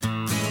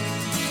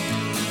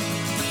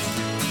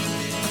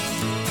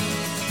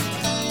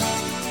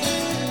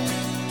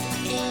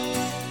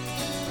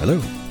Hello,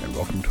 and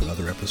welcome to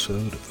another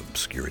episode of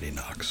Obscurity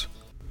Knocks.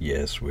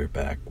 Yes, we're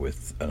back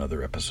with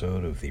another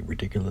episode of the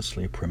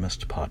ridiculously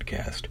premised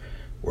podcast,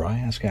 where I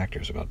ask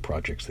actors about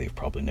projects they've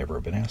probably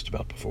never been asked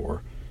about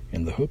before,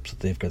 in the hopes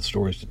that they've got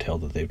stories to tell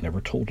that they've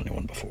never told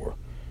anyone before.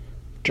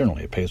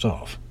 Generally, it pays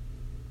off.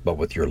 But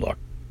with your luck,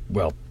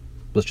 well,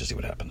 let's just see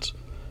what happens.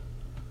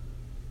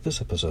 This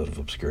episode of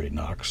Obscurity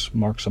Knocks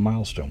marks a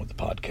milestone with the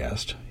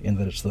podcast, in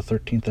that it's the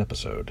 13th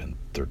episode, and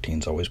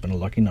 13's always been a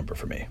lucky number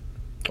for me.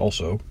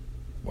 Also,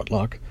 what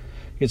luck,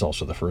 it's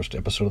also the first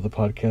episode of the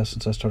podcast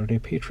since I started a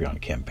Patreon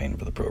campaign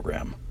for the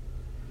program.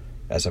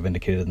 As I've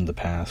indicated in the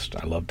past,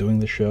 I love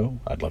doing the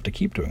show, I'd love to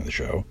keep doing the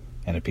show,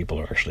 and if people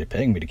are actually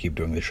paying me to keep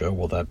doing the show,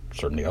 well, that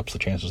certainly ups the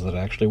chances that I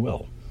actually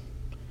will.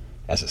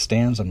 As it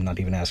stands, I'm not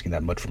even asking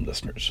that much from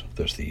listeners.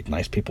 There's the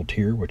Nice People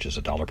tier, which is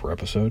 $1 per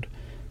episode,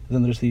 and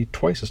then there's the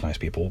Twice as Nice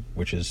People,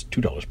 which is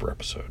 $2 per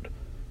episode.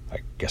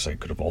 I guess I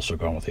could have also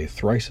gone with a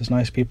Thrice as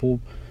Nice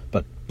People,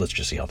 but let's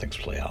just see how things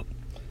play out.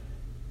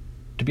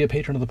 To be a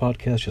patron of the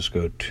podcast, just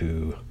go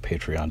to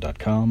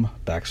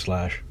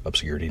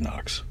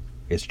patreon.com/obscurityknocks.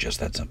 It's just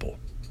that simple.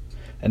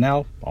 And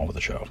now, on with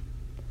the show.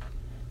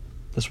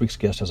 This week's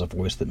guest has a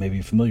voice that may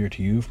be familiar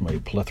to you from a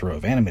plethora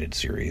of animated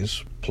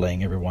series,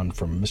 playing everyone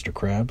from Mr.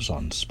 Krabs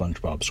on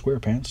SpongeBob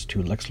SquarePants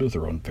to Lex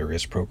Luthor on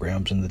various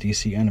programs in the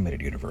DC animated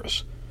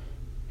universe.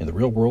 In the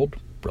real world,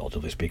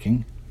 relatively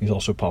speaking, he's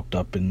also popped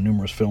up in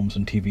numerous films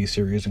and TV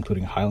series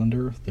including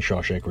Highlander, The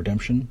Shawshank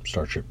Redemption,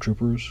 Starship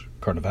Troopers,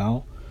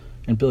 Carnival,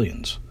 and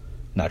Billions.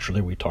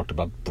 Naturally, we talked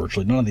about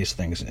virtually none of these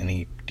things in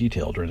any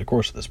detail during the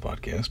course of this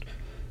podcast.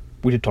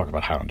 We did talk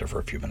about Highlander for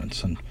a few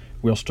minutes, and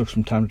we also took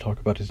some time to talk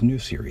about his new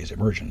series,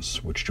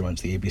 Emergence, which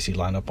joins the ABC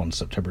lineup on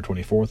September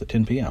 24th at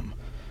 10 p.m.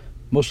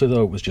 Mostly,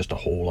 though, it was just a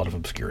whole lot of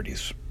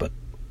obscurities, but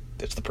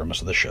it's the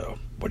premise of the show.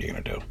 What are you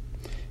going to do?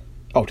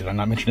 Oh, did I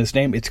not mention his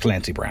name? It's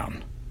Clancy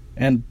Brown.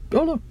 And,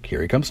 oh look,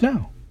 here he comes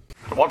now.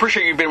 Well, I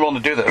appreciate you being willing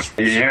to do this.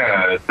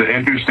 Yeah, it's an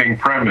interesting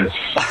premise.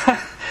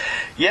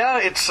 Yeah,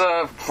 it's,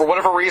 for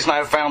whatever reason,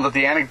 I've found that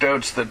the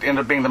anecdotes that end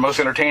up being the most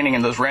entertaining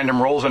in those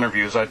random roles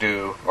interviews I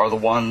do are the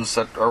ones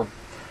that are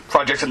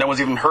projects that no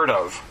one's even heard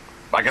of.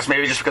 I guess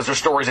maybe just because they're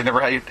stories they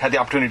never had the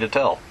opportunity to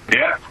tell.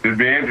 Yeah, it'd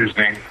be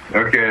interesting.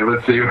 Okay,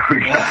 let's see what we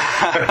got.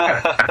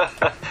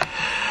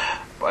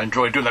 I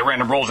enjoyed doing that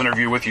random roles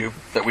interview with you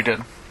that we did,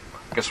 I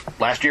guess,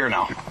 last year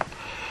now.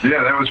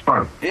 Yeah, that was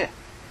fun. Yeah.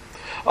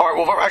 All right,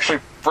 well, actually,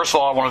 first of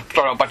all, I want to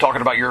start out by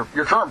talking about your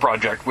current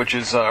project, which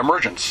is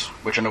Emergence,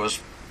 which I know is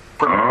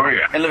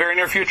in the very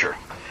near future.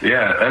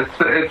 Yeah,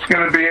 it's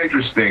going to be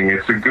interesting.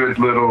 It's a good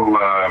little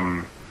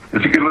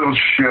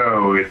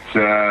show.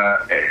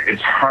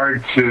 It's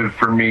hard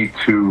for me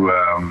to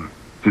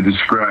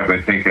describe.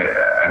 I think I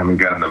haven't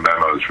gotten the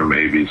memos from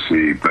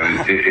ABC, but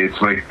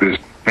it's like this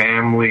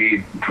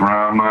family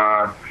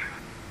drama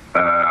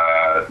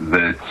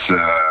that's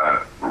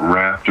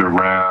wrapped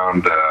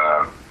around.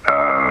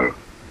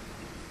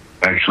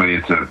 Actually,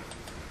 it's a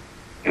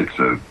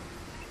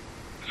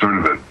sort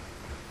of a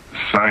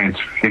science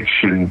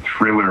fiction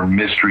thriller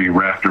mystery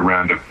wrapped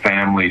around a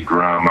family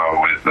drama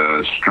with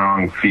a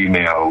strong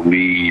female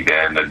lead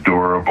and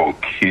adorable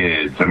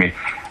kids. I mean,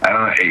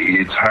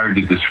 it's hard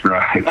to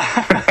describe.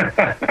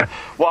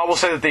 Well, I will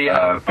say that the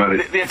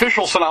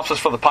official synopsis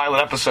for the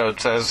pilot episode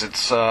says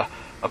it's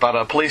about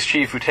a police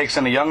chief who takes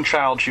in a young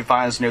child she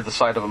finds near the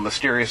site of a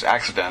mysterious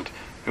accident,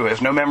 who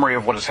has no memory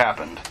of what has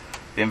happened.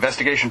 The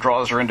investigation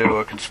draws her into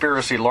a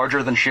conspiracy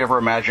larger than she ever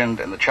imagined,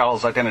 and the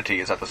child's identity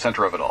is at the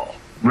center of it all.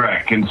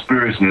 Right,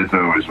 conspiracy is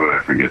always what I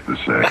forget to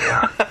say.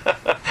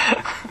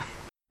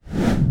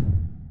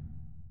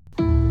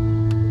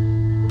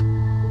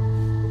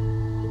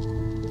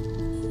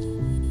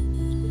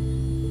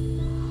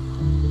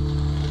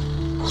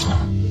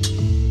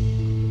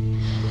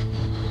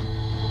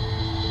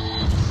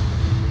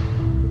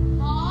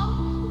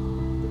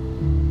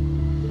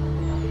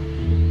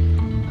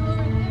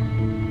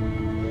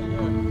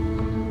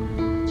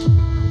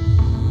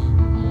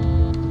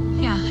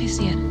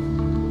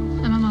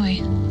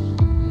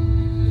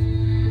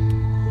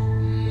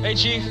 Hey,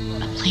 Chief.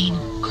 A plane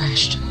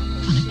crashed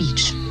on a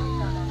beach.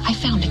 I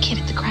found a kid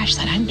at the crash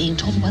site. I'm being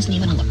told wasn't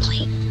even on the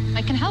plane.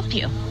 I can help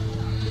you.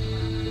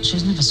 She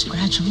doesn't have a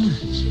scratch on her.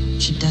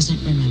 She doesn't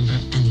remember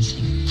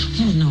anything.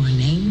 She doesn't know her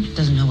name,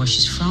 doesn't know where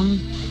she's from.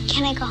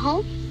 Can I go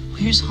home?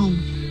 Where's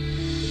home?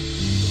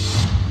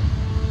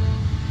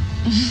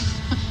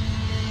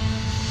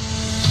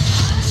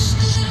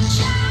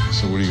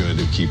 So what are you going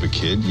to do, keep a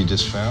kid you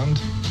just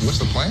found? What's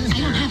the plan I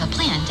don't have a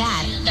plan,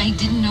 Dad. I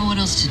didn't know what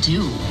else to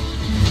do.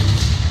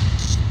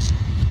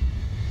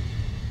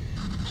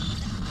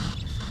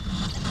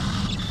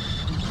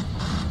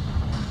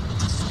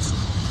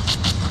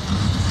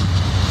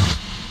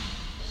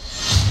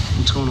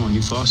 What's going on?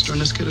 You fostering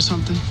this kid or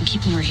something? I'm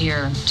keeping her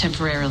here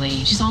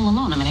temporarily. She's all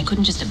alone. I mean, I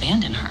couldn't just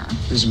abandon her.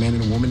 There's a man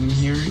and a woman in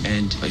here,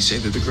 and I say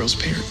they're the girl's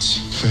parents.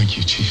 Thank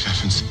you, Chief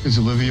Evans. Is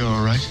Olivia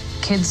all right?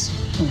 Kids,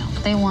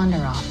 they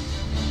wander off.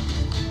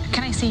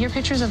 Can I see your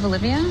pictures of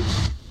Olivia?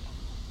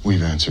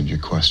 We've answered your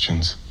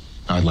questions.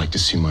 I'd like to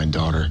see my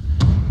daughter.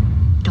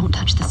 Don't Don't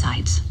touch the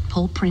sides.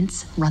 Pull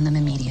prints, run them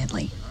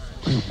immediately.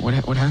 Wait, what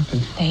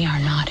happened? They are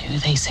not who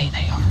they say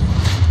they are.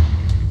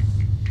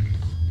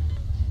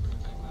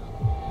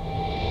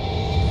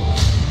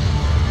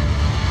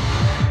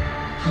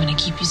 I'm gonna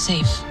keep you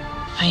safe.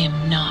 I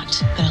am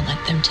not gonna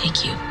let them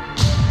take you.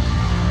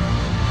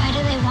 Why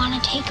do they want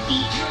to take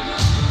me?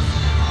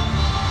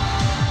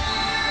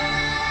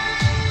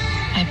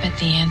 I bet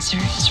the answer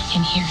is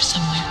in here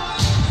somewhere.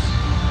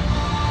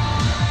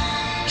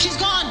 She's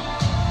gone!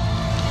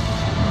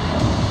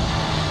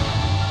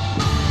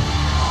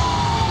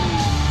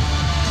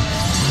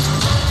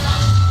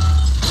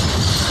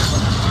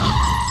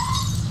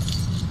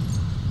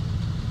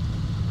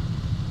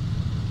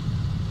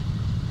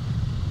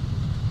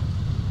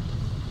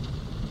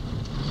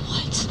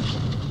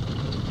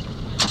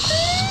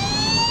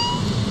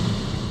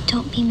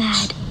 Don't be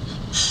mad.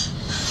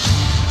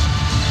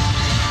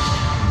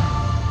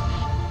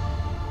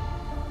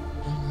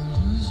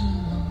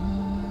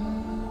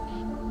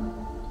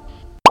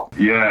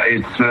 Yeah,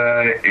 it's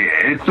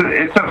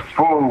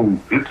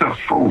a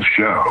full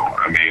show.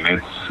 I mean,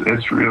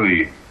 it's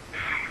really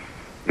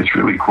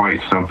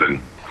quite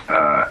something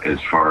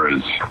as far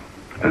as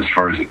a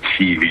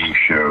TV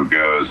show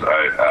goes.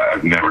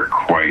 I've never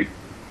quite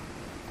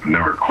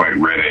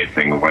read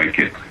anything like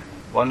it.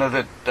 Well, I know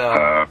that.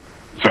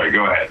 Sorry,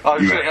 go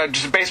ahead.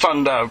 Just based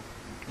on the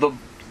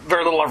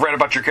very little I've read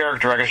about your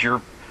character, I guess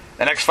you're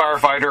an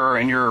ex-firefighter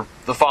and you're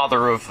the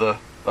father of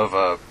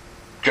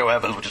Joe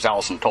Evans, which is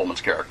Allison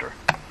Tolman's character.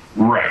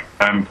 Right.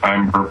 I'm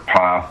her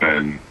pop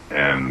and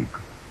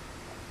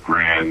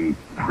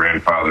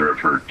grandfather of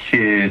her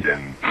kid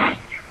and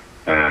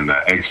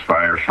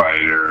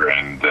ex-firefighter,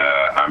 and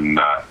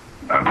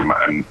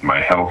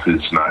my health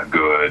is not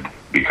good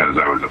because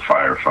I was a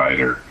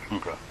firefighter.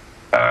 Okay.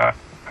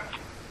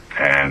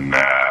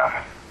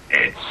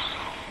 It's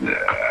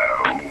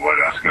what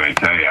else can I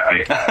tell you?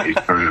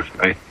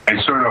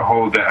 I sort of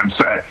hold that. I'm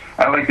sorry.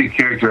 I like to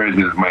characterize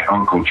it as my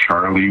Uncle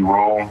Charlie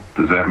role.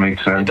 Does that make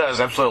sense? It does,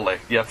 absolutely.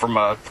 Yeah, from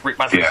my Three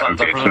Sons.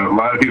 Okay. So a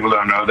lot of people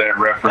don't know that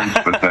reference,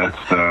 but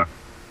that's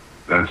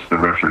the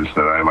reference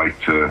that I like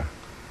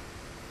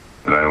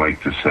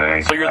to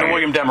say. So you're the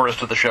William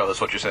Demarest of the show.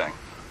 That's what you're saying.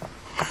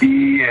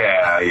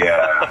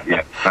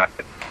 Yeah.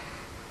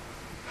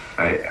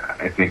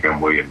 I think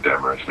I'm William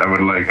Demarest.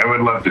 I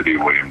would love to be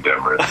William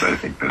Demarest. I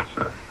think that's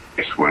a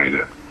nice way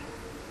to.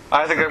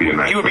 I think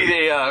he would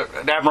be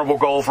an admirable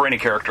goal for any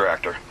character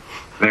actor.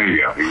 There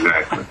you go.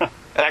 Exactly.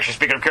 And actually,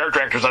 speaking of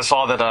character actors, I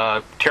saw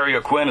that Terry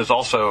O'Quinn has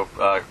also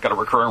got a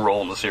recurring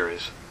role in the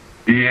series.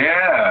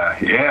 Yeah,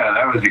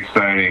 that was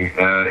exciting.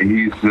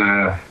 He's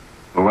the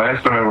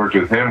last time I worked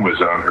with him was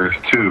on Earth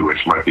 2,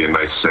 which might be a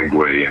nice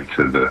segue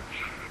into the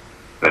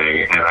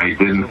thing. And I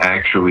didn't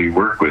actually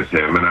work with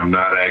him, and I'm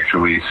not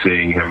actually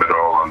seeing him at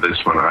all on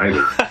this one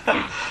either.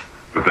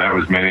 But that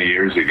was many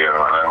years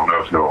ago, and I don't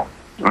know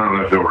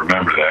if he'll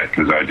remember that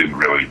because I didn't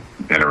really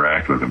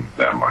interact with him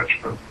that much.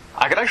 But.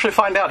 I could actually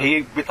find out.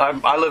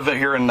 I live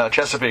here in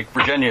Chesapeake,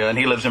 Virginia, and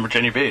he lives in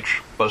Virginia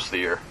Beach most of the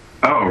year.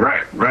 Oh,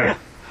 right.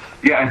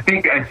 Yeah, I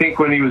think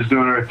when he was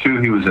doing Earth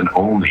 2, he was an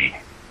Olney.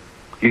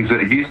 He's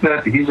an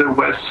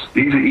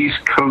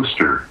East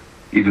Coaster.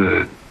 He's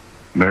a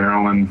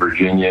Maryland,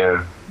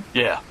 Virginia.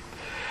 Yeah.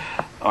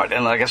 All right,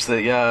 and I guess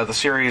the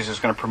series is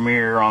going to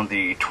premiere on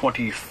the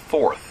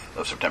 24th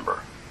of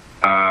September.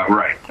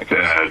 Right.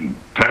 10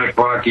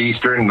 o'clock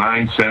Eastern,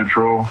 9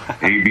 Central,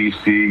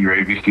 ABC, your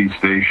ABC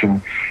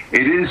station.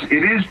 It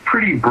is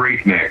pretty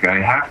breakneck, I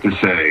have to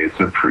say. It's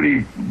a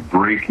pretty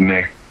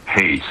breakneck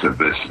pace of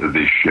this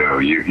show.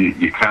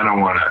 You kind of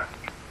want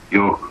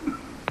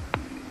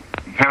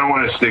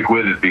to stick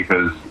with it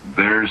because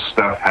there's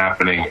stuff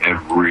happening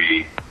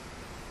every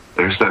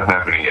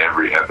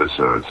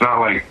episode. It's not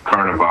like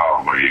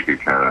Carnival where you could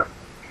kind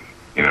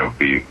of,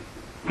 be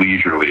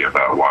leisurely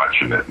about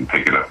watching it and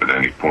pick it up at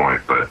any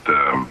point. But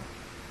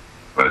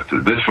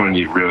this one,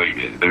 you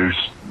really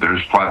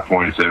there's plot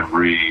points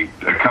every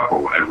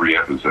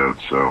episode.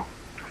 So,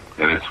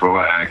 and it's full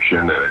of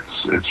action and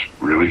it's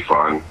really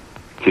fun.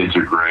 Kids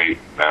are great.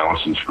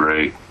 Allison's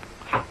great.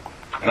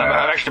 And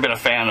I've actually been a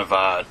fan of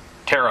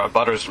Tara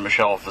Butters and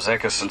Michelle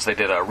Fazekas since they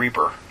did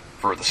Reaper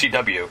for the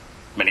CW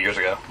many years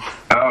ago.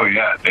 Oh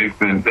yeah, they're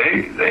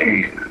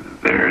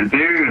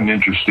an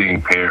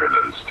interesting pair,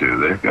 those two.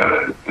 They've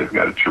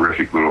got a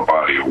terrific little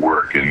body of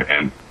work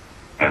and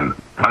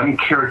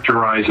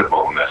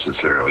uncharacterizable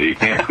necessarily. You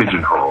can't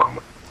pigeonhole them.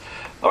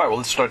 All right, well,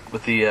 let's start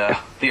with the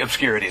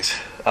obscurities.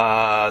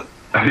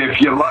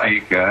 If you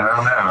like, I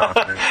don't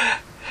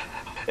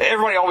know.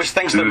 Everybody always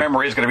thinks their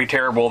memory is going to be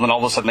terrible, and then all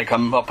of a sudden they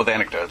come up with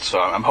anecdotes. So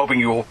I'm hoping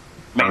you will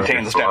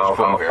maintain the status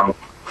quo here.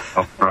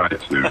 I'll try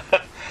to.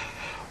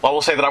 Well, I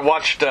will say that I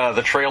watched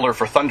the trailer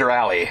for Thunder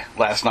Alley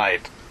last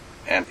night,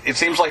 and it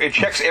seems like it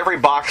checks every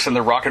box in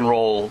the rock and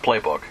roll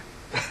playbook.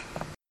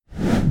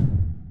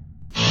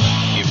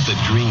 If the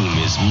dream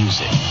is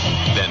music,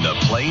 then the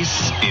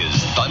place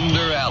is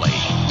Thunder Alley.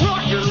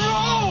 Rock and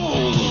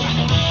roll!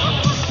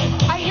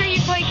 I hear you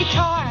play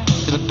guitar.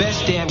 You're the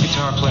best damn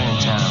guitar player in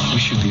town. We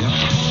should be up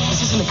here.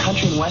 This isn't a country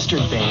country and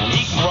western band.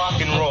 Eat rock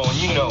and roll, and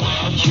you know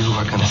it. You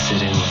are gonna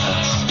sit in with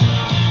us.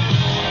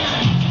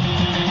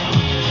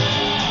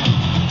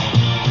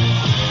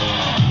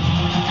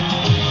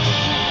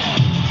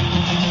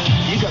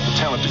 You got the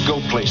talent to go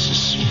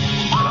places,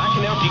 and I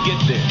can help you get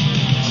there.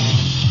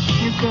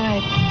 You're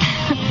good.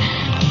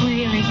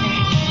 Really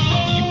good.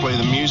 You play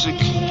the music,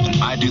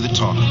 and I do the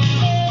talking.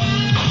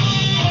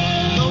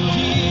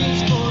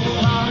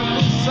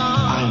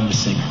 I'm the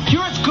singer.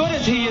 You're as good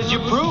as he is. You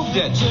proved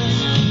it.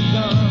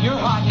 You're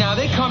hot now.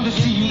 They come to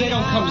see you. They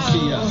don't come to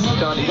see us.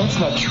 Donnie, that's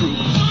not true.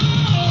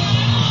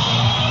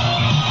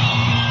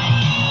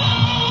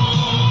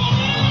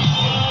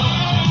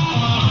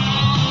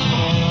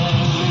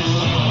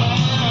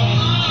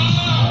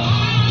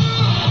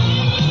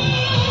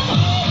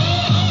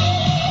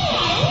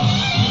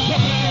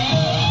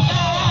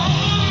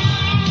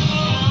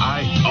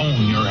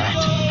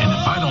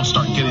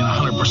 Start getting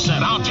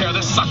 100%. I'll tear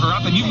this sucker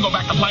up and you can go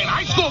back to playing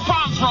high school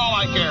proms for all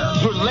I care.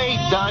 You're late,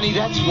 Donnie,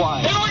 that's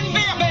why. It wouldn't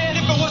be a band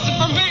if it wasn't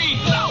for me.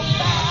 No!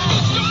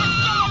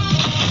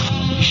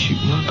 You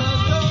shooting up?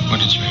 When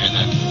did you hear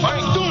that? I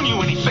ain't doing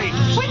you any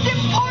favors. What's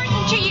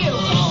important to you?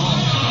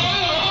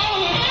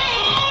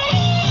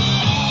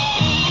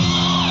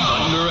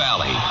 Thunder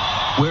Alley,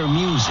 where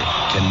music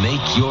can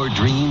make your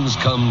dreams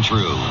come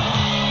true.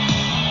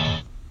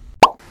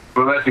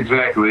 Well, that's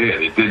exactly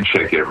it. It did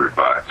check every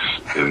box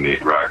in the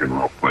rock and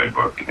roll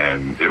playbook,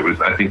 and it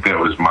was. I think that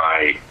was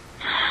my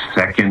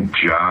second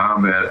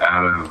job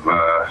out of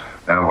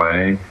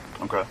L.A.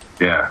 Okay.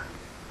 Yeah,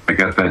 I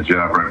got that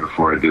job right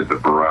before I did The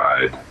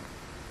Bride.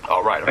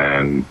 Oh, right. Okay.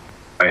 And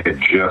I had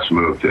just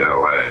moved to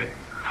L.A.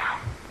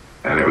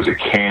 and it was a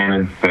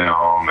Canon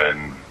film,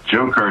 and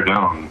Joe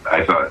Cardone.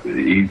 I thought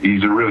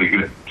he's a really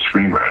good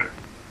screenwriter.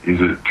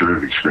 He's a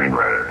terrific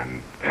screenwriter,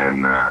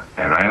 and I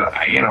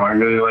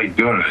really like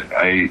doing it.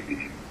 I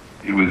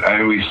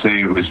always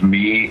say it was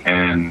me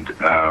and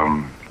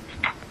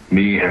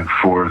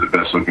four of the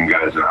best looking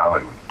guys in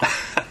Hollywood.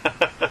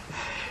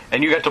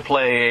 And you got to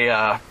play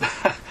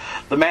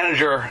the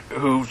manager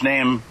whose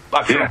name,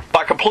 by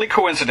complete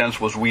coincidence,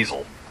 was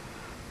Weasel.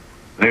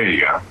 There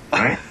you go.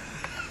 Right?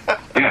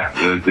 Yeah,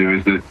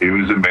 it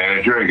was a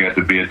manager. I got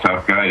to be a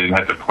tough guy. I didn't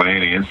have to play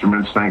any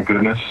instruments, thank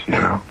goodness. You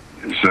know.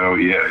 So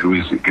yeah, it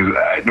was because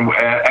I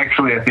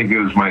think it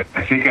was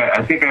I think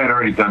I had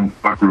already done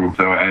Buckaroo,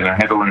 so and I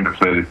had to learn to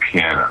play the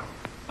piano.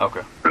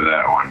 Okay. For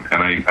that one,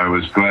 and I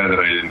was glad that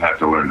I didn't have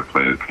to learn to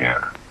play the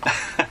piano.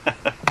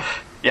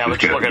 Yeah,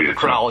 but just looking at the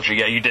chronology,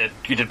 yeah, you did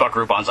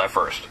Buckaroo Banzai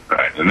first.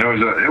 Right, and it was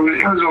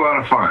a lot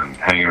of fun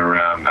hanging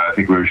around. I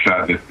think we were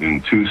shot in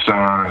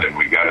Tucson, and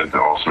we got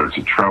into all sorts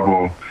of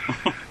trouble.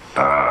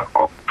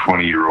 All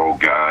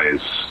 20-year-old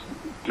guys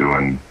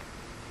doing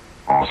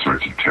all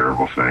sorts of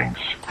terrible things.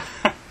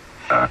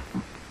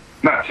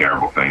 Not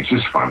terrible things,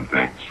 just fun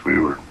things. We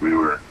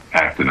were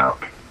acting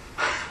up.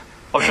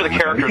 I'm sure the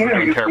characters were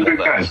doing terrible things.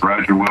 Guys.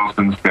 Roger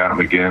Wilson, Scott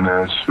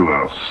McGinnis, who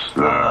else?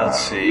 Let's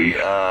see.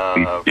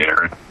 Leif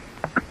Garrett.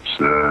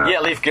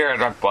 Leif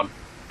Garrett.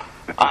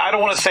 I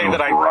don't want to say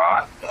that I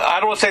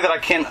don't want to say that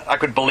I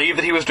could believe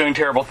that he was doing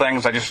terrible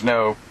things. I just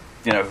know,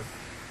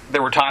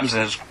 there were times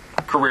in his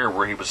career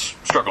where he was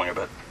struggling a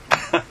bit.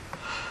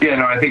 Yeah,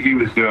 no, I think he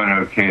was doing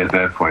okay at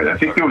that point. I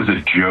think there was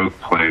a joke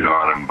played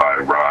on him by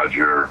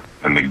Roger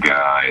and the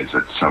guys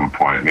at some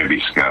point. Maybe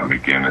Scott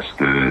McGinnis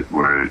did it,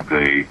 where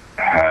they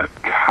had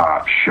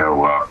cops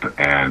show up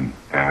and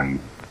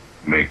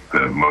make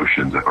the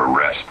motions of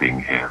arresting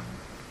him,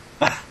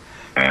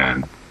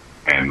 and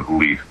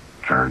Leif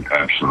turned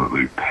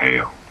absolutely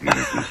pale.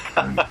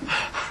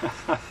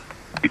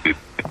 It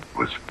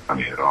was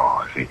funny at all,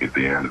 I think, at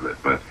the end of it,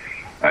 but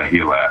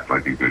he laughed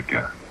like a good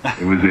guy.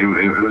 It was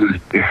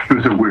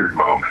a weird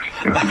moment.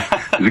 It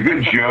was a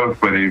good joke,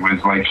 but it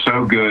was like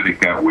so good it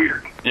got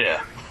weird.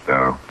 Yeah.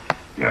 So,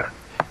 yeah.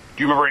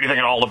 Do you remember anything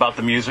at all about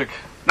the music?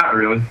 Not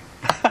really.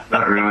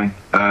 Not really.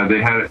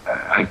 They had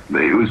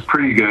it was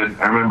pretty good.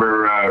 I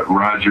remember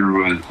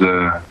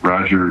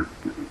Roger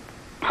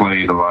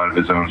played a lot of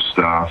his own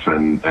stuff,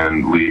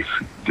 and Leif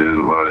did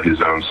a lot of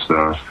his own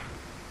stuff.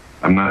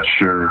 I'm not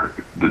sure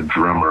the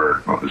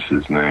drummer, what was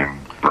his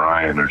name,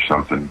 Brian or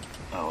something.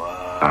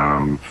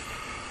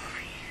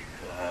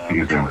 I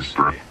think his name was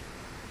Brian.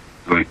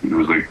 It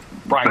was like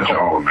Brian such Cole.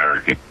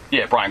 all-American.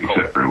 Yeah, Brian Cole.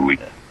 Except for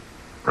Leif. Yeah.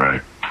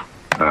 Right.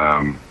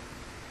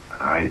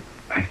 I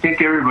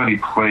think everybody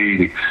played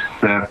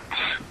except...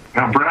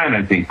 Now, Brian,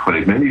 I think,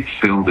 played. Maybe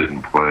Phil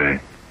didn't play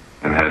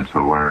and had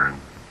to learn.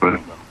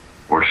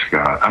 Or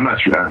Scott. I'm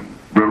not sure.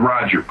 But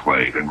Roger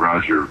played, and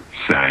Roger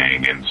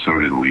sang, and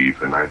so did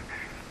Leif. And I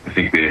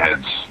think they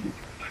had,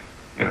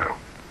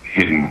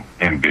 hidden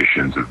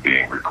ambitions of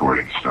being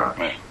recording stars.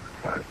 Right.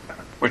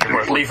 Which, of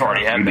course, Leif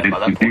already had them by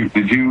that point.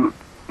 Did you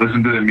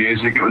listen to the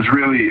music? It was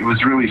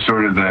really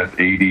sort of that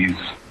 80s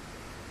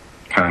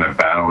kind of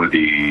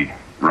ballady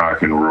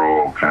rock and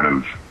roll, kind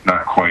of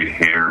not quite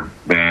hair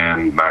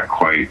band, not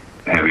quite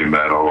heavy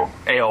metal.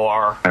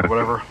 AOR, or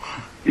whatever.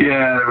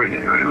 Yeah,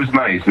 it was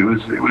nice. It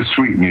was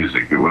sweet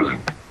music. It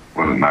wasn't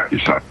knock your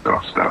socks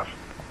off stuff.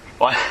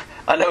 Well,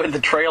 I know in the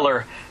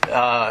trailer,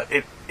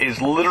 it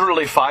is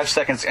literally 5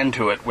 seconds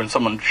into it when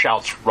someone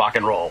shouts rock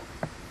and roll.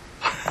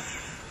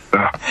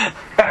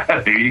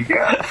 There you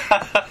go.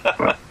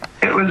 Well,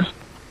 it was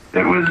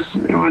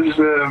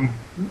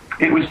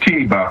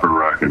teeny bopper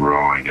rock and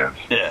roll, I guess.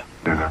 Yeah.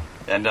 You know.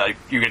 And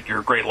you get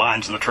your great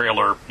lines in the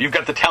trailer. You've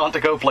got the talent to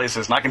go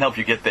places, and I can help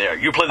you get there.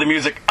 You play the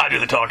music, I do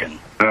the talking.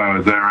 Oh,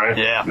 is that right?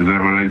 Yeah. Is that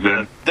what I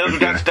said?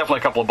 That's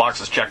definitely a couple of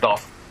boxes checked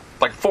off.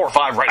 Like 4 or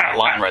 5 right in that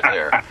line right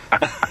there.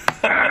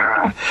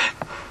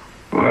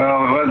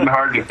 Well, it wasn't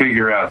hard to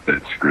figure out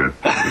that script.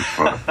 It was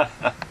fun.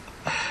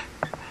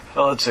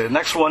 Well, let's see. The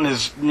next one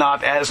is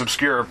not as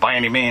obscure by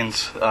any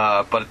means,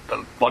 but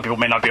a lot of people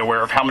may not be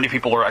aware of how many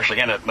people are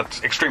actually in it.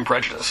 That's Extreme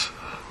Prejudice.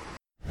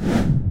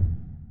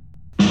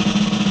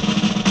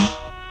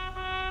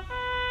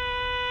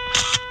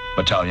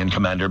 Battalion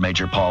Commander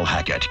Major Paul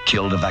Hackett,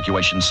 killed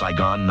evacuation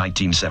Saigon,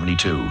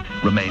 1972.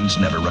 Remains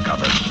never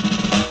recovered.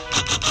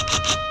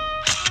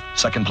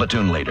 Second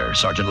Platoon Leader,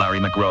 Sergeant Larry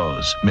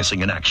McRose,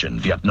 missing in action,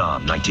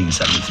 Vietnam,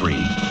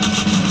 1973.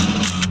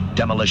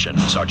 Demolition,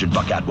 Sergeant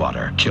Buck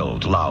Atwater,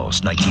 killed,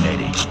 Laos,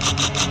 1980.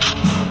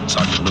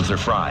 Sergeant Luther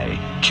Fry,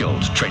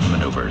 killed, Trading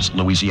Maneuvers,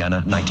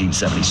 Louisiana,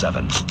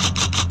 1977.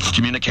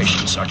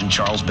 Communications, Sergeant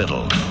Charles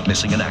Biddle,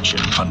 missing in action,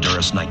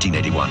 Honduras,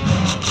 1981.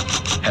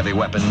 Heavy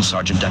Weapons,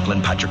 Sergeant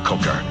Declan Patrick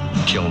Coker,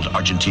 killed,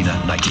 Argentina,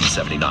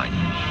 1979.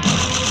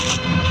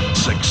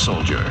 6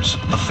 soldiers,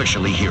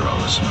 officially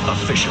heroes,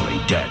 officially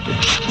dead.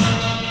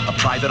 A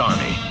private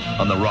army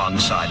on the wrong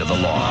side of the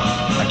law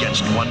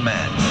against one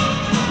man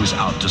who's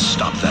out to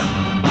stop them.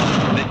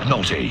 Nick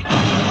Nolte.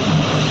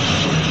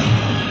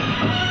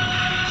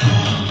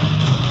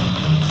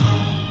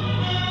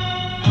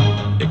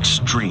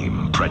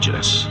 Extreme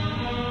Prejudice.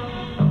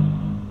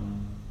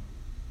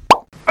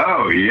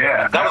 Oh,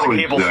 yeah. That was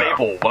a cable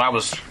staple when I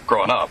was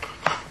growing up.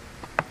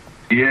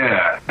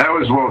 Yeah, that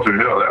was Walter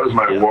Hill. That was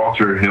my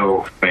Walter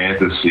Hill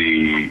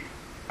fantasy.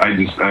 I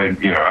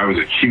was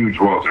a huge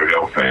Walter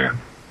Hill fan,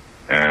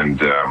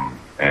 and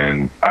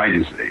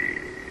I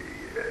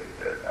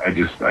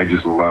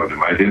just loved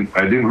him. I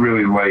didn't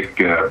really like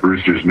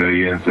Brewster's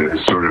Millions and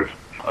his sort of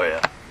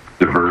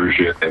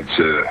diversion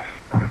into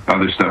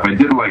other stuff. I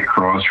did like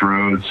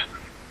Crossroads,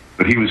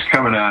 but he was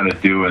coming out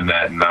and doing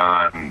that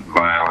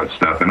non-violent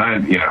stuff, and I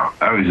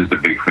was just a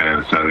big fan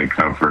of Southern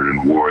Comfort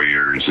and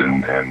Warriors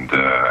and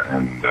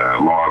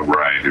Long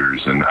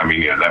Riders, and I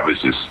mean, that was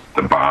just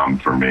the bomb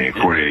for me.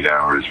 48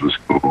 Hours was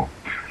cool,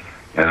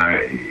 and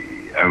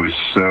I was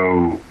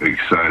so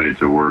excited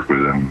to work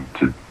with him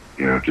to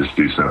just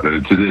do something.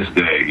 And to this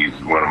day, he's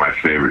one of my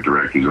favorite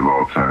directors of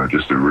all time.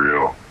 Just a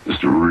real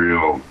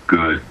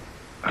good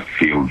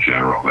field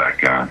general, that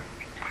guy,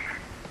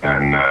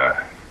 and.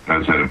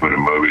 Knows how to put a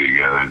movie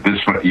together.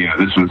 This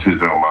was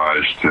his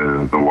homage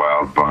to The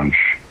Wild Bunch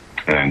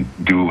and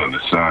Duel in the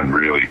Sun,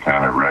 really,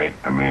 kind of, right?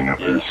 I mean, it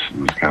was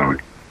kind of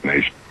a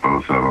combination of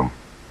both of them.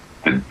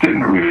 It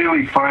didn't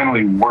really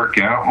finally work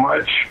out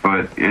much,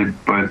 but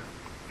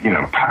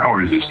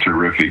Powers is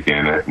terrific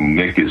in it, and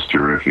Nick is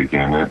terrific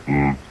in it,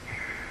 and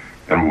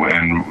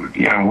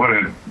what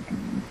a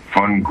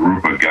fun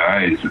group of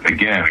guys.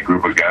 Again, a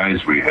group of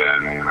guys we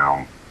had,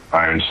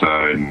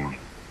 Ironside and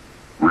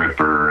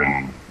Ripper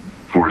and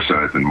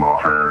Forsyth and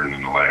Mulhern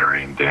and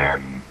Larry and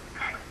Dan,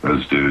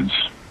 those dudes.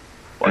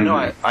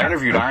 Well, I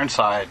interviewed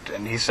Ironside,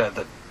 and he said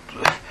that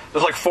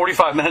there's like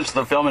 45 minutes of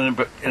the film and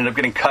ended up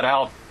getting cut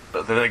out.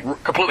 They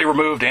completely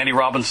removed Andy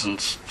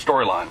Robinson's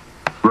storyline.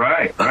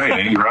 Right.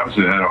 Andy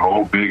Robinson had a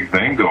whole big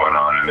thing going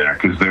on in there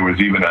because there was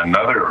even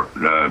another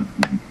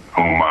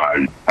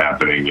homage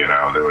happening.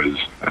 There was,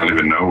 I don't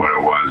even know what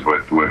it was.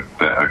 What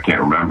I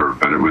can't remember,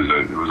 but it was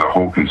a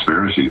whole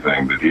conspiracy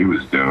thing that he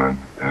was doing,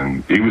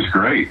 and he was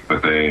great.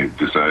 But they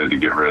decided to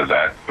get rid of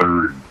that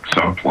third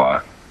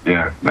subplot.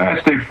 Yeah, I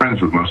stayed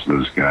friends with most of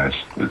those guys.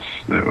 It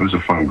was a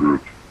fun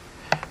group.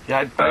 Yeah,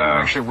 I didn't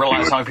actually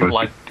realize how many people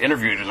I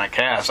interviewed in that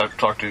cast. I've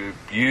talked to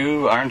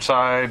you,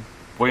 Ironside,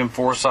 William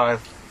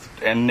Forsythe,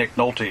 and Nick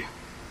Nolte. I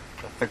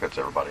think that's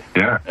everybody.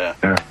 Yeah.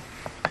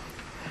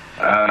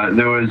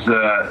 There was,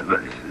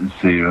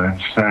 let's see, I'm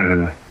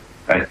trying to,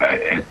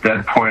 at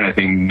that point, I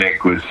think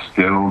Nick was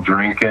still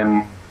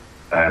drinking.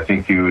 I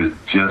think he was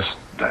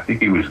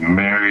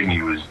married,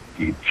 and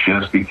he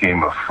just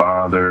became a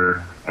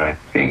father. And I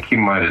think he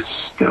might have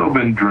still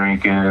been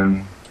drinking,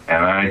 and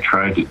I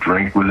tried to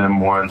drink with him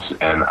once,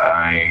 and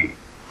I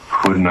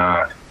could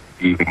not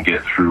even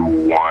get through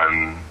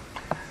one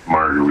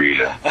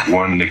margarita,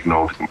 one Nick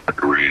Nolte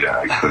margarita.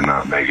 I could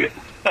not make it.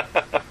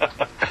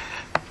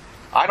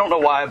 I don't know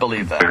why I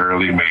believe that.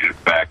 Barely made it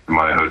back to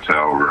my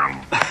hotel room.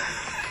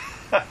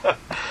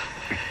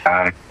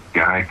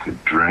 Guy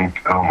could drink.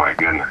 Oh my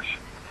goodness.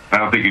 I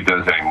don't think he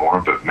does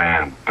anymore, but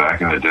man, back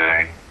in the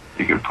day,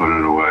 he could put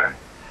it away.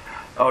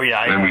 Oh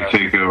yeah. Then we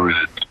take over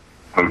this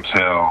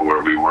hotel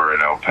where we were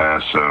in El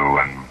Paso,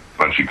 and a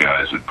bunch of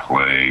guys would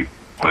play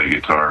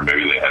guitar.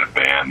 Maybe they had a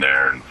band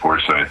there, and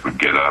Forsythe would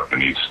get up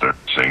and he'd start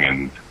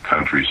singing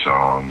country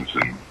songs,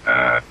 and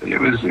it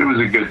was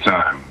a good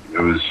time. It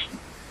was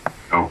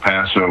El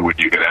Paso, when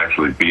you could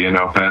actually be in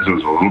El Paso,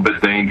 was a little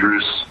bit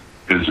dangerous.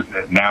 Because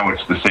now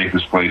it's the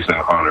safest place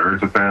on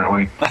Earth,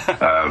 apparently.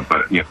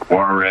 But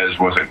Juarez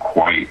wasn't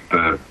quite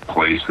the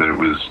place that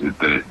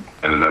it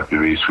ended up to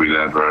be. Sweet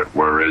Admiral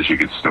Juarez, you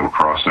could still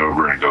cross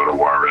over and go to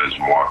Juarez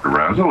and walk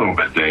around. It was a little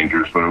bit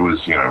dangerous, but it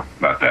was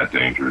not that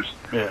dangerous.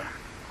 Yeah.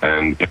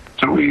 And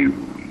so we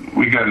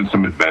got in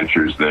some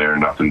adventures there.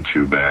 Nothing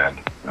too bad.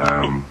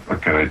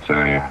 What can I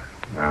tell you?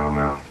 I don't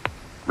know.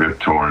 Rip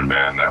Torn,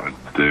 man, that was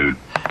the dude.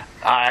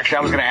 Actually,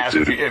 I was going to ask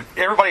if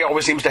everybody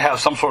always seems to have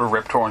some sort of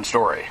Rip Torn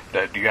story.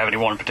 Do you have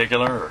anyone in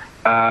particular? Or?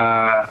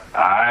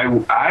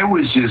 I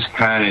was just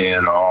kind of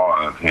in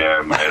awe of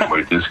him,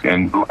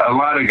 and a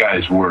lot of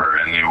guys were,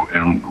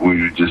 and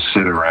we would just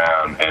sit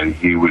around, and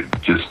he would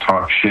just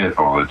talk shit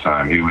all the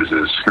time. He was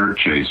a skirt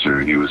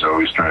chaser. He was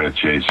always trying to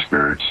chase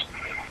skirts.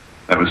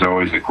 That was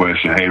always the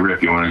question. Hey,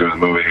 Rip, you want to go to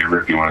the movie? Hey,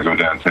 Rip, you want to go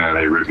downtown?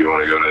 Hey, Rip, you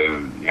want to go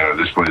to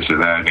this place or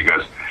that? And he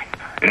goes,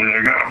 and there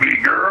are going to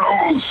be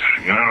girls.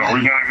 We're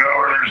going to go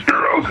where there's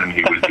girls. And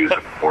he would use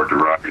a more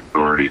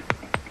derogatory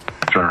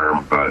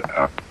term, but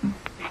a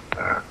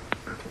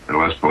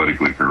less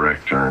politically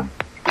correct term.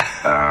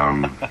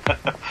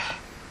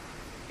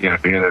 He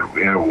had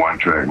a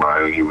one-track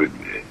mind.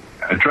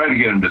 I tried to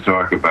get him to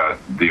talk about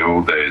the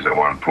old days at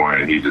one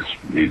point, and he just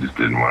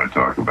didn't want to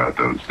talk about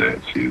those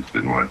days. He just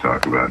didn't want to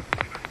talk about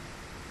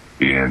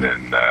being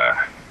in,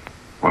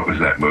 what was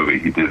that movie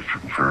he did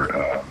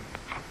for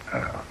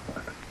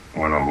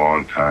one a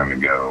long time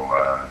ago.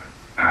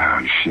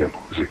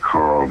 What was it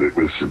called? It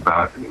was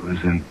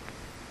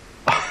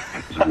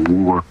a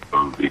war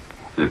movie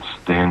that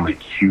Stanley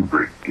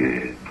Kubrick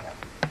did.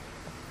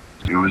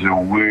 It was a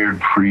weird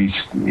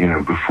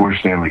before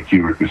Stanley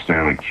Kubrick was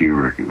Stanley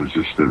Kubrick. It was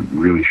just a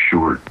really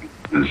short,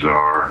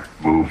 bizarre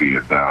movie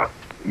about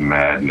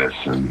madness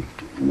and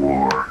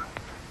war,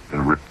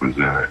 and Rick was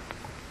in it.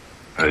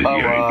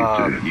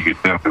 You could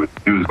tell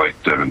he was like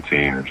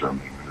 17 or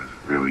something. He was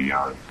really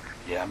young.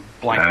 Yeah,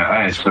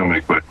 I had so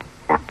many questions.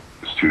 I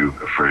was too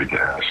afraid to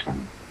ask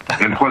him.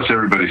 And plus,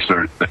 everybody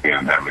started singing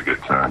and having a good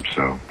time,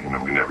 so,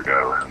 we never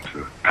got around to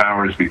it.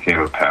 Powers became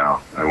a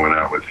pal. I went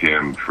out with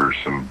him for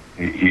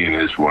he and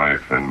his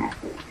wife, and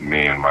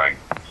me and my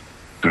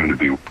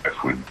soon-to-be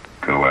wife would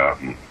go out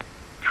and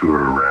tour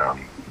around.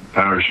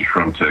 Powers is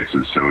from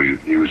Texas, so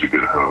he was a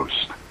good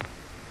host.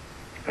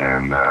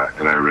 And I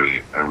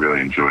really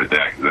enjoyed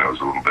that, because that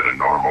was a little bit of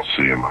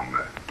normalcy among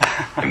the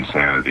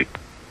insanity.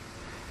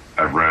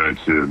 I've run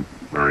into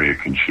Maria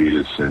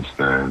Conchita since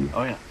then.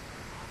 Oh, yeah.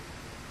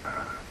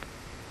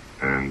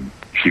 And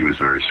she was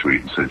very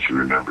sweet and said she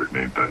remembered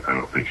me, but I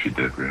don't think she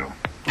did really.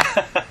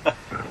 But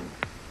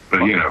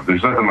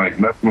there's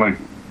nothing like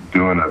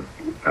doing a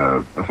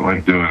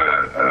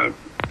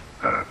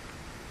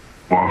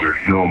Walter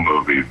Hill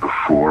movie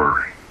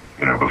before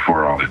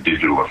all the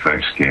digital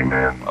effects came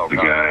in. Oh, the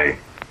guy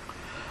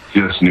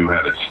just knew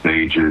how to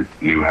stage it,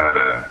 knew how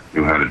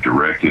to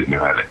direct it, knew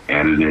how to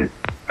edit it.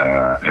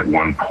 At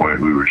one point,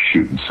 we were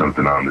shooting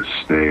something on the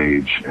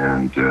stage,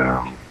 and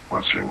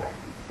what's her name?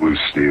 Blue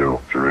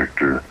Steel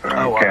director,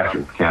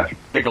 Catherine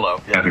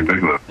Bigelow. Yeah. Catherine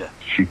Bigelow. Yeah.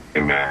 She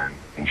came in,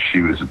 and she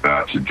was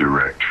about to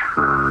direct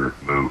her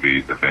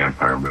movie, the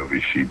vampire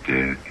movie she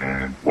did,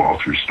 and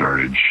Walter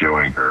started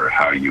showing her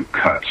how you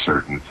cut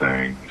certain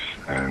things,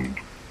 and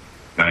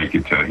now you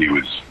could tell he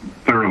was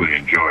thoroughly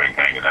enjoying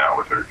hanging out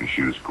with her because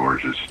she was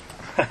gorgeous.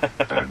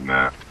 and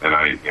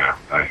I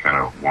kind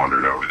of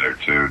wandered over there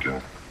too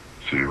to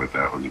see what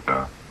that was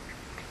about.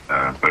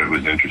 But it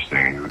was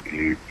interesting.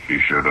 He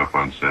showed up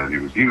on set. He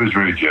was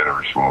very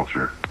generous,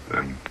 Walter,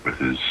 and with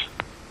his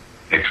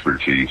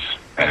expertise.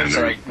 And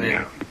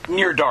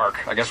Near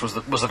Dark, I guess, was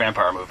the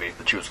vampire movie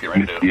that she was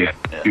getting ready to do.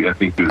 Yeah. I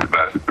think he was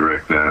about to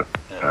direct that,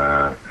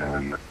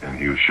 and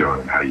he was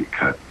showing how you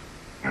cut,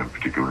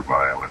 particular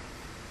violent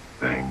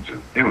things.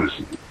 And it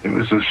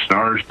was a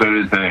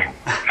star-studded thing.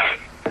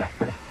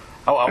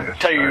 I'll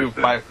tell you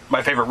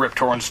my favorite Rip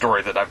Torn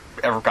story that I've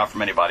ever got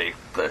from anybody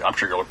that I'm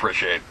sure you'll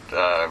appreciate.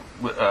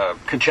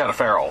 Conchetta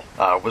Ferrell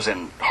was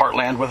in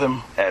Heartland with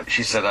him, and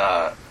she said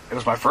it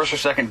was my first or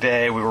second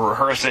day. We were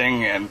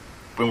rehearsing, and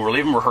when we were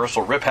leaving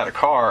rehearsal, Rip had a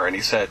car, and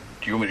he said,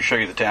 "Do you want me to show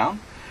you the town?"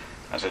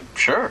 I said,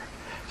 "Sure."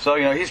 So,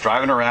 he's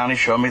driving around, he's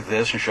showing me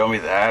this and showing me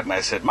that, and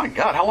I said, "My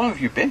God, how long have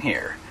you been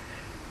here?"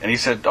 And he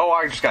said, "Oh,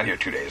 I just got here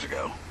 2 days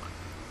ago."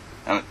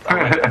 And I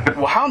went,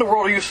 "Well, how in the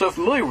world are you so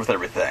familiar with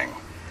everything?"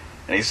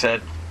 And he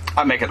said,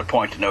 "I make it a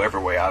point to know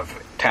every way of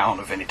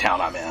any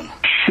town I'm in."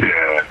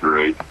 Yeah,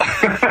 great.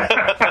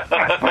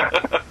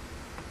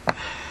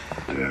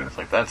 Yeah. It's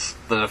like that's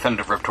the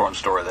definitive Rip Torn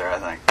story there, I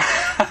think.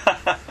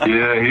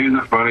 Yeah, he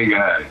was a funny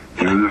guy.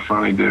 He was a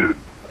funny dude.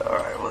 All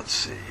right, let's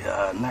see.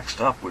 Next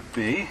up would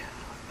be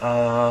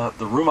The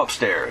Room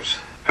Upstairs.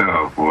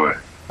 Oh, boy.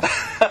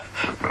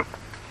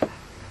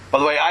 By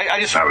the way,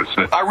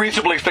 I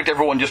reasonably expect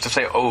everyone just to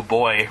say, "Oh,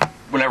 boy,"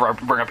 whenever I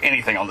bring up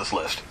anything on this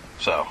list.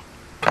 So...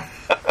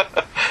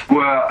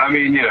 Well, I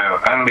mean,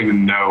 I don't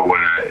even know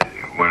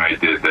when I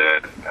did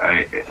that.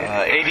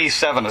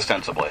 87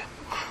 ostensibly.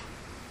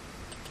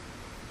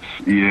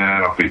 Yeah, I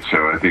don't think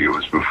so. I think it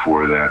was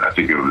before that. I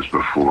think it was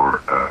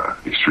before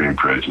Extreme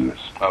Prejudice.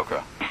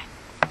 Okay.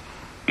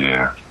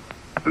 Yeah.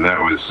 And that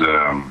was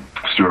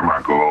Stuart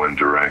Margolin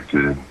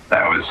directed.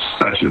 That was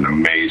such an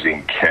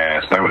amazing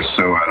cast. I was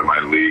so out of my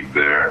league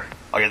there.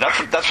 Oh yeah,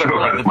 that's so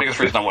really the biggest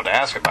reason I wanted to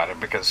ask about it,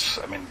 because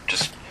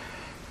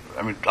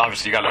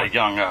obviously you got a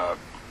young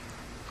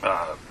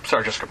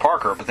Sarah Jessica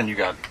Parker, but then you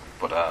got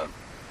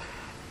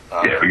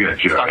yeah, we got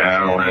Joe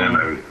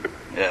Allen.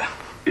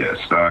 Yeah,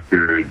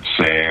 Stockard,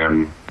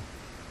 Sam.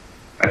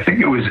 I think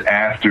it was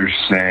after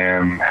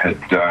Sam had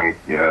done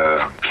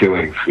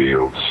Killing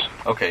Fields.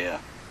 Okay, yeah.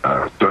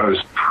 So I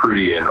was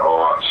pretty in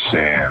awe of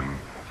Sam,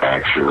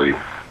 actually.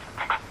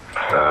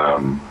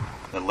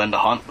 And Linda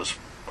Hunt was,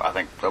 I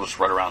think that was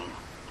right around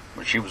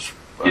when she was.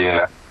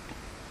 Yeah.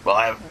 Well,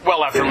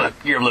 after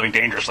Year of Living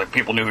Dangerously,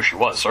 people knew who she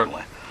was,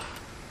 certainly.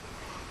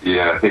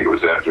 Yeah, I think it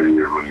was after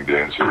Year of Living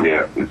Dangerously.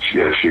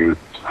 Yeah,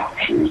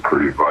 she was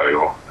pretty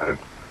vital. I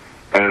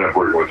ended up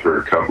working with her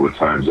a couple of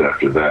times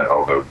after that,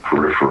 although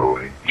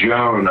peripherally.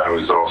 Joan, I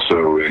was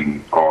also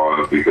in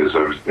awe of, because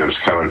I was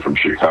coming from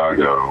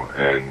Chicago,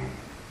 and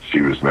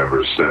she was a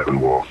member of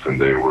Steppenwolf, and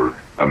they were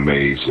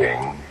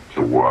amazing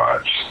to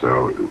watch.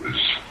 So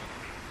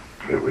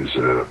it was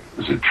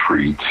a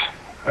treat.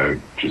 I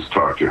just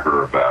talked to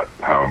her about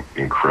how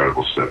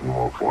incredible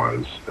Steppenwolf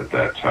was at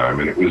that time,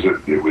 and it was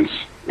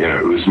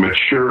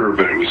mature,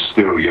 but it was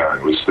still young.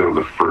 It was still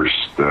the first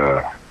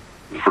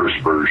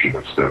version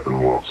of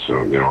Steppenwolf.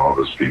 So all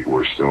those people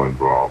were still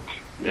involved.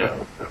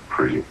 Yeah,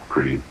 pretty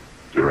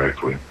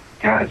directly.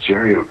 God,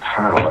 Jerry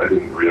O'Connell, I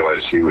didn't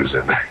realize he was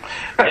in there.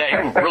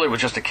 Yeah, he really was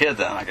just a kid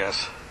then, I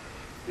guess.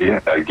 Yeah,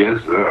 I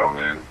guess so,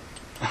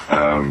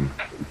 man.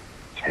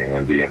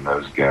 Tandy and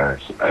those guys.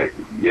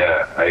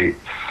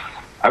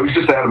 I was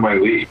just out of my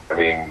league. I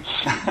mean,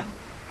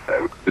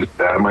 I was just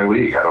out of my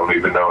league. I don't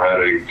even know how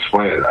to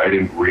explain it. I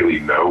didn't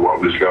really know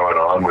what was going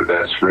on with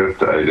that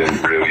script. I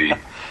didn't really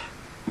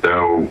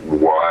know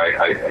why.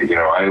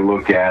 I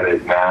look at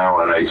it now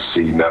and I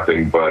see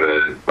nothing but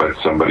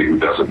somebody who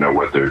doesn't know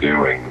what they're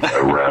doing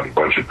around a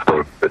bunch of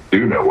folks that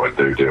do know what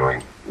they're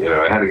doing.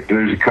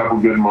 There's a couple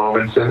good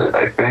moments in it,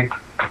 I think,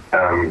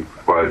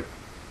 but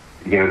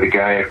the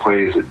guy I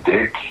play is a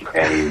dick,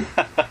 and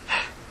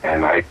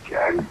I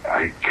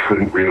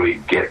couldn't really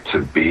get to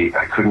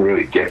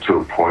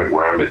a point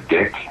where I'm a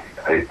dick.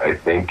 I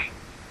think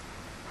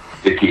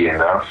dicky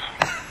enough.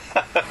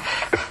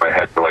 If I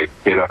had to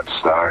hit on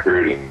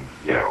Stockard and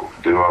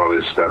do all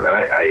this stuff,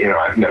 and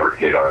I've never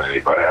hit on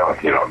anybody. I don't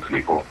hit on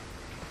people.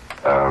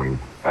 I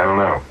don't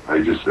know. I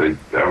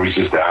was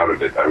just out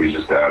of it. I was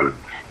just out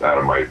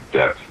of my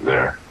depth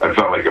there. I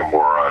felt like a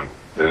moron,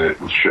 and it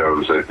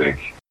shows, I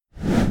think.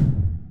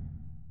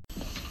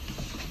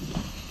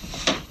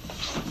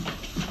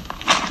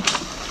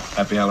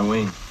 Happy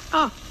Halloween.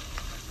 Oh.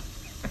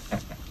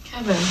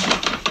 Kevin,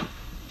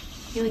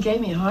 you really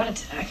gave me a heart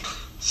attack.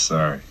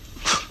 Sorry.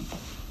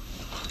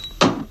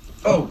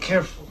 Oh,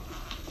 careful.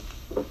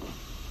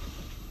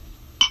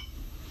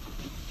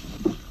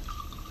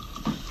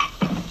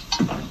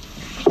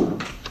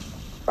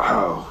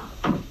 Oh.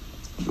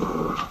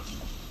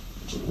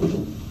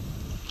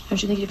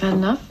 Don't you think you've had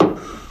enough?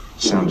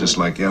 Sound just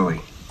like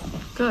Ellie.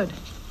 Good.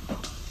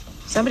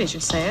 Somebody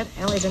should say it.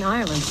 Ellie's in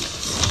Ireland.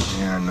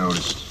 Yeah, I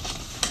noticed.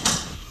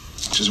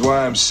 Which is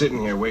why I'm sitting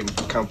here waiting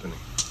for company.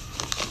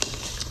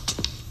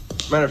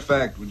 Matter of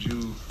fact, would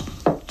you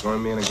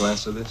join me in a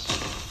glass of this?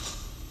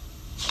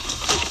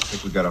 I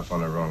think we got off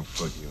on the wrong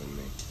foot, you and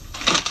me.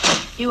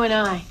 You and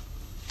I.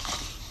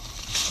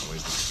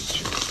 Always the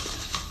teacher.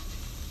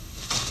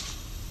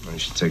 You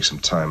should take some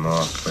time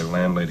off. Play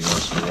landlady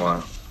once in a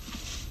while.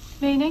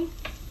 Meaning?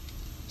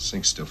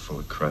 Sink's still full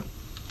of crud.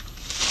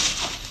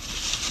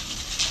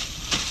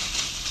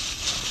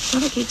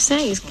 Well, he keeps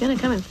saying he's gonna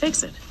come and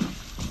fix it.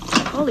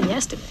 Only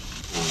yesterday.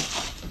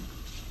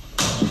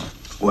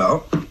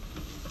 Well,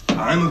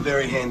 I'm a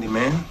very handy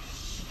man.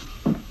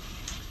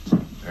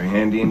 Very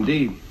handy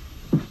indeed.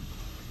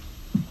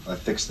 I'll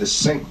fix this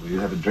sink. Will you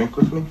have a drink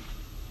with me?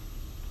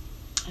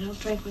 I don't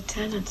drink with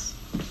tenants.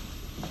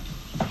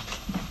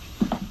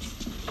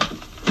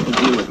 You don't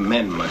deal with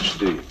men much,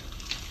 do you?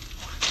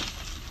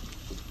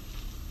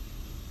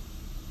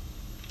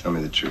 Tell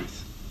me the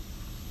truth.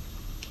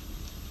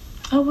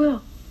 I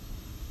will.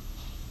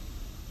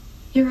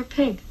 You're a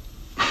pig.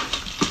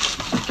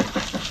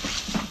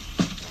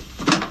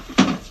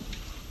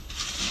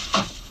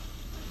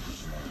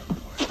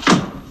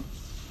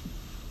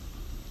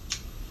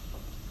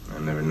 I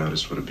never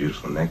noticed what a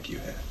beautiful neck you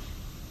had.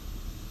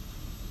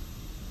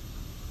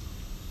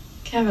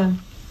 Kevin,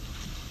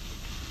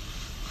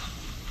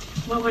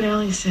 what would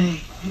Ellie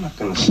say? I'm not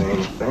gonna say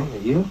anything, are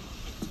you?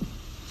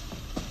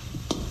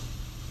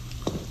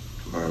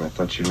 Come on, I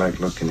thought you liked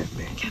looking at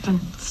me. Kevin,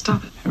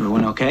 stop it.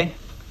 Everyone okay?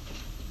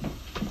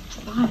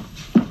 Fine.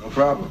 No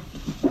problem.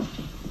 No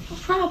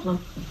problem.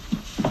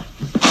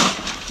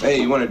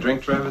 Hey, you want a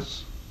drink,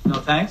 Travis? No,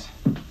 thanks.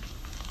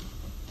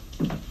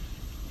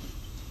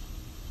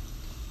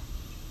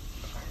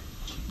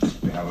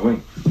 Happy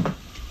Halloween.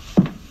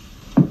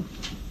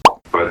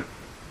 But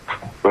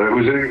But it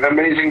was an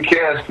amazing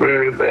cast.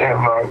 They have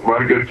a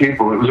lot of good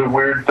people. It was a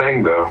weird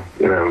thing, though.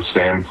 You know,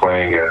 Sam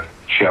playing a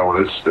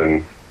cellist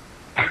and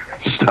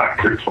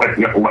Stockard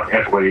playing a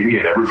landlady,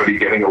 and everybody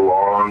getting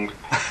along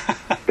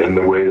in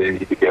the way they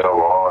need to get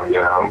along.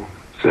 You know,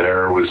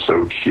 Sarah was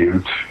so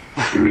cute.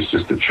 She was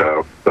just a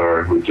child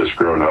star who had just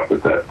grown up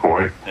at that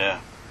point.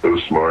 Yeah. So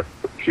smart,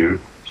 so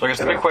cute. So I guess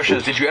the big question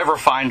is, did you ever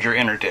find your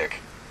inner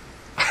dick?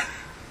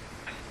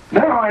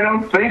 No, I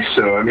don't think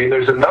so. I mean,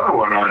 there's another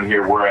one on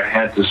here where I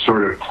had to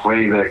sort of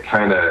play that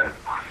kind of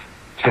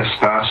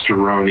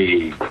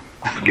testosterone-y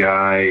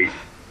guy,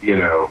 you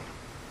know,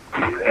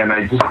 and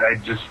I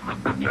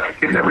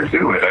could never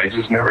do it. I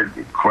just never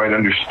quite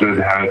understood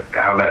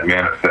how that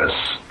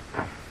manifests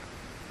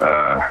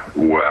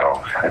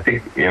well. I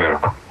think, you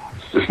know,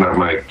 it's just not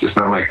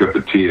my cup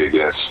of tea, I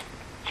guess.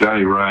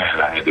 Johnny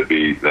Ryan, I had to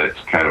be that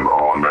kind of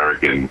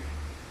all-American,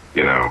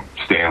 you know,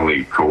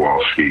 Stanley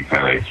Kowalski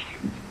kind of,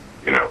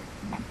 you know,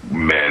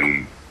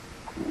 men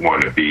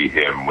want to be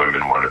him,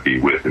 women want to be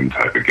with him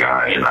type of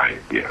guy, and I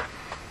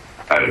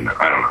don't know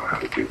how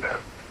to do that.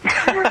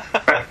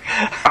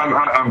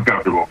 I'm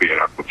comfortable being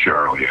Uncle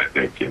Charlie, I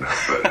think, you know,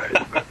 but I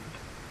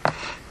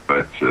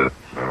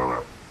don't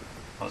know.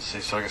 Let's see.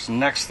 So I guess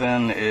next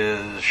then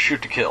is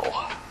Shoot to Kill.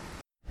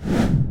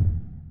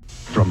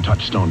 From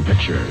Touchstone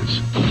Pictures,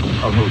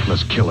 a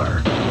ruthless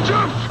killer.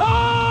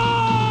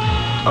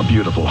 A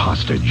beautiful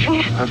hostage.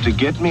 You have to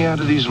get me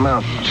out of these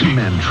mountains. Two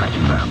men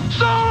tracking them.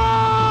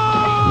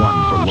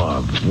 One for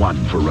love,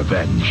 one for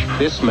revenge.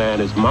 This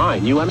man is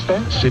mine, you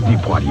understand? Sidney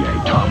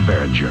Poitier, Tom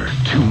Berenger.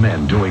 Two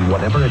men doing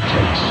whatever it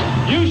takes.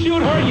 You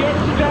shoot her,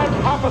 you're dead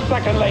half a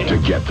second later.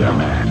 To get their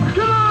man.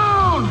 Get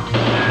on!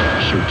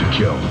 Shoot to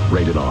Kill,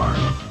 rated R.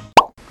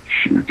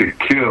 Shoot to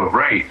Kill,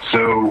 right.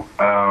 So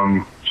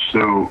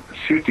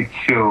Shoot to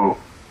Kill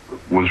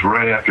was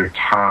right after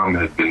Tom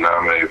had been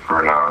nominated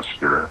for an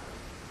Oscar.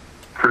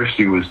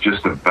 Kirstie was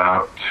just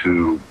about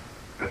to,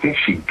 I think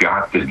she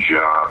got the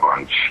job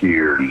on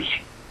Cheers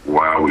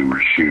while we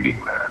were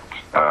shooting that.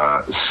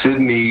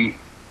 Sidney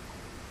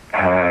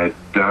had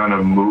done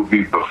a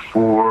movie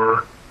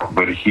before,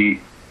 but it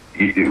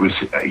was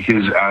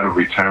his out of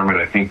retirement.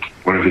 I think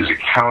one of his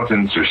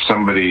accountants or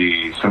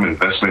somebody, some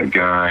investment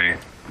guy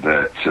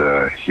that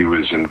he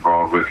was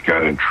involved with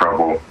got in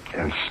trouble,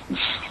 and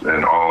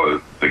all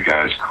of the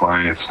guy's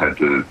clients had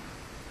to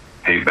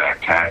pay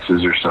back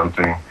taxes or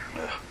something.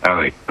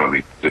 I don't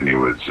think Sidney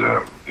was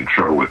in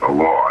trouble with the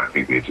law. I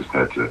think he just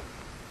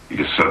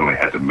suddenly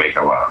had to make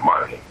a lot of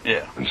money.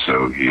 Yeah. And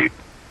so he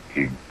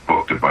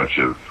booked a bunch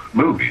of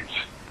movies.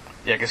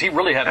 Yeah, because he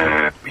really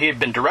he had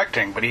been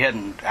directing, but he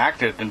hadn't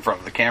acted in front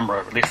of the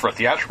camera, at least for a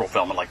theatrical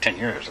film, in like 10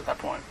 years at that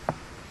point.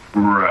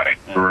 Right,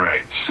 yeah.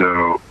 Right.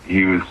 So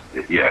he was,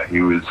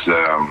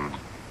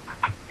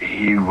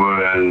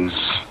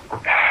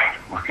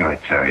 what can I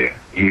tell you?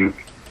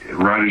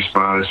 Roger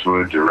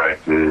Spottiswoode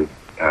directed.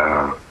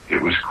 I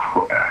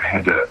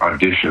had to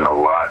audition a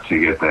lot to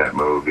get that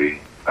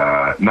movie.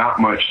 Not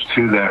much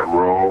to that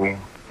role,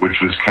 which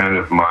was kind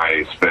of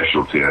my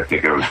specialty. I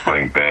think I was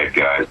playing bad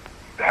guys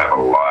that have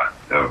a lot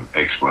of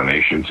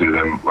explanation to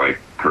them, like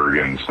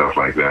Kurgan and stuff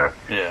like that.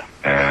 Yeah.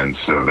 And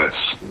so that's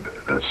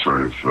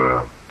sort of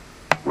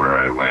where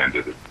I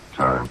landed at the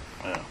time.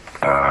 Yeah.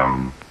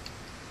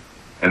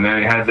 And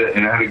then it had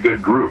a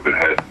good group. It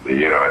had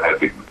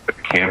the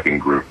camping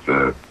group,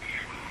 the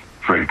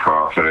Fred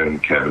Coffin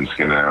and Kevin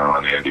Scannell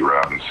and Andy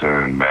Robinson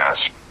and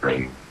Master,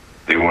 and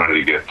they wanted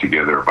to get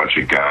together a bunch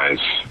of guys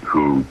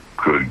who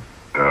could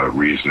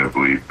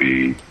reasonably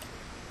be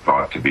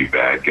thought to be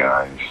bad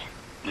guys.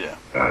 Yeah.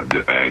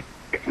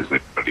 Because they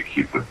wanted to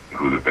keep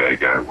who the bad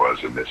guy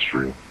was a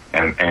mystery.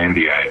 And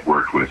Andy I had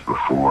worked with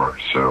before,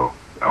 so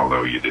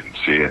although you didn't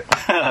see it,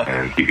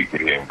 and he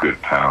became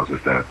good pals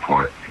at that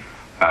point.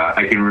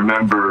 I can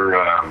remember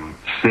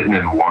sitting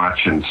and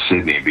watching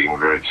Sidney, being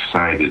very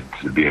excited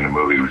to be in a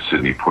movie with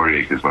Sidney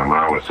Poitier because my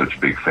mom was such a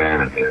big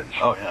fan of his.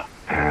 Oh, yeah.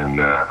 And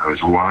I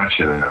was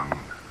watching him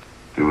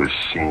do a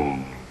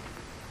scene,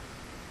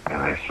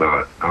 and I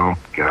thought, oh,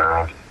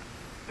 God,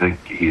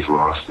 he's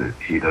lost it.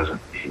 He's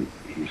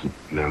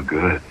no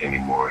good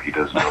anymore. He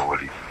doesn't know what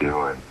he's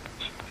doing.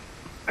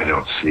 I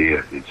don't see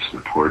it. It's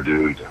the poor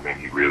dude. I mean,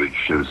 he really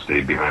should have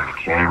stayed behind the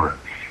camera.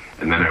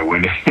 And then I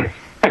went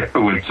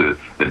to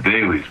the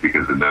dailies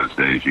because in those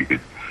days you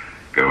could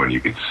go and you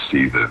could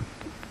see the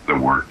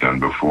work done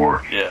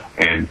before. Yeah.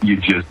 And you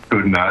just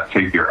could not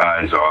take your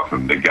eyes off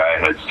him. The guy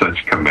had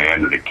such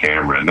command of the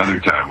camera. Another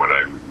time when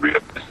I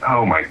realized,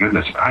 oh my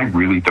goodness, I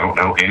really don't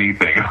know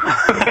anything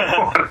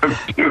about what I'm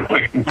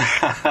doing.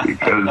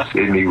 Because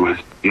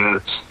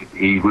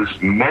he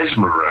was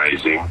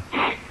mesmerizing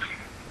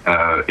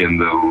in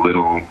the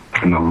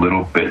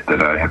little bit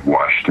that I had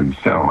watched him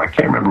film. I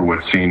can't remember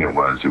what scene it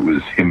was. It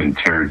was him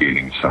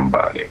interrogating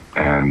somebody,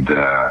 and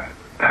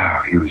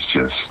he was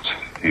just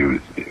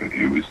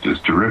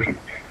terrific.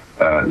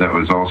 That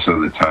was also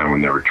the time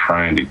when they were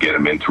trying to get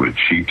him into a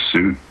cheap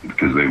suit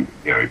because he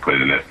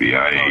played an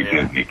FBI agent,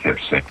 and he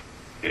kept saying,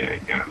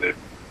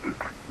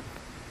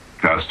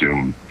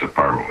 costume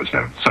department was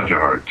having such a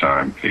hard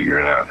time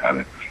figuring out how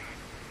to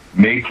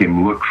make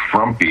him look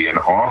frumpy and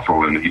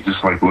awful, and he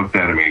just like looked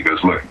at him and he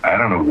goes, look, I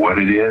don't know what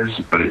it is,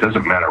 but it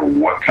doesn't matter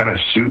what kind of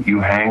suit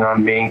you hang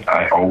on me,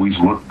 I always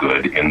look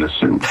good in the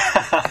suit.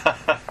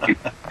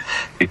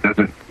 It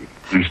doesn't,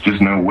 there's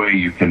just no way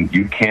you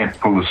can't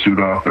pull a suit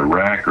off the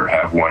rack or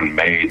have one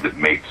made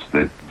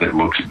that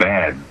looks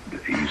bad.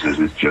 He says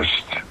it's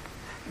just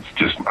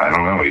I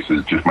don't know, he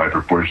says just my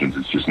proportions,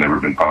 it's just never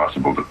been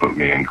possible to put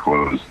me in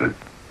clothes that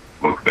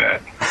look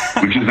bad.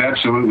 Which is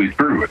absolutely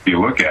true. If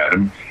you look at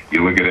him,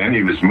 you look at any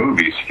of his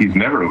movies, he's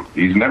never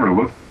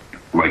looked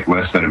like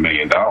less than $1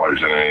 million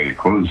in any of the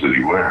clothes that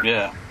he wears.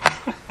 Yeah.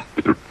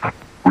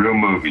 Real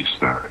movie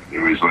star. He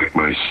was like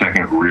my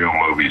second real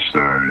movie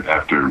star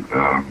after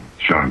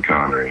Sean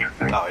Connery, I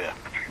think. Oh, yeah.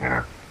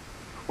 Yeah.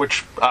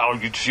 Which I'll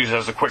just use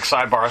as a quick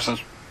sidebar,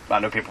 since I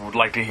know people would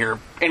like to hear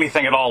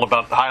anything at all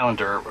about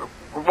Highlander.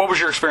 What was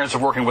your experience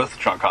of working with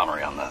Sean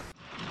Connery on that?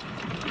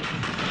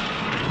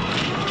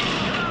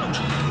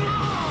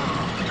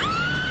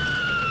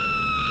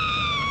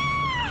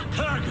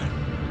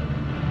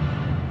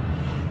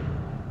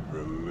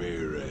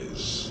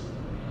 Ramirez.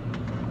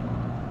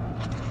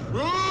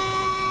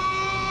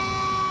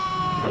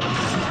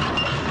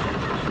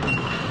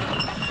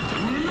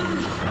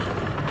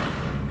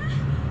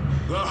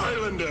 The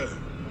Highlander.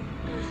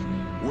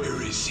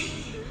 Where is he?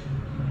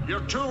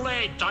 You're too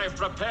late. I've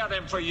prepared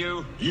him for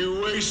you.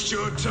 You waste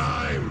your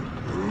time.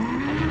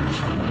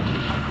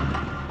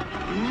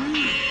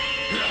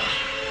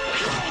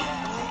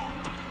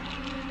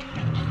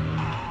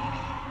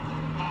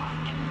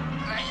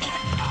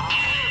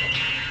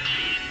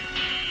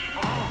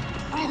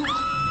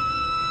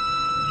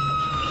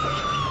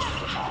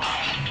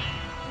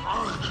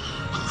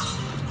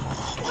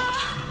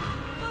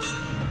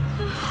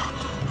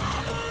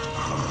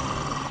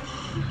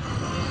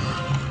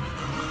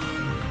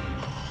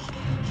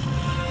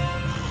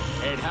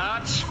 It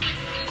hurts.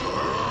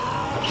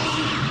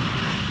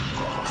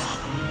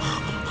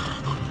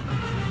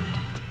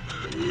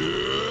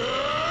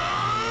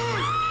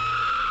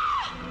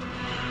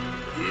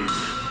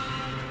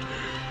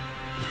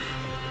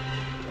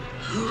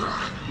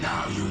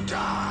 Now you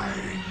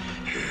die.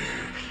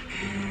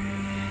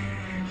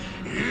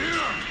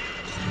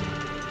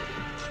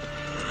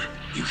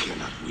 You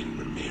cannot win,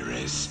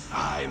 Ramirez.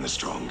 I am the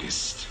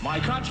strongest. My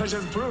cut has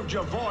improved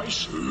your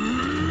voice.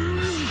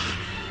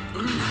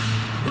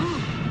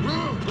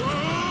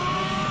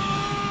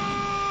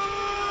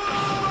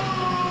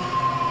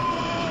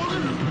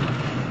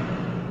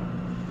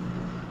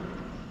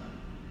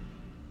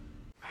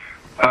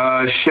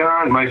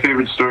 Sean, my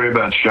favorite story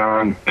about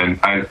Sean, and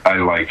I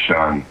like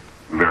Sean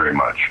very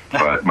much,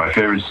 but my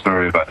favorite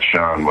story about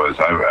Sean was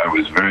I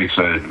was very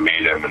excited to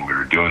meet him, and we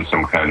were doing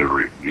some kind of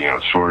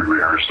sword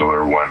rehearsal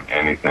or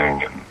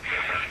anything and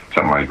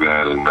something like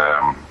that, and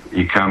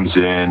he comes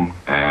in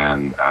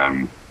and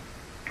I'm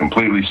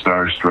completely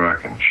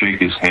starstruck and shake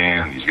his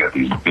hand. He's got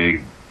these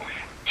big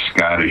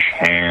Scottish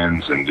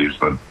hands and there's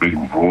a big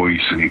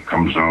voice, and he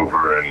comes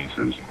over and he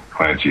says,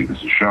 Clancy,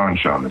 this is Sean.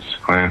 Sean, this is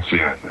Clancy.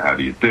 And I said, how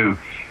do you do?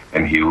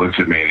 And he looks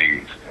at me and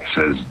he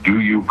says, do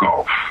you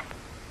golf?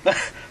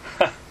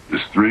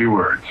 Just 3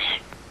 words.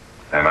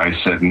 And I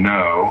said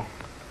no,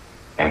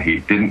 and he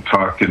didn't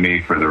talk to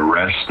me for the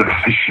rest of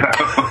the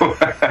show.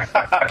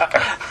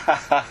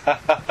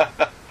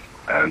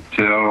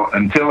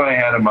 until I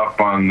had him up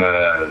on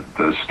the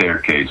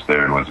staircase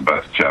there and was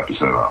about to chop his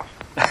head off.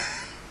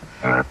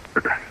 That's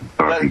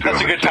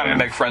a good time to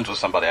make friends with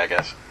somebody, I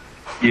guess.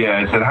 Yeah,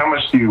 I said, how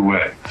much do you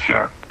weigh,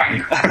 Sean?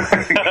 I'm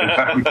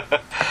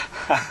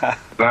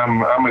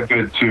a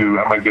good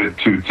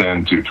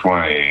 210,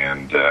 220,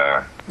 and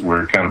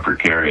we're kind of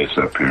precarious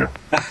up here.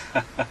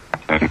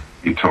 And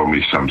he told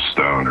me some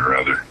stone or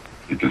other.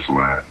 He just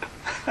laughed.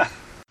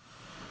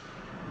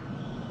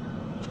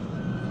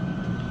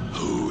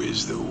 Who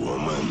is the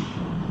woman?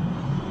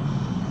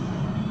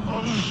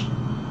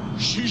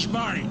 She's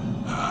mine.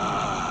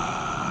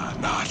 Ah,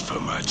 not for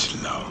much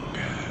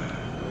longer.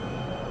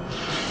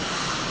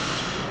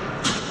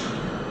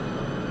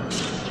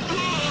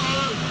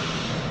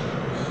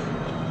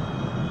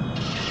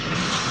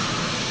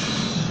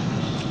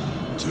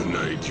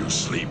 Tonight you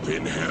sleep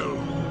in hell.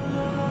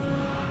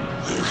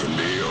 There can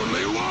be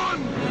only one.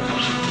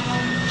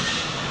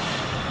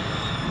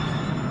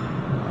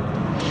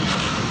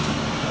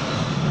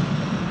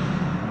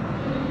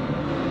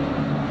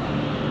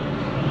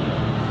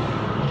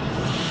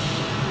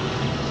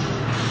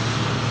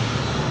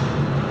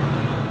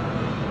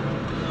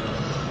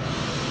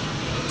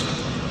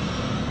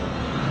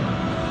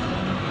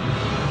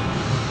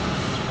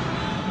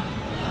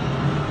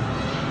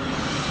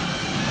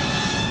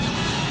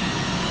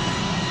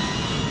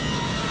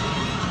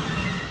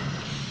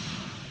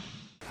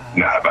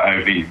 Nah, but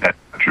I mean, that's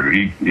not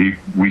true.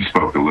 We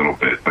spoke a little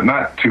bit, but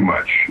not too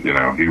much. He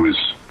was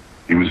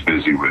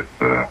busy with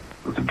the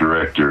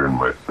director and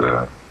with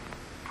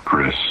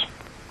Chris.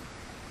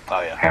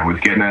 Oh yeah. And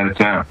with getting out of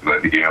town. I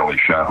think he only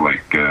shot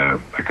like a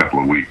couple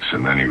of weeks,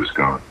 and then he was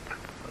gone.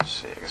 let's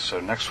see.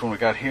 So next one we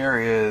got here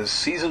is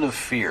Season of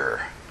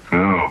Fear.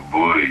 Oh,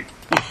 boy.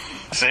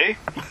 See?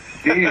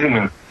 Season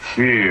of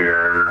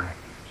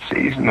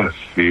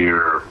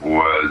Fear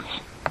was,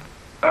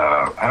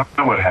 I don't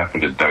know what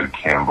happened to Doug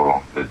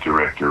Campbell, the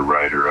director,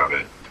 writer of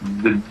it.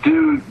 The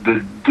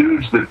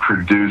dudes that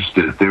produced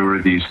it, there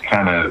were these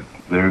guys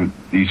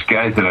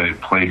that I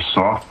played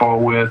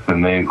softball with,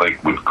 and they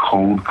like would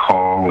cold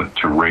call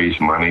to raise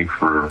money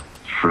for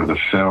the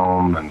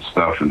film and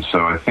stuff. And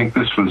so I think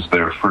this was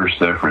their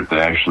first effort to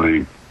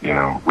actually,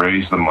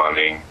 raise the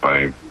money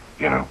by,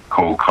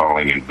 cold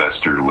calling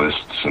investor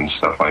lists and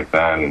stuff like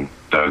that. And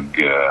Doug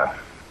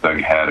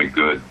had a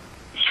good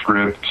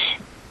script,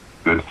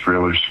 good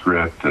thriller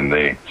script, and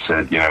they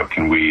said,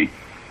 can we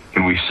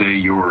say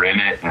you were in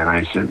it? And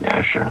I said,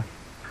 yeah, sure.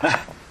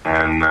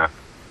 And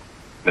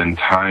then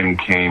time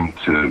came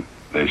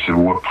they said,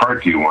 well, what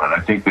part do you want?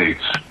 I think they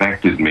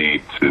expected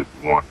me to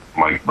want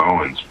Mike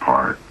Bowen's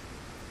part.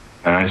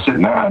 And I said,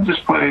 no, I'll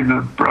just play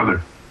the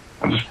brother.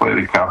 I'll just play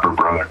the copper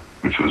brother,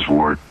 which was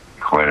Ward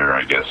Claire,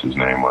 I guess his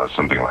name was,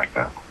 something like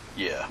that.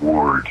 Yeah.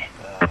 Ward.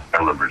 I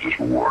remember just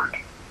Ward.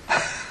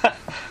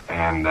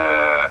 And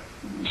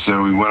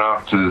so we went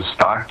off to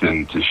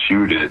Stockton to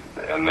shoot it,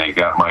 and they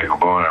got Michael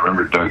Bowen. I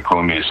remember Doug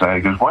pulling me aside.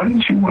 He goes, why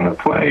didn't you want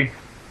to play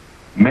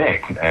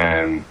Mick?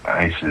 And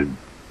I said,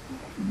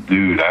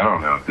 dude, I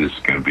don't know if this is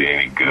going to be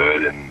any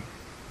good. And,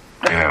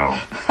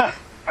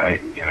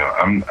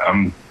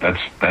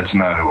 that's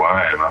not who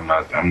I am. I'm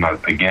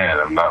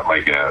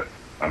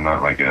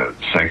not like a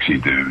sexy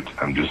dude.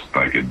 I'm just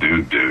like a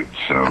dude.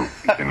 So,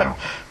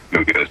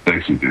 go get a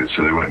sexy dude.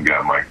 So they went and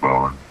got Mike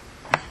Bowen.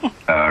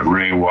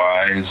 Ray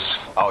Wise.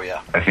 Oh,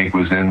 yeah. I think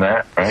was in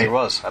that, right? Yes, he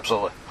was,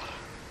 absolutely.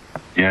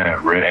 Yeah,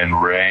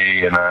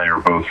 Ray and I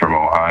are both from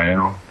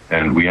Ohio,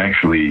 and we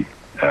actually,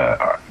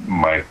 I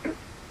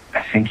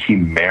think he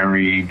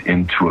married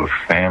into a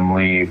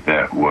family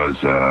that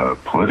was a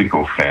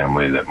political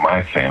family that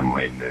my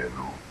family knew.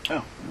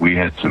 Oh. We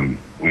had some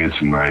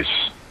nice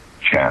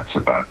chats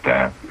about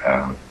that,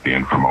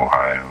 being from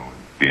Ohio,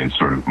 being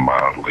sort of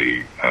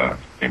mildly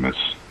famous.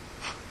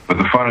 But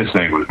the funniest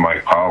thing was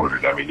Mike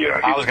Pollard. I mean,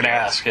 I was going to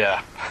ask,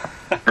 yeah.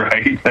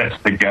 Right? That's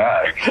the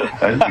guy.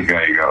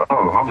 You go,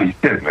 oh, holy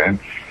shit, man.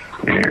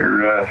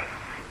 Here,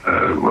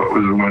 what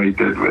was the one he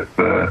did with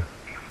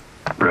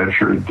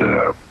Redford?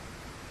 The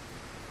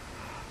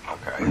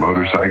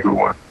motorcycle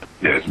one.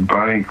 Yes,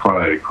 Bonnie and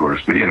Clyde, of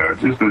course. But,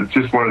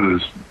 just one of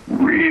those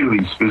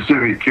really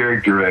specific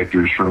character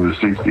actors from the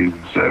 60s and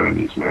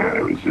 70s, man.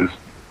 It was just,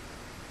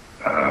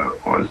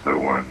 what was the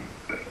one?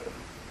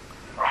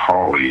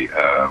 Holly,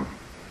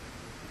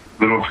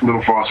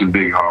 Little Fawcett,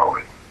 Big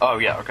Holly. Oh,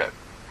 yeah, okay.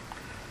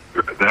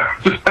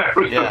 That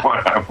was the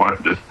one I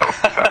wanted to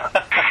talk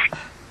about.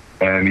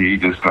 And he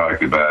just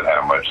talked about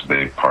how much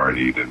they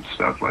partied and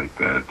stuff like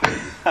that.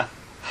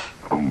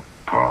 And,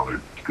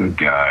 Pollard, good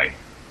guy.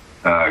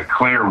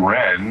 Claire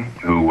Wren,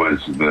 who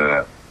was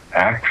the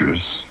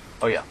actress.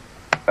 Oh, yeah.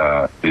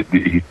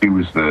 He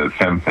was the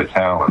femme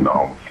fatale in the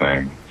whole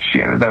thing.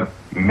 She ended up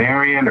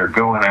marrying or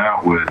going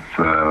out with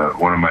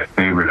one of my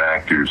favorite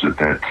actors at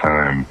that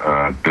time,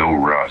 Bill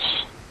Russ.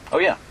 Oh,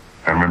 yeah.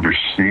 I remember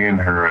seeing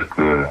her at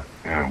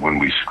when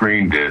we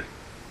screened it,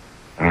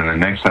 and then the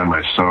next time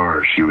I saw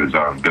her, she was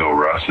on Bill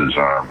Russ's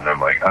arm, and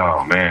I'm like,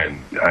 oh, man,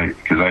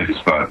 because I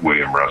just thought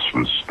William Russ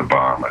was the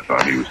bomb. I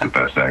thought he was the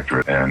best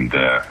actor.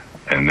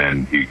 And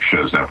then he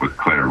shows up with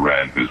Claire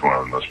Wren, who's one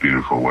of the most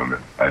beautiful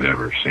women I'd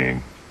ever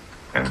seen.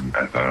 And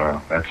I thought,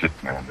 oh, that's it,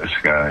 man. This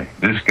guy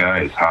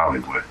is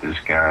Hollywood. This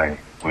guy,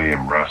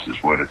 William Russ,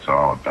 is what it's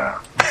all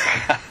about.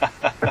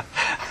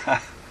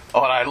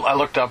 Oh, and I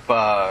looked up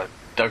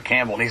Doug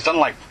Campbell, and he's done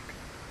like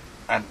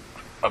an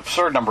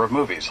absurd number of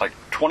movies, like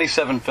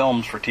 27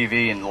 films for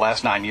TV in the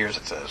last 9 years,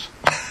 it says.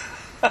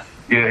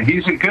 Yeah,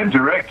 he's a good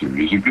director.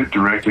 He's a good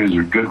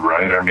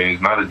writer. I mean,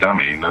 he's not a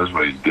dummy. He knows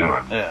what he's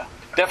doing. Yeah,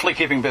 definitely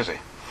keeping busy.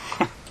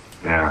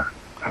 Yeah.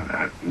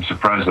 I'm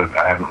surprised that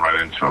I haven't run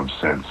into him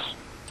since.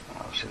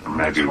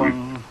 Maybe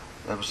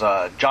that was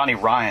Johnny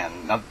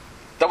Ryan. Now,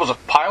 that was a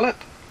pilot,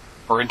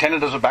 or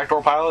intended as a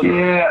backdoor pilot?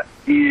 Yeah.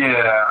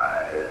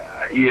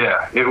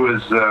 It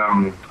was.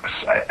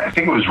 I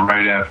think it was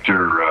right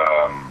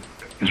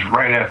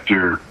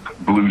after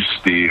Blue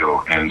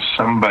Steel, and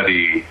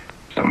somebody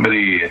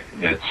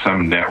at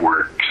some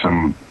network,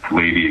 some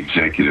lady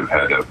executive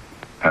had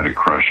a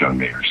crush on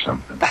me or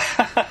something.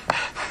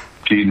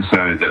 She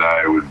decided that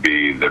I would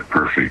be the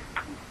perfect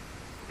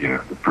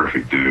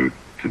dude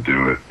to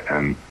do it,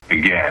 and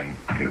again,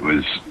 it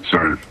was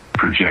sort of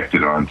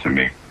projected onto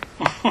me,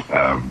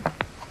 and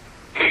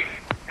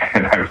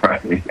I don't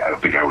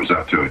think I was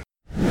up to it.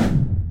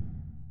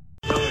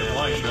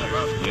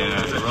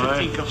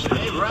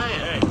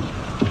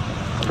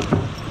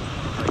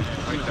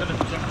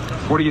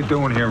 What are you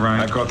doing here,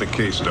 Ryan? I caught the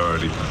case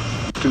started.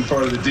 Two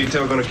part of the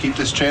detail going to keep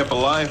this champ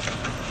alive?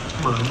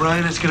 Come on,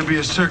 Brian, it's going to be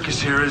a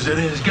circus here, isn't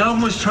it?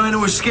 Galvin was trying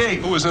to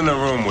escape. Who was in the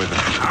room with him?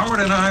 Howard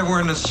and I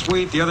were in the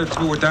suite. The other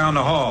two were down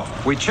the hall.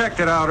 We checked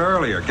it out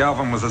earlier.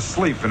 Galvin was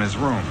asleep in his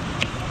room.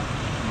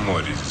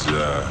 What, he's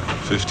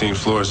 15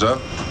 floors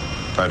up,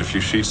 tied a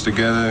few sheets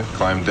together,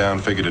 climbed down,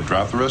 figured to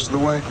drop the rest of the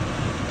way.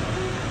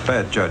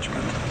 Bad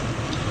judgment.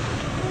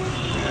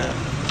 Yeah.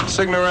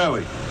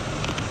 Signorelli,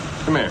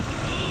 come here.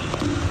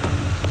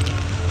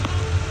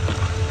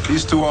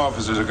 These two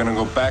officers are gonna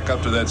go back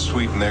up to that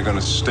suite and they're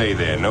gonna stay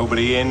there.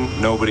 Nobody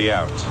in, nobody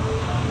out.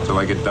 Till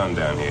I get done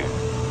down here.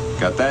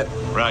 Got that?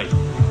 Right.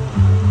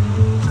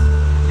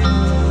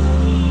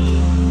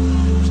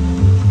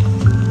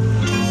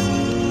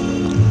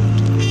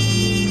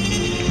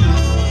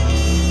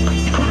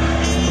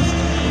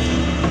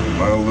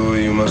 Well,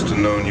 Louis, you must have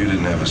known you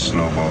didn't have a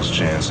snowball's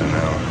chance in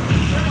hell.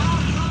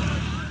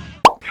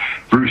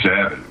 Bruce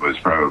Abbott was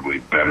probably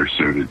better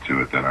suited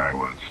to it than I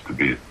was to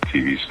be a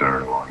TV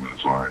star along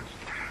those lines.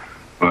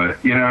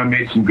 But, you know, I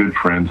made some good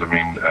friends. I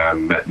mean, I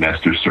met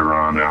Nestor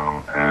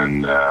Serrano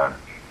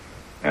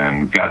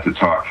and got to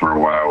talk for a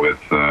while with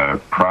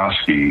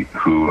Prosky,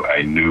 who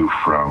I knew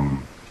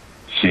from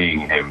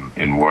seeing him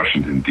in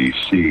Washington,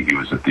 D.C. He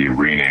was at the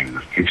arena. He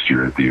was a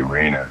fixture at the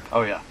arena.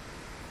 Oh, yeah.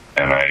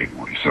 And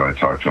so I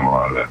talked to him a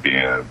lot about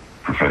being a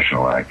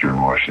professional actor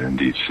in Washington,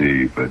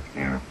 D.C., but,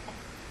 you know.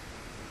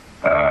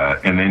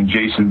 And then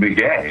Jason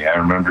Begay. I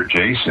remember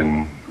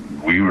Jason,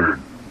 we were,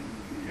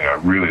 you know,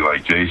 really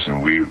like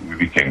Jason. We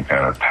became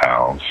kind of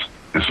pals.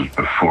 This was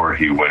before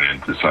he went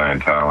into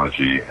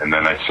Scientology. And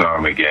then I saw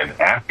him again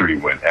after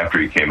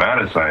he came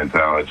out of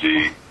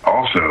Scientology.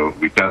 Also,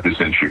 we got this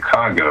in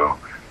Chicago,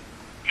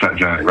 shot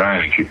Johnny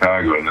Ryan in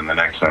Chicago. And then the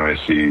next time I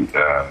see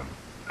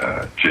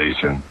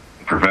Jason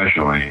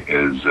professionally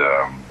is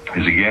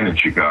again in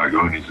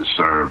Chicago, and he's the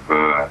star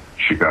of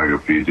Chicago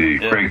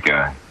PD. Yeah. Great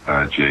guy,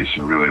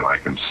 Jason. Really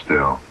like him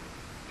still.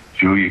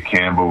 Julia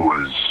Campbell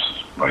was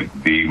like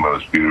the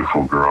most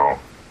beautiful girl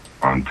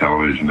on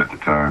television at the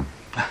time.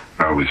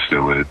 Probably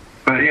still is.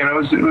 But you know,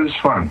 it was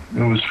fun.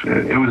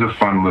 It was a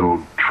fun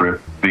little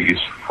trip.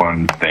 Biggest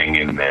fun thing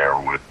in there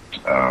was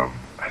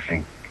I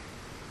think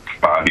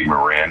Bobby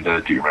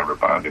Miranda. Do you remember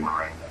Bobby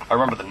Miranda? I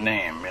remember the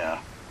name. Yeah.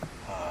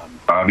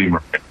 Bobby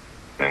Miranda.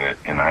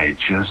 And I had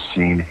just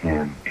seen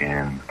him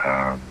in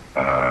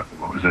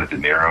what was that De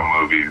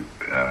Niro movie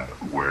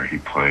where he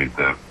played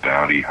the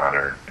bounty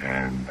hunter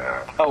and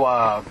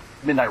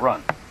Midnight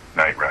Run.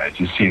 Midnight Run. I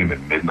just seen him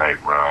in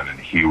Midnight Run, and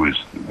he was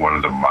one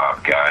of the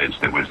mob guys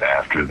that was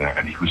after them,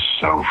 and he was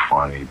so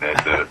funny.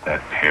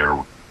 That pair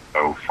was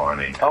so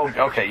funny. Oh,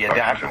 okay, yeah,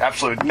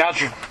 absolutely. Now that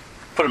you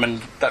put him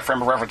in that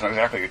frame of reference, I know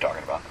exactly what you're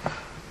talking about.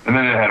 And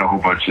then it had a whole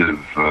bunch of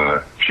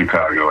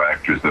Chicago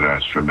actors that I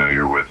was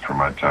familiar with from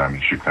my time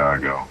in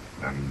Chicago,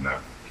 and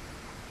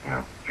you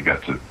know, I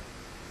got to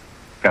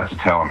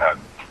tell them how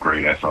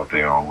great I thought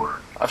they all were.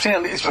 I've seen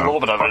at least a little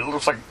bit of it. It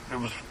looks like it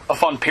was a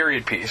fun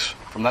period piece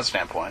from that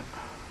standpoint.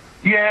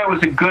 Yeah, it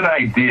was a good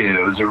idea.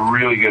 It was a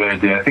really good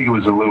idea. I think it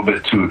was a little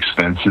bit too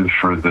expensive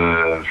for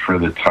the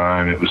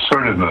time. It was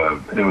sort of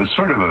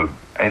a.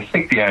 I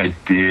think the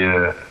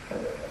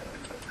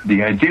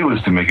idea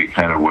was to make it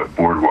kind of what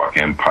Boardwalk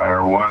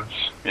Empire was.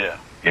 Yeah.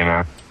 You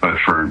know, but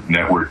for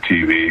network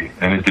TV,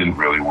 and it didn't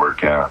really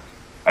work out.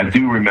 I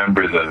do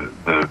remember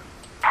the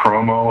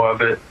promo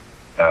of it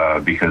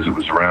because it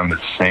was around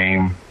the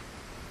same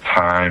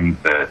time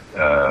that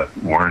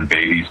Warren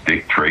Beatty's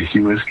Dick Tracy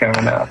was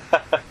coming out.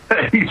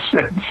 He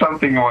said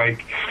something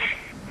like,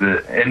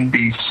 the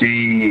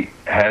NBC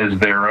has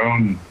their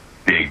own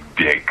big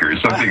dick or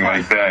something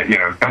like that. You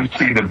know, come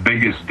see the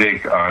biggest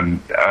dick on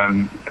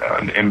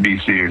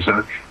NBC or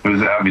something. It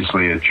was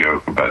obviously a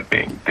joke about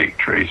being Dick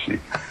Tracy.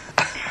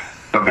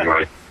 Something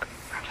like,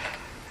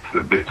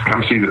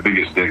 come see the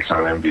biggest dicks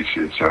on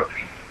NBC. So,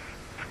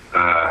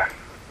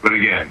 but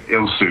again,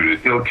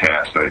 ill-suited,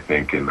 ill-cast, I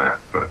think, in that.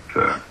 But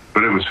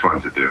it was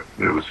fun to do.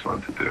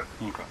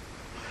 Okay.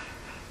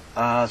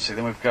 Let's see.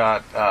 Then we've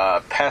got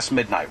Past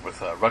Midnight with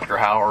Rutger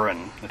Hauer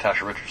and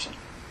Natasha Richardson.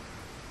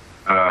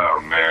 Oh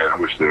man, I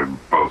wish they were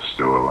both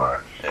still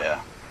alive. Yeah.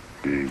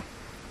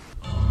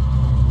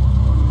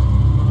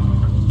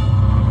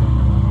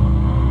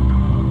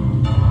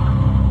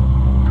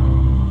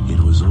 It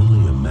was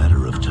only a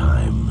matter of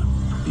time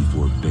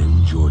before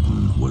Ben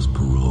Jordan was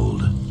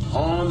paroled.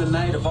 On the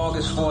night of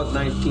August 4th,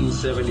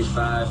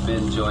 1975,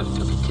 Ben Jordan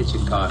took a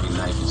kitchen carving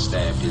knife and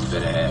stabbed his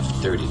better half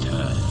 30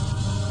 times.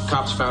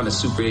 Cops found a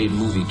Super 8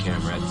 movie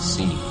camera at the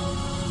scene.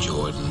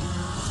 Jordan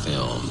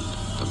filmed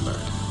the murder.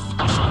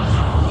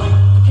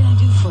 What can I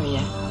do for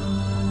you?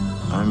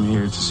 I'm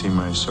here to see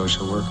my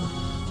social worker,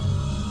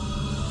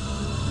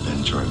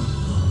 Ben Jordan.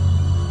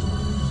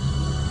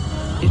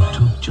 It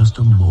took just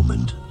a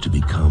moment to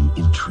become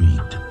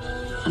intrigued.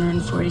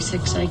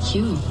 146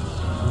 IQ.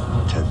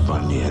 Ted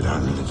Bundy had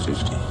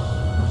 150.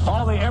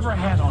 All they ever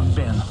had on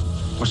Ben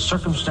was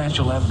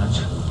circumstantial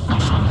evidence.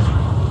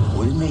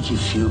 Would it make you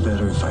feel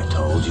better if I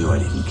told you I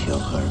didn't kill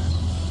her?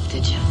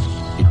 Did you?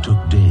 It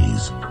took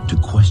days to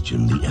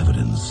question the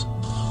evidence.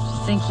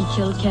 Think he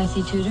killed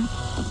Kathy Tudor?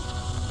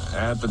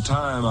 At the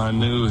time, I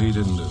knew he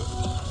didn't do it.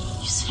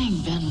 You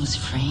saying Ben was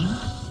framed?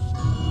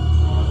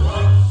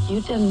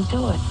 You didn't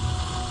do it,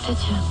 did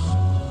you?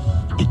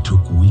 It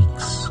took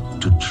weeks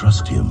to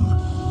trust him.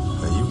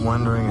 Are you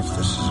wondering if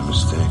this is a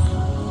mistake?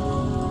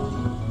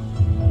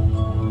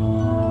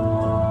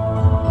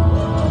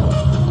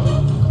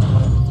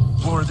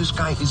 This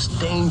guy is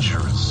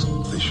dangerous.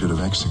 They should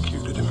have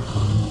executed him.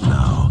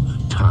 Now,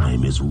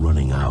 time is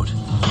running out.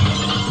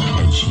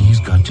 And she's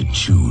got to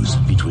choose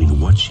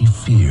between what she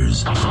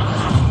fears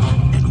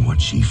and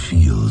what she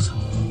feels.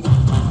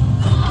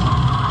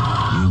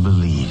 You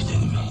believed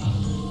in me.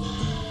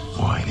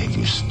 Why did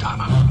you stop?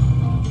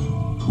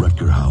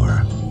 Rutger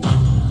Hauer,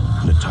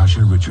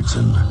 Natasha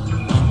Richardson,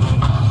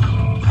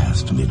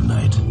 Past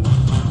Midnight.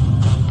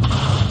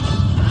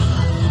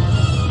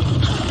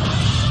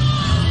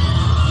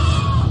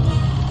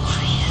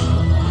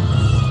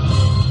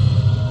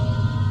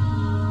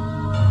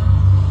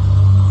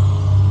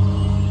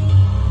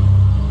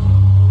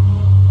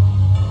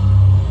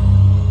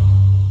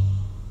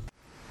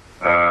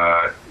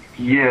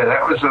 Yeah,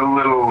 that was a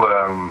little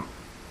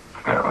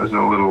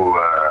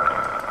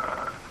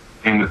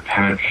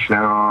independent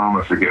film.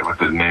 I forget what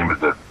the name of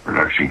the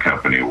production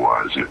company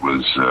was. It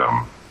was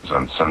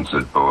on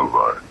Sunset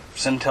Boulevard.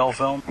 Cinetel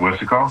Film?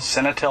 What's it called?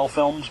 Cinetel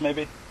Films,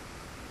 maybe?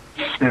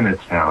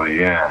 Cinetel,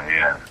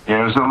 yeah.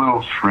 Yeah, it was a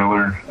little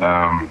thriller.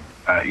 I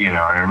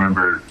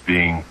remember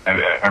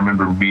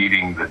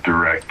meeting the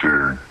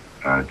director,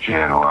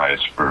 Jan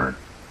Eliasberg,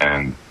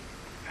 and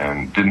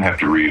didn't have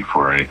to read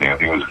for her anything. I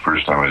think it was the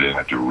first time I didn't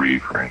have to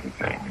read for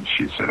anything. And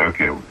she said,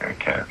 "Okay, we're going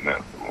to cast.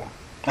 No,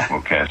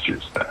 we'll cast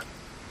your stuff."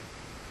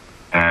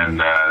 And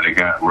they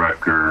got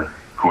Rutger,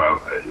 who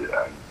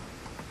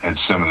had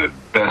some of the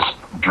best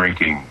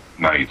drinking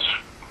nights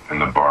in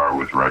the bar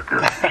with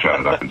Rutger. Shot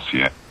it up in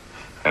Seattle,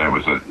 and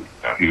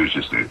he was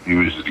just a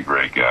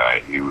great guy.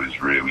 He was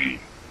really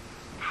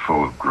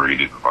full of great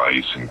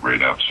advice and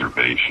great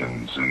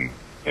observations. And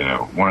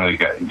one of the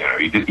guys,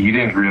 he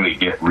didn't really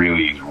get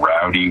really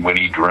rowdy when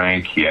he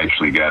drank. He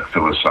actually got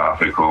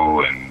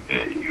philosophical, and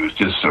he was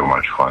just so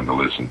much fun to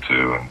listen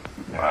to. And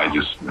I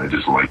just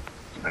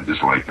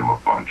liked him a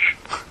bunch.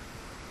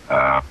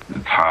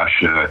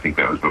 Natasha, I think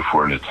that was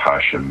before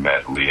Natasha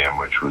met Liam,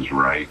 which was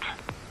right.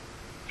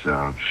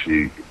 So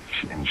she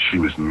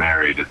was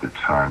married at the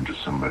time to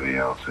somebody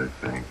else, I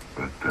think.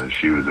 But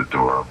she was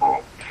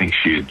adorable. I think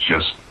she had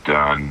just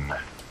done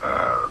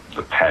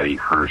the Patty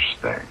Hearst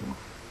thing.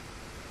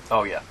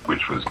 Oh, yeah.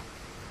 Which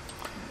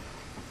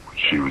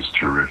she was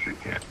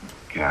terrific in.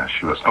 Gosh,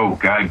 she was. Oh,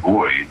 Guy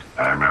Boyd.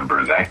 I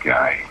remember that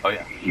guy. Oh,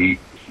 yeah. He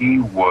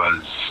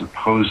was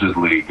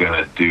supposedly going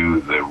to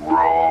do the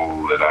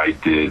role that I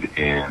did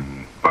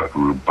in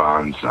Buckaroo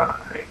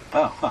Banzai.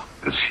 Oh, huh.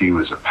 Because he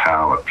was a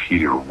pal of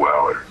Peter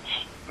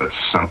Weller's. But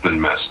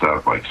something messed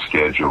up, like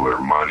schedule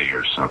or money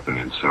or something,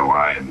 and so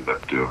I ended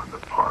up doing the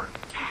part.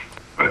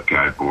 But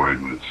Guy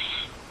Boyd was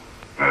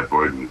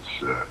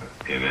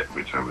in it,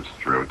 which I was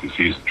thrilled, because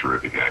he's a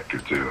terrific actor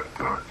too, I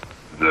thought.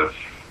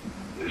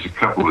 There's a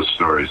couple of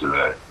stories of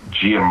that.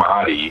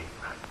 Giamatti,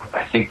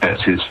 I think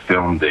that's his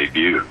film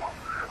debut.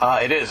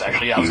 It is,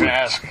 actually. I was going to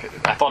ask.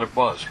 I thought it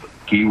was. But...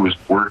 He was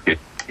working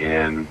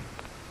in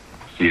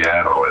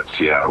Seattle at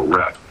Seattle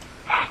Rep.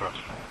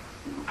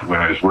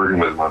 When I was working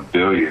with him on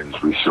Billions,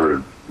 we sort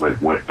of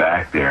went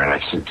back there, and I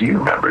said, "Do you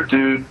remember,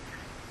 dude?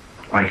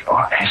 I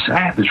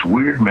had this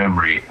weird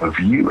memory of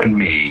you and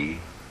me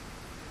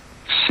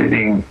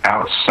sitting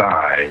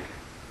outside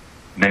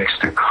next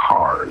to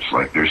cars.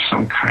 Like there's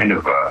some kind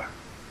of a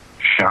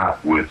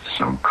shot with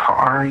some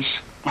cars,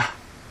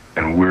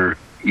 and we're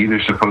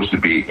either supposed to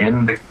be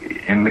in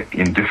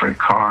different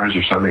cars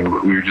or something,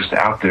 but we were just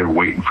out there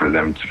waiting for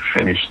them to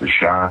finish the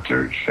shot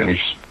or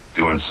finish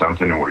doing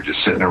something, and we're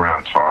just sitting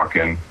around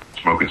talking,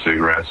 smoking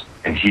cigarettes."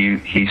 And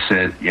he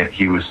said,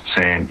 he was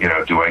saying,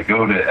 do I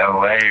go to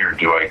L.A. or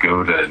do I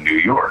go to New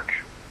York?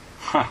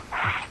 Huh.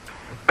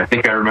 I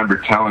think I remember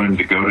telling him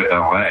to go to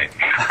L.A.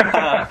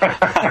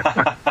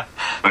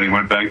 But he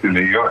went back to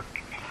New York.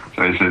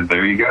 So I said,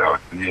 there you go.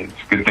 It's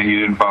a good thing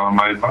you didn't follow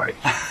my advice.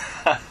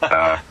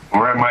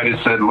 Or I might have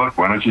said, look,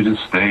 why don't you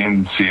just stay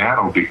in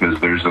Seattle, because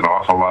there's an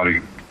awful lot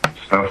of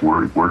stuff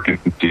we're working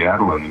in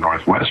Seattle in the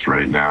Northwest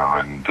right now,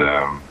 and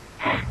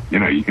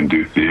you can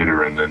do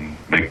theater and then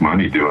make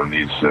money doing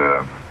these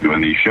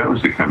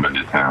shows that come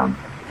into town.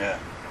 Yeah.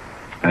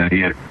 And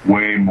he had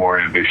way more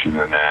ambition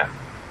than that.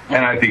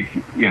 And I think,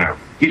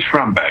 he's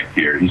from back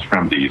here. He's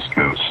from the East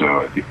Coast,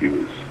 so I think he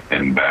was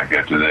heading back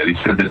after that. He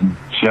said the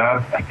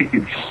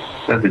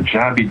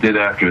job he did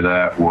after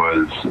that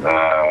was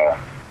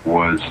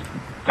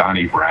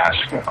Donnie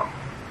Brasco.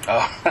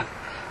 Oh. Is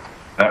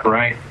that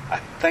right? I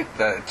think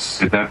that's...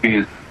 Could that be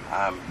his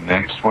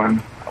next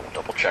one? I will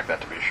double check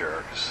that to be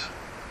sure, because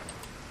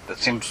that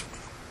seems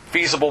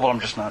feasible, but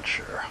I'm just not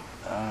sure.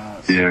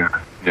 Yeah.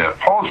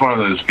 Paul's one of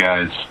those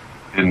guys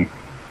in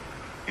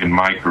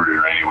my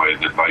career anyway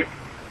that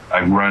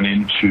I run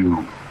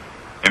into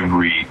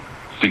every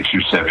 6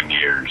 or 7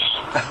 years.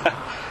 I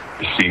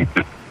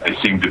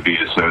seem to be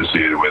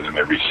associated with him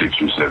every 6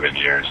 or 7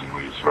 years, and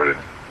we sort of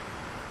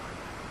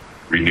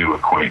renew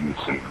acquaintance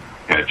and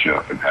catch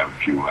up and have a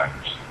few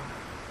laughs.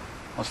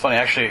 Well, it's funny,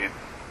 actually.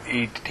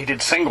 He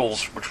did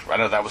Singles, which I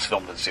know that was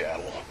filmed in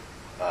Seattle.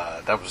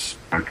 That was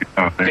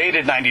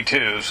dated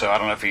 92, so I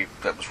don't know if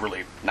that was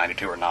really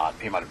 92 or not.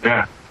 He might have been.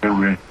 Yeah.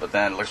 But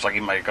then it looks like he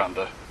might have gone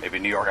to maybe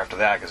New York after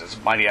that, because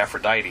it's Mighty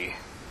Aphrodite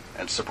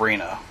and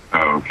Sabrina.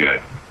 Oh,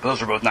 okay.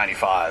 Those were both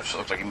 95, so it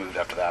looks like he moved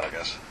after that, I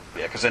guess.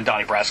 Yeah, because then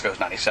Donnie Brasco's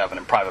 97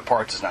 and Private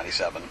Parts is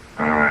 97.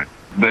 All right.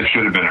 That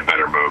should have been a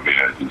better movie.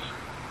 I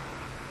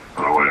don't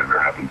know whatever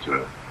happened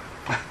to it.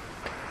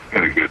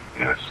 Got a good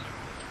cast.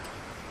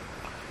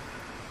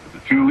 The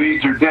two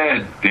leads are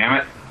dead,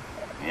 damn it.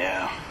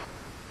 Yeah.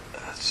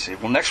 Let's see.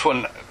 Well, next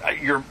one,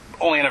 you're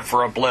only in it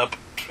for a blip,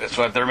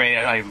 so there may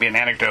not even be an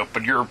anecdote,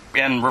 but you're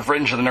in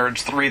Revenge of the Nerds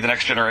 3, The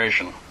Next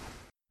Generation.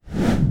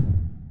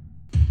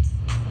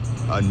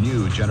 A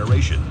new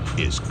generation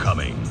is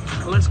coming.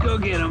 Let's go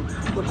get them.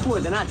 Look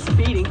forward, they're not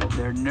speeding.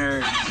 They're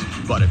nerds.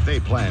 But if they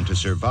plan to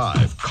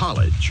survive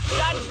college,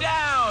 Shut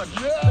down!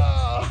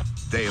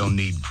 they'll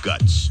need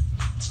guts.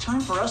 It's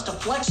time for us to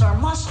flex our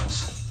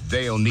muscles.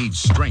 They'll need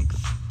strength.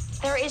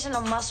 There isn't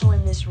a muscle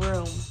in this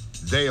room.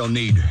 They'll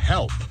need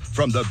help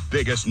from the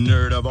biggest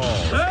nerd of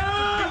all.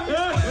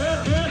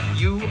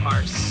 You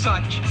are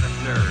such a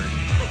nerd.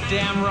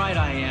 Damn right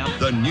I am.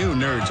 The new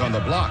nerds on the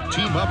block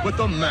team up with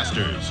the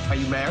masters. Are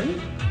you married?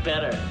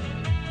 Better.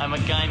 I'm a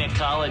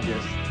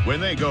gynecologist. When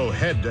they go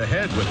head to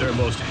head with their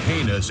most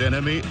heinous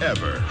enemy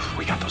ever.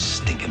 We got those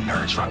stinking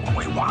nerds right when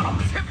we want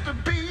them.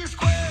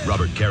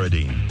 Robert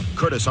Carradine,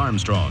 Curtis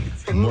Armstrong,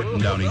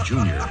 Morton Downey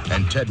Jr.,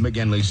 and Ted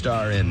McGinley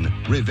star in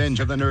Revenge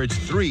of the Nerds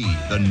 3,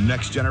 The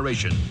Next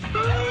Generation.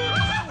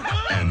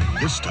 And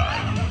this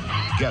time,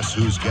 guess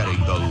who's getting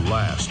the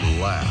last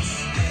laugh?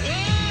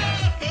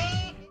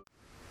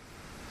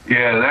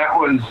 Yeah, that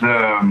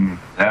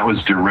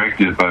was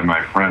directed by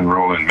my friend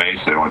Roland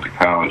Mesa. I went to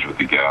college with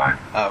the guy.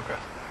 Oh, okay.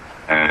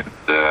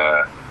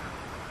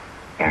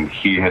 And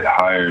he had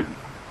hired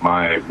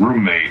my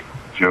roommate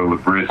Joe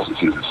Labritz as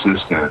his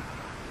assistant.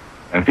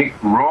 I think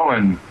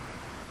Roland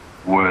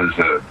was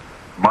a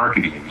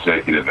marketing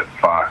executive at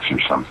Fox or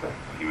something.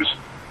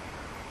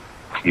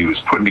 He was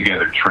putting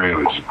together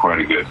trailers, quite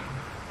a good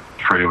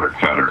trailer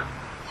cutter.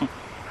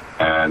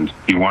 And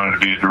he wanted to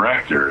be a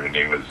director, and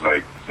he was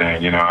like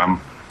saying, I'm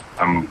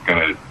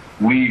going to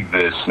leave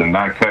this and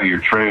not cut your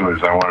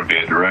trailers. I want to be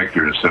a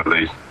director. So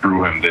they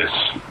threw him this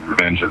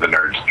Revenge of the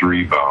Nerds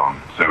 3 bone.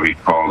 So he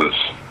called in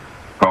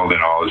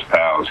all his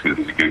pals because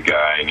he's a good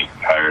guy, and he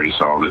hired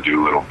us all to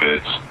do little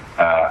bits.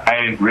 I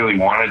didn't really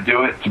want to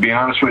do it, to be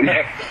honest with you.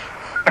 Yeah.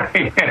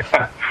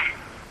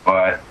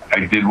 But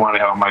I did want to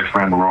help my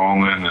friend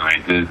Roland, and I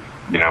did,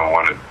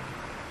 want to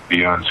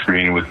be on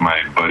screen with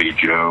my buddy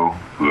Joe,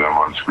 who I'm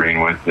on screen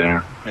with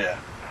there. Yeah.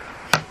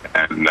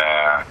 And,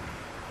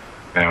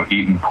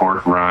 eating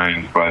pork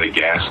rinds by the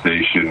gas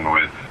station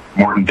with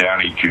Morton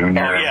Downey Jr. Oh,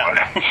 yeah.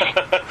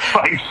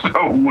 Like,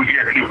 so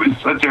weird. It was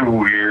such a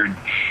weird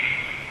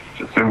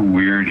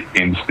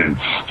instance,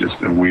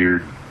 just a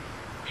weird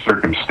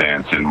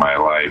circumstance in my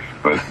life.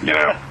 But,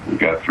 we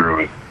got through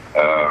it.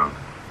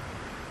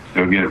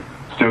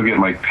 Still get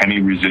like penny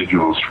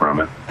residuals from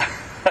it.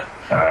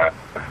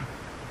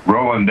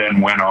 Roland then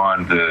went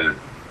on to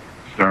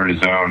start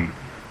his own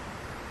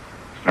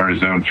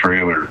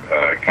trailer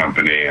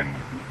company and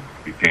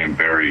became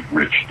very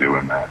rich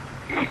doing that.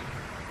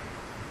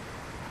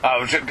 I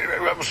was just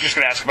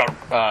going to ask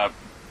about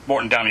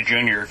Morton Downey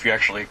Jr. if you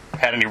actually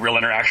had any real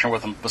interaction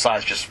with him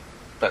besides just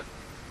that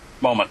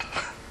moment.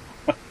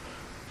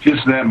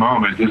 Just that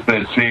moment, just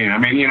that scene. I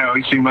mean, he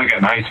seemed like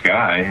a nice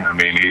guy. I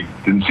mean, he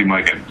didn't seem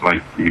like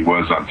he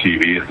was on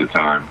TV at the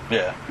time.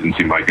 Yeah. Didn't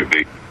seem like a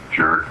big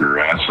jerk or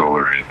asshole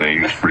or anything.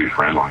 He was pretty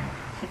friendly.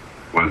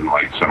 Wasn't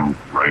like some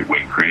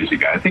right-wing crazy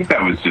guy. I think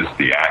that was just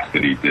the act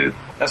that he did.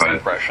 That's the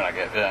impression I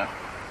get, yeah.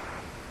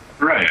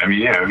 Right. I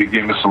mean, he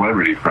became a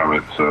celebrity from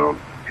it, so,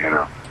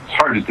 it's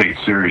hard to take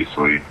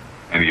seriously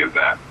any of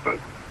that, but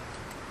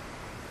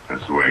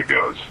that's the way it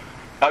goes.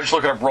 I was just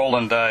looking up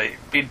Roland.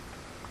 He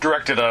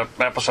directed an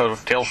episode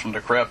of Tales from the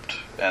Crypt,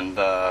 and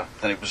then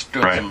he was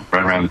doing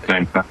right around the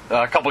same time.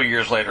 A couple of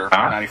years later,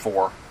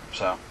 94.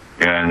 So.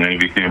 Yeah, and then he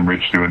became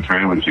rich doing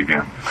trailers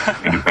again,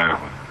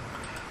 independently.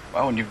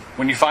 Well,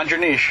 when you find your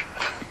niche.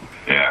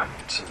 Yeah.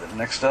 So the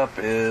next up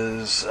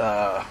is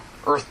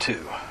Earth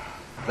 2.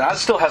 That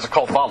still has a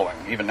cult following,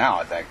 even now,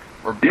 I think.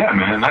 Yeah,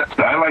 man.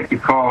 I like to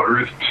call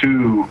Earth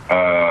 2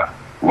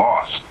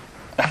 Lost.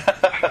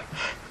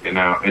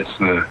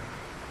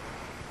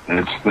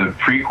 It's the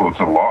prequel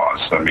to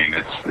Lost. I mean,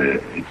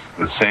 it's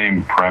the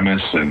same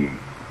premise and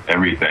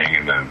everything,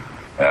 and then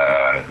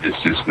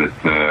it's just that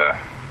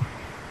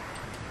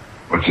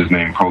what's his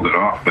name pulled it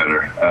off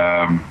better.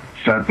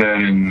 Shot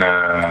that in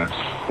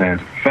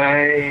Santa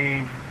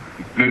Fe.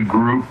 Good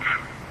group.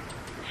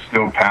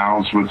 Still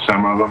pals with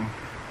some of them.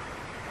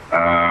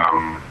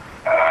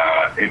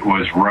 It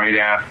was right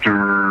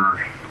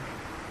after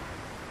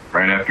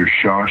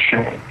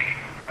Shawshank.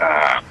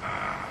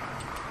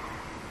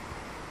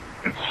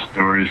 The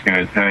story's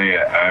going to tell you.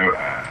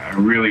 I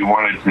really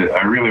wanted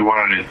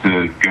it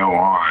to go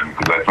on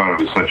because I thought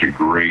it was such a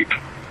great.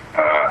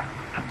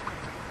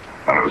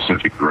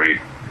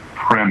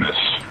 premise,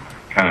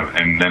 kind of,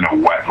 and then a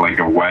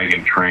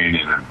wagon train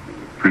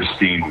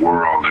pristine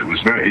world. It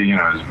was very, it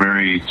was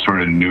very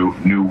sort of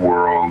new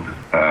world,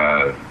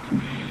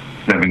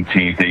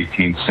 17th,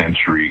 18th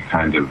century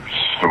kind of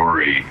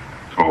story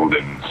told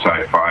in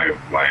sci-fi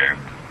land.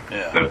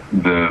 Yeah.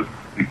 The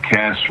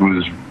cast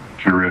was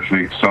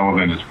terrific.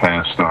 Sullivan has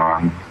passed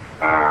on,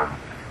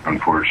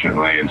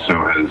 unfortunately, and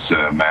so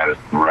has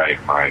Madison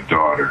Wright, my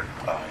daughter.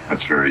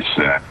 That's very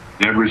sad.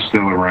 Deborah's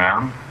still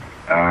around.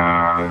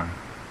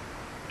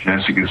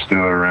 Jessica's still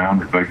around.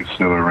 Rebecca's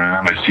still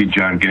around. I see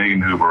John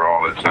Gegenhuber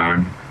all the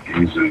time.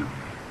 He's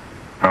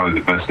probably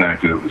the best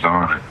actor that was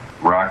on it.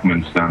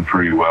 Rockman's done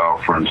pretty well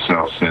for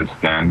himself since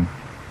then.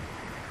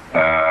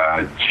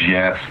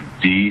 Jeff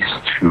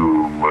Deist,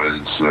 who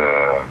was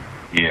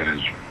he and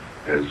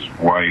his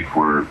wife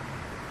were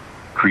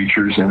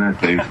creatures in it.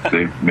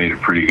 They've made a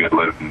pretty good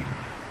living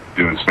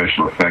doing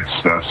special effects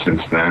stuff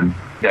since then.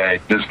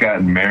 I just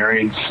gotten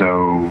married,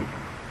 so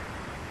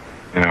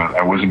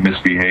I wasn't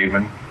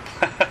misbehaving.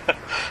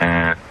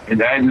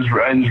 And I just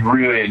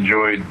really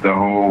enjoyed the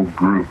whole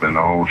group and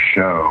the whole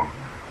show.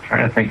 I'm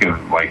trying to think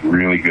of like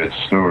really good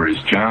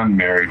stories. John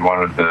married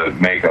one of the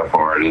makeup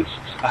artists.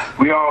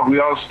 We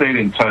all stayed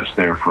in touch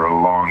there for a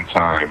long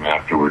time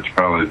afterwards.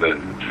 Probably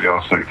we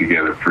all stuck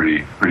together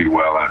pretty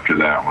well after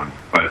that one.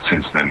 But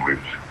since then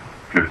we've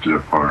drifted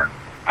apart.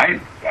 I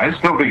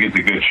still think it's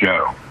a good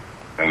show.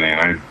 I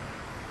mean,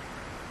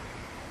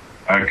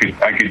 I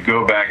could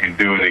go back and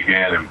do it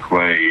again and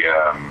play.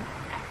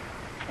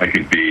 I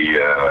could be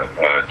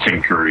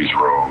Tim Curry's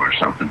role or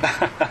something.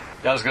 I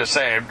was going to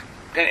say,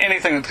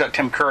 anything that's got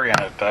Tim Curry in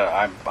it,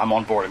 I'm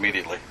on board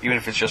immediately, even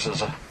if it's just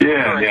as a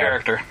Curry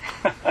character.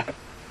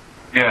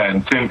 Yeah,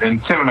 and Tim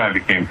and I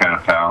became kind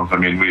of pals. I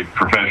mean, we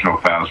professional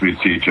pals. We'd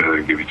see each other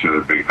and give each other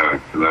a big hug.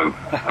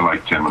 I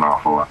like Tim an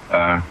awful lot.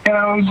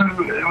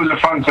 It was a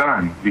fun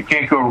time. You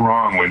can't go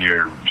wrong when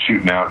you're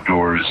shooting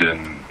outdoors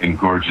in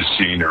gorgeous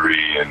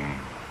scenery and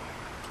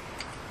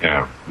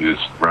you're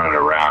just running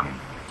around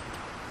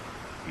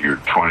your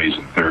 20s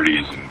and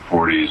 30s and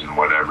 40s and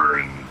whatever,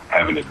 and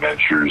having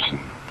adventures and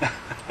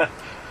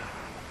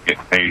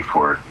getting paid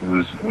for it.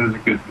 It was a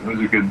good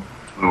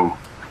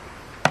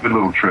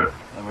little trip.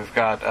 And we've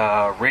got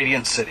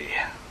Radiant City.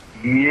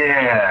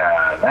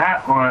 Yeah,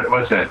 that one.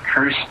 What's that?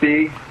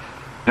 Kirsty? Is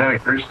that a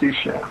Kirsty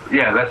show?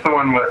 Yeah, that's the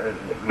one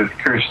with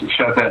Kirsty.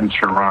 Shot that in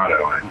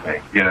Toronto, I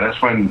think. Yeah, that's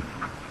when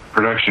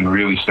production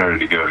really started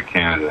to go to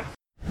Canada.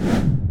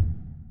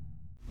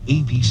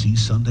 ABC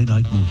Sunday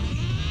Night Movie.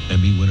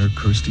 Emmy winner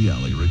Kirstie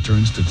Alley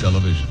returns to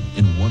television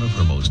in one of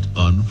her most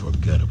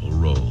unforgettable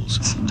roles.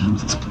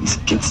 Sometimes this place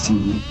gets to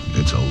me.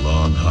 It's a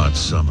long, hot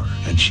summer,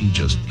 and she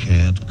just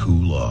can't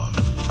cool off.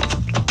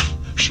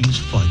 She's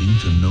fighting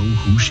to know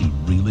who she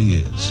really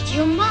is. It's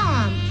your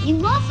mom. You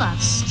love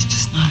us. It's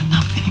just not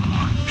enough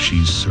anymore.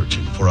 She's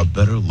searching for a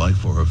better life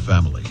for her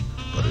family,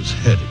 but is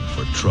heading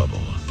for trouble.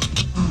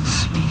 Oh,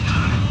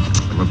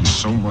 sweetheart. I love you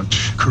so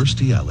much.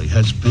 Kirstie Alley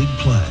has big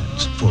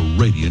plans for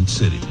Radiant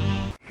City.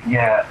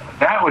 Yeah,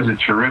 that was a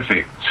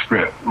terrific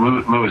script.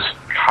 Lewis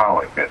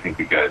Colick, I think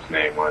the guy's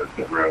name was,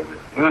 that wrote it.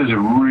 It was a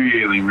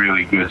really,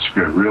 really good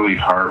script, really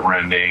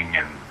heart-rending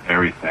and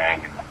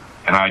everything.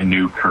 And I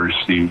knew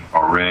Kirstie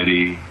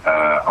already,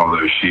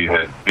 although she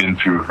had been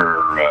through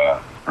her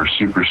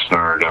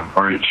superstardom,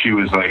 or she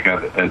was like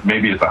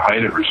maybe at the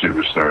height of her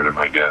superstardom,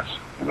 I guess.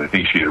 Because I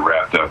think she had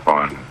wrapped up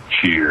on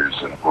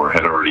Cheers or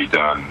had already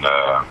done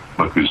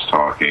Look Who's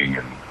Talking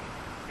and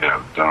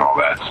done all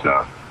that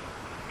stuff.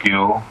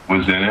 Gil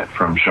was in it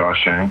from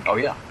Shawshank. Oh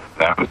yeah,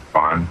 that was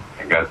fun.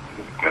 I got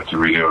to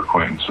renew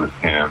acquaintance with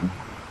him.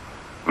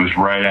 It was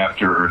right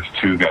after Earth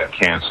 2 got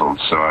canceled,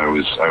 so I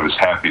was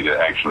happy to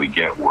actually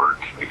get work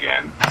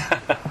again.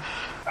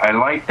 I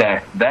liked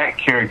that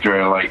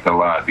character. I liked a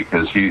lot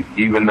because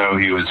even though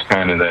he was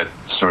kind of that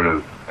sort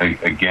of a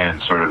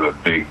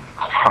big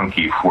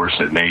hunky force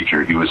of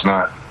nature, he was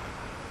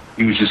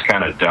just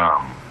kind of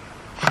dumb.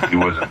 He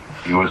wasn't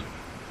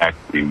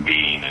actually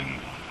mean and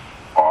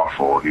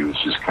awful. He was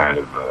just kind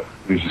of a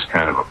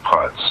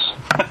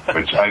putz,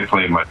 which I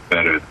play much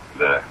better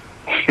than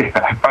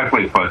I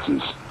play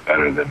putzes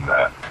better than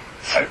I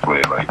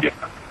play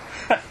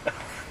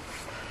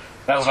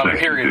That was on a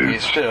period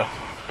piece too.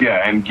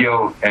 Yeah, and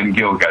Gil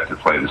got to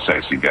play the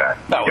sexy guy.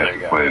 Oh, got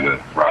to play the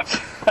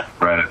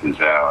right up his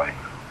alley.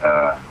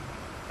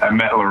 I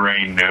met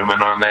Lorraine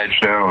Newman on that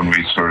show, and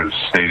we sort of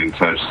stayed in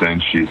touch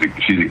since. She's a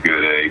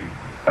good egg.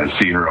 I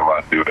see her a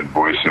lot doing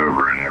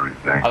voiceover and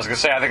everything. I was going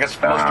to say, I think that's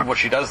most of what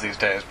she does these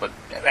days,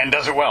 and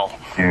does it well.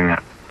 Yeah.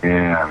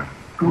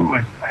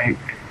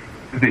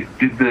 Did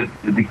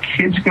the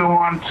kids go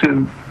on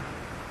to?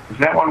 Is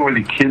that one where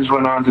the kids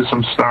went on to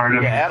some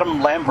stardom? Yeah,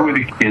 Adam Lambert. Who were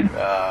the kids?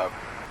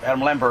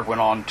 Adam Lambert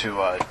went on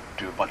to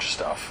do a bunch of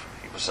stuff.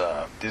 He was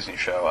a Disney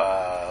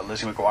show.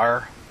 Lizzie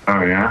McGuire.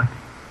 Oh yeah.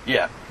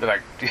 Yeah,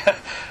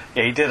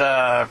 he did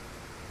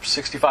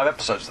 65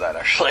 episodes of that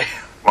actually.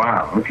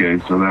 Wow. Okay,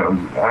 so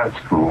that's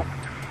cool.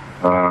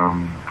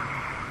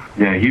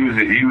 Yeah, he was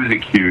a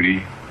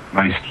cutie,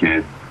 nice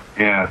kid.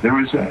 Yeah, there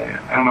was I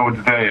don't know what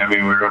to tell you. I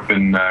mean, we were up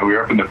in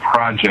the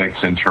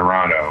projects in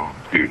Toronto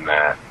doing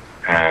that.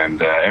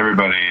 and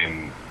everybody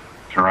in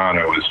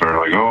Toronto was sort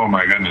of like, "Oh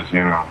my goodness,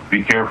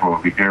 be careful,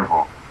 be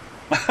careful."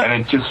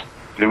 And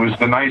it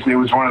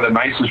was one of the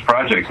nicest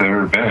projects I've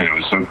ever been in. It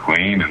was so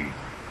clean,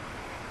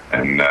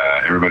 and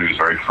everybody was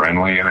very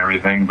friendly and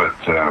everything. But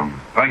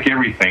like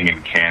everything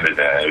in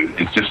Canada,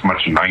 it's just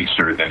much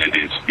nicer than it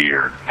is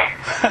here.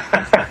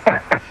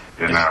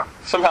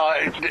 Somehow,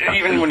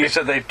 even when you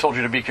said they told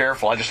you to be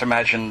careful, I just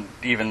imagine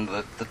even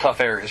the tough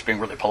areas being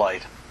really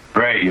polite.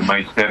 Right, you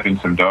might step in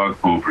some dog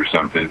poop or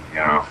something,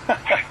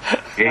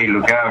 Hey,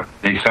 look out!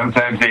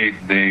 Sometimes they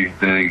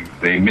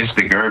miss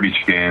the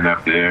garbage can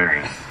up there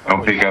and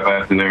don't pick up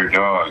after their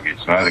dog.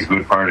 It's not a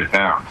good part of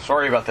town.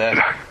 Sorry about that.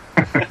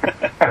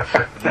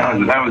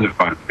 That was a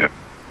fun trip.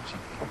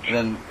 And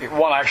then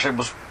one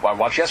actually I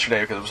watched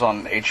yesterday because it was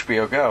on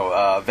HBO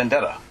Go.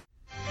 Vendetta.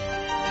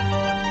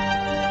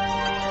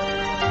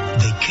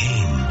 They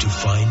came to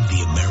find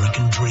the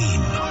American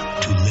dream,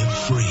 to live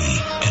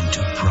free and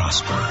to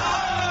prosper.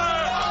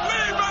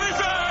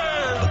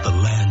 But the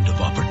land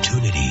of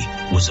opportunity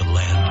was a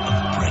land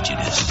of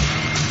prejudice.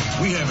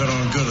 We have it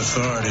on good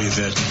authority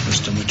that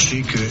Mr.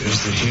 Machika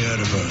is the head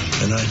of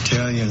an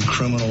Italian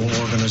criminal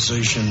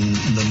organization,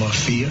 the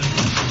Mafia.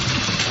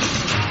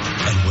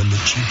 And when the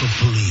chief of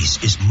police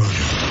is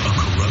murdered, a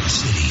corrupt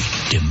city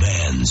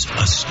demands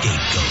a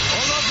scapegoat.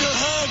 Hold up your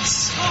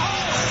heads!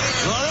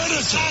 You're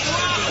innocent!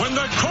 When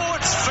the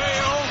courts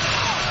fail,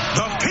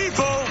 the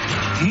people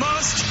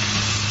must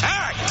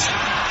act!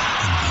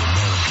 And the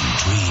American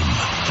dream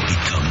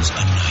becomes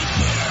a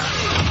nightmare.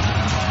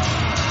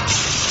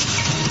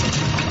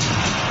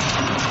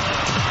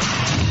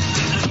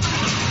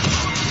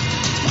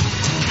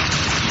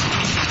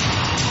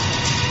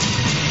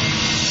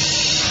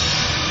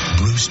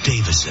 Bruce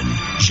Davison,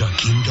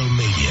 Joaquin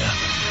Dalmeida,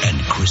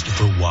 and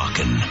Christopher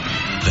Walken.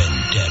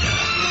 Vendetta.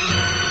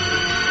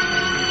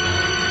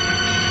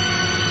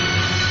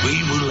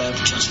 We will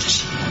have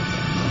justice.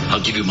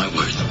 I'll give you my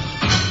word.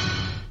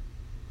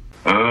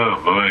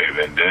 Oh boy,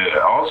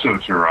 Vendetta. Also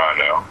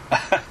Toronto.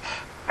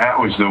 That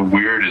was the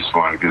weirdest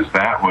one because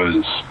that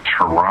was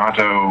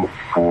Toronto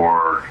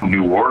for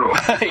New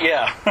Orleans.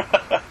 Yeah.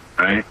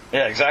 Right?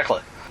 Yeah,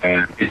 exactly.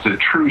 And it's a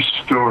true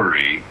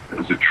story. It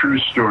was a true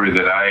story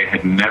that I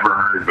had never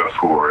heard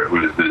before. It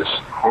was this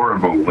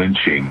horrible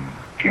lynching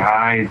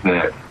guy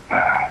that,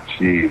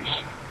 jeez.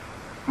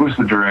 Who's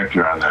the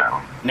director on that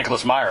one?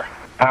 Nicholas Meyer.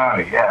 Oh,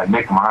 yeah,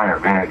 Nick Meyer,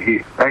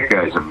 man. That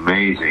guy's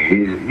amazing.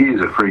 He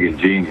is a friggin'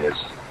 genius.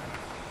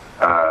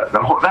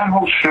 That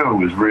whole show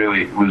was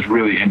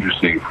really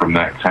interesting from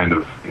that kind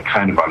of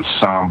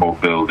ensemble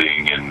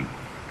building and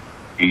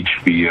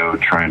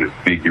HBO trying to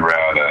figure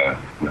out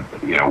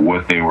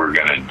what they were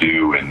going to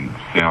do in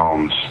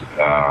films.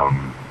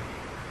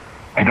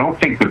 I don't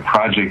think the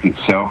project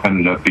itself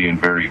ended up being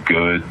very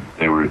good.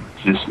 They were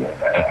just,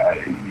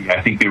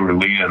 I think they were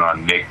leaning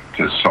on Nick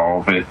to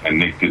solve it, and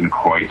Nick didn't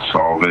quite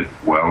solve it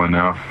well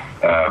enough.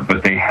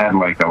 But they had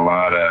like a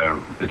lot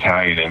of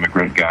Italian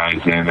immigrant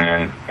guys in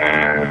it,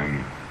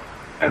 and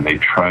they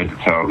tried to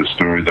tell the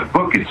story. The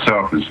book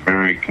itself is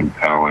very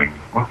compelling.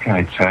 What can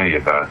I tell you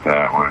about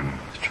that one?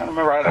 I'm trying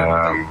to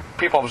remember.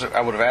 People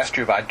I would have asked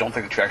you, but I don't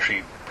think that you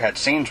actually had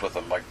scenes with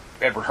them. Like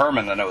Edward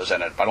Herrmann, I know was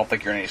in it, but I don't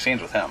think you're in any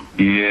scenes with him.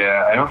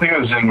 Yeah, I don't think I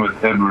was in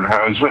with Edward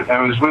Herrmann.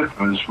 I was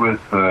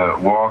with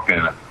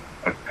Walken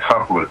a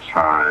couple of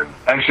times.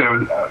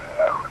 Actually,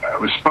 I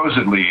was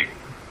supposedly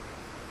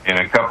in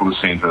a couple of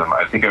scenes with him.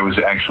 I think I was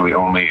actually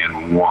only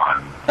in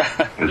one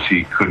because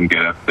he couldn't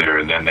get up there,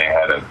 and then they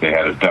had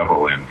a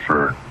double in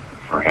for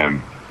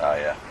him. Oh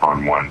yeah.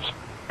 On one.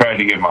 Tried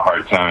to give him a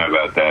hard time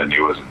about that, and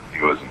he wasn't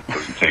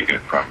taking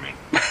it from me.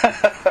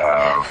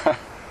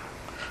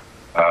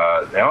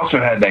 They also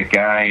had that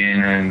guy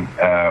in,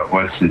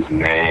 what's his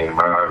name?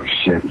 Oh,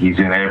 shit, he's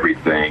in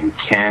everything.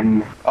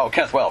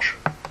 Kenneth Welsh.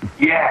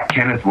 Yeah,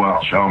 Kenneth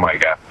Welsh. Oh, my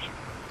gosh.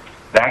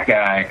 That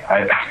guy,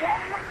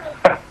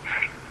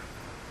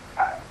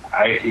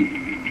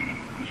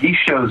 he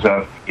shows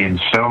up in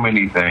so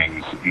many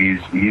things.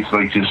 He's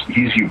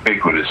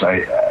ubiquitous.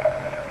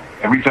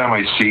 Every time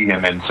I see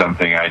him in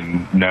something, I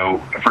know,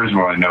 first of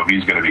all, I know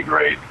he's going to be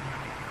great.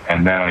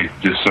 And then I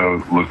just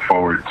so look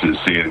forward to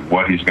seeing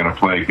what he's going to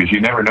play, because you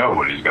never know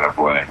what he's going to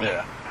play.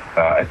 Yeah.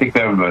 I think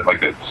that was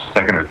like the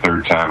second or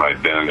third time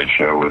I'd been in a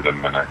show with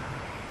him, and I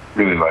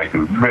really liked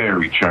him.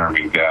 Very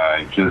charming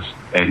guy, just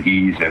at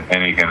ease in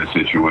any kind of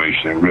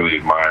situation. I really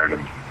admired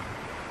him.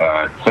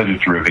 Such a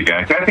terrific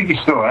guy. I think he's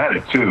still at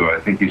it, too. I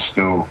think he's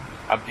still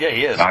he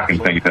is, knocking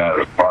things out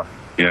of the park.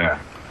 Yeah.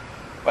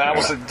 Well,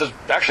 there's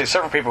actually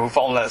several people who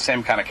fall in that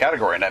same kind of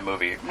category in that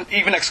movie,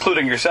 even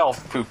excluding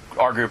yourself, who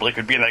arguably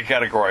could be in that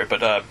category,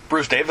 but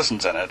Bruce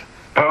Davison's in it.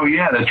 Oh,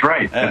 yeah, that's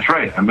right. Yeah. That's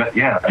right.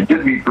 I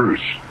did meet Bruce.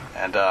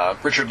 And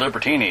Richard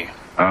Libertini.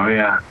 Oh,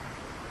 yeah.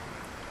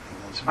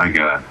 My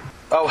God.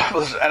 Oh,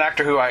 was an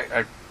actor who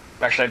I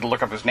actually had to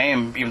look up his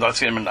name, even though I've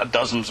seen him in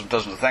dozens of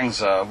things,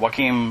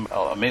 Joaquin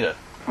Almeida.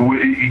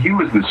 He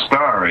was the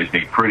star, I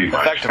think, pretty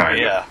much.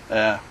 Effectively, yeah.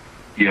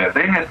 Yeah,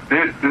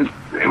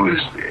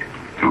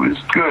 it was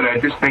good. I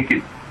just think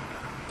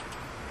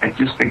I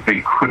just think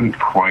they couldn't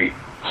quite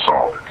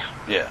solve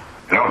it. Yeah.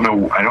 I don't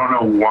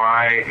know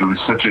why it was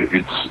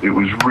it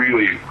was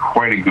really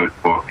quite a good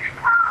book.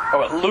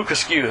 Oh, Luke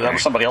Askew, that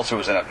was somebody else who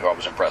was in it who I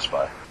was impressed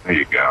by. There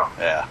you go.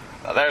 Yeah.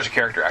 Now, there's a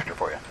character actor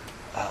for you.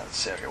 Let's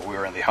see. Okay,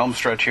 we're in the home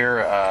stretch here.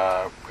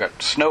 We've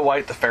got Snow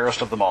White, the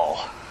fairest of them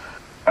all.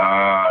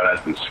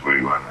 That's a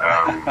sweet one.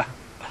 I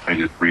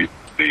just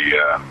recently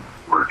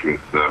worked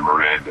with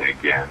Miranda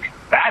again.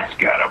 That's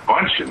got a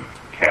bunch of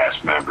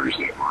cast members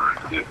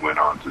that went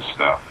on to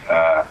stuff.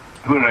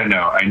 Who did I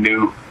know? I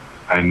knew.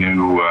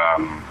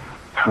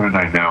 Who did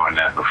I know in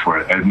that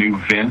before? I knew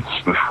Vince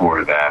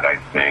before that, I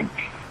think.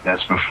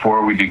 That's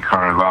before we did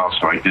Carnival,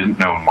 so I didn't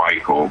know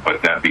Michael,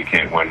 but that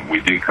became, when we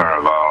did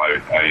Carnival,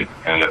 I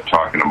ended up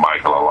talking to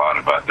Michael a lot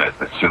about the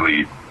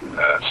silly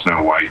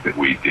Snow White that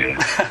we did.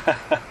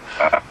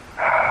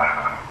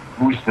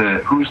 Who's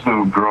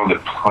the girl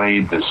that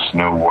played the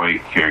Snow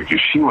White character?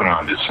 She went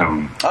on to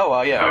some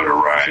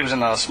notoriety. She was in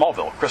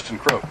Smallville, Kristen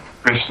Crowe.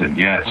 Kristen,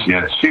 yes.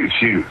 She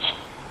was,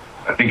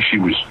 I think she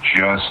was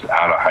just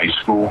out of high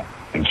school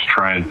and just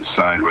trying to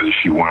decide whether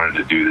she wanted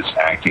to do this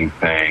acting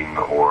thing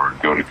or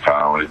go to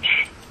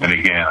college. And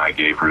again, I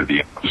gave her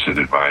the opposite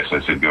advice. I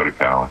said, go to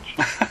college.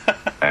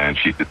 And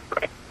she did the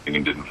right thing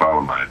and didn't follow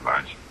my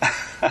advice.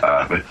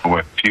 But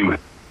boy, she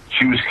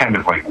was kind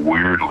of like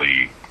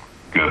weirdly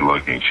good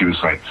looking. She's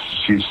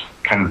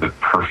kind of the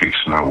perfect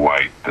Snow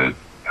White that,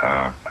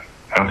 I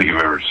don't think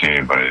I've ever seen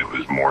anybody that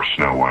was more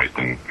Snow White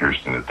than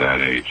Kirsten at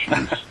that age. She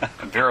was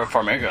Vera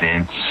Farmiga.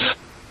 Dense.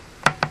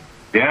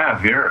 Yeah,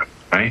 Vera,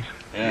 right?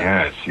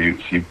 Yeah, she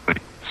played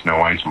Snow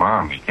White's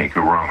mom. You can't go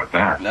wrong with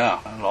that. No,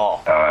 not at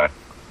all.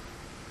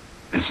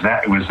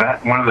 Was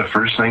that one of the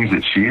first things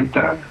that she had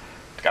done?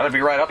 It's got to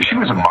be right up there. She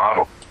was a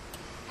model.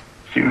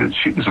 She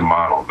was a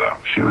model, though.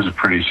 She was a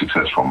pretty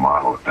successful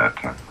model at that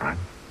time, right?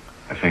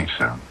 I think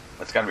so.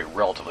 It's got to be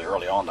relatively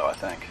early on, though, I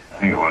think. I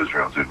think it was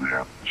relatively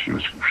early. She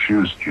was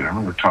cute. I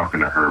remember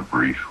talking to her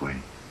briefly.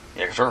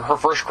 Yeah, because her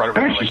first credit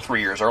was like 3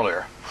 years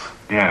earlier.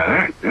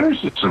 Yeah, there's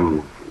just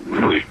some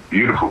really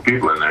beautiful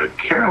people in there.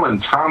 Carolyn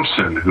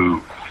Thompson,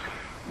 who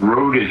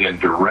wrote it and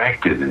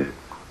directed it,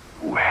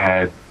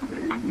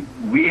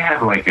 we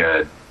had like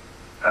a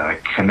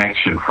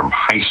connection from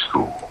high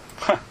school.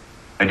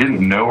 I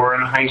didn't know her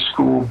in high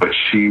school, but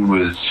she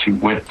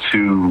went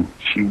to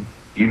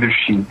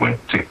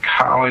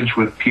college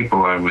with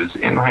people I was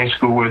in high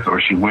school with,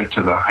 or she went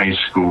to the high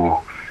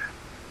school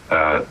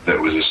that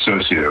was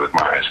associated with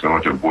my high school. I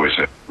went to a boys'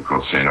 high school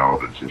called St.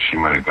 Albans, and she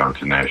might have gone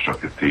to National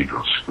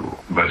Cathedral School.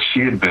 But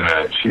she had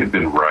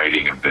been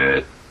writing a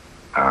bit.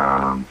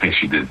 I think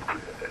she did.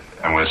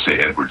 I want to say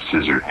Edward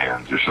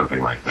Scissorhands or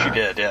something like that. She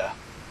did, yeah.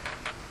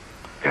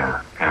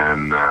 Yeah,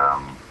 and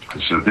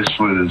so this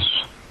was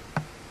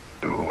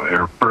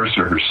her first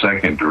or her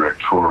second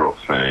directorial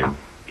thing.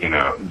 You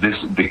know,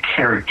 the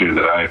character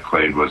that I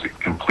played was a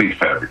complete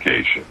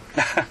fabrication.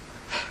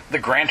 The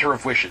granter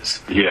of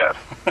wishes. Yeah.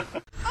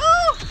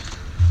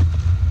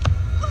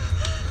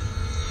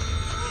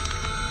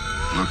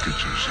 Look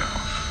at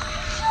yourself.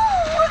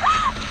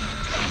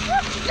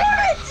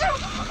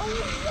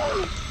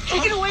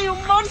 Take it away, you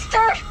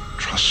monster!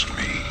 Trust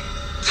me.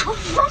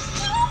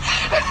 Trust you?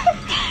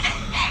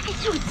 Are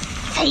you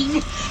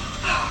insane?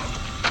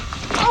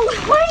 Oh,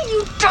 why are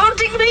you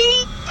taunting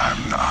me?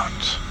 I'm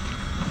not.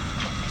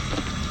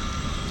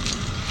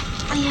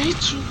 I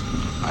hate you.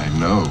 I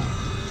know.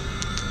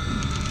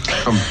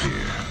 Come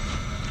here.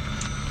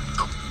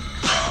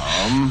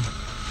 Come.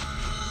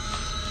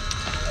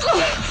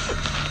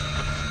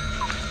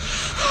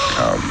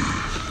 Come.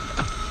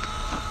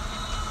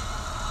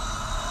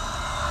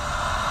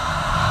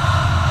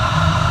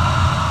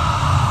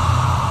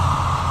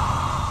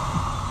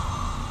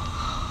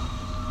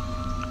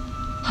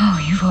 Oh,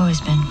 you've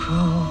always been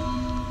cruel.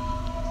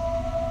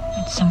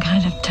 It's some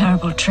kind of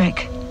terrible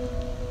trick.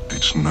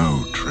 It's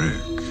no trick.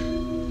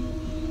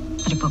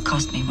 But it will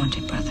cost me, won't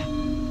it, brother?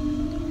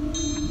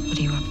 What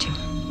are you up to?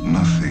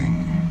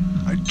 Nothing.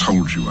 I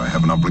told you I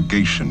have an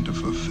obligation to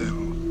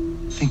fulfill.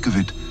 Think of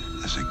it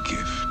as a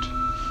gift.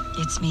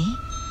 It's me?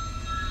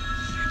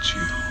 It's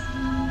you.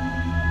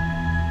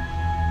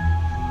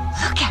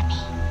 Look at me.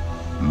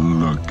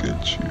 Look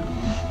at you.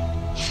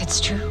 If it's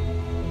true,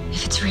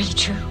 if it's really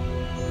true,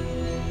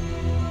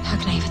 how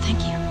can I ever thank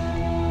you?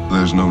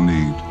 There's no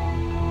need.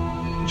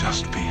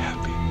 Just be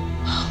happy.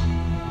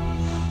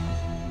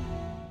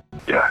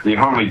 Yeah, the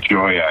only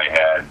joy I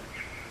had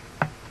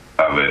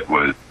of it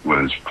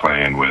was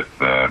playing with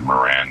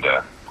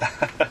Miranda.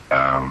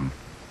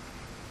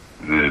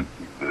 The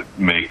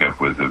makeup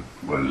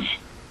was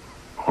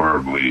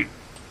horribly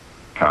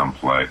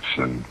complex,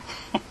 and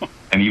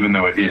even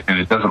though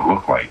it doesn't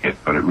look like it,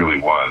 but it really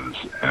was,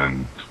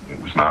 and it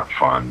was not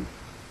fun.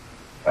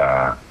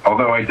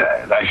 Although I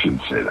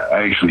shouldn't say that.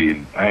 I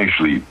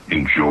actually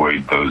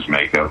enjoyed those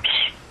makeups.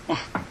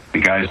 The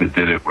guys that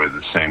did it were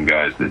the same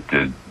guys that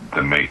did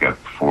the makeup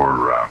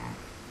for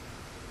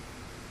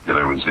that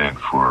I was in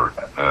for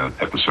an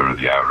episode of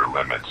The Outer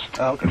Limits.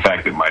 Oh, okay. In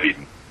fact, it might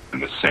even be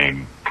the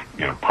same,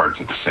 parts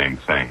of the same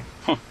thing.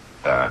 It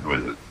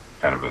was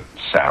kind kind of a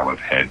salad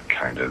head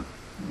kind of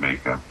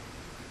makeup,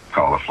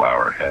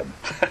 cauliflower head.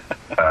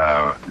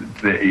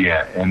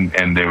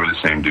 And they were the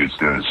same dudes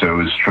doing it. So it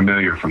was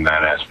familiar from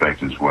that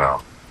aspect as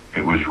well.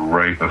 It was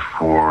right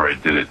before I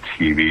did a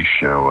TV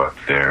show up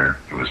there.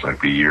 It was like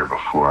the year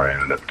before I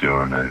ended up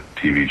doing a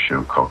TV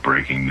show called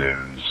Breaking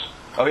News.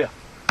 Oh, yeah.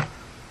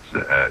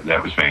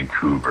 That was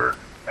Vancouver.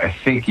 I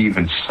think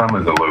even some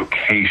of the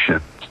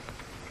locations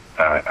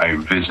I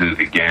visited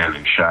again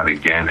and shot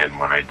again in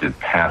when I did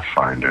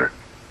Pathfinder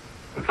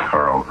with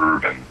Carl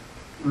Urban.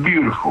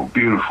 Beautiful,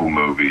 beautiful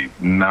movie.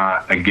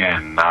 Not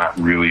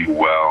really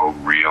well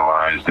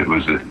realized.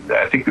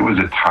 I think it was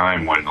a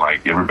time when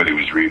like everybody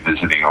was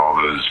revisiting all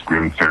those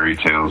grim fairy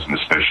tales, and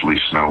especially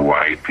Snow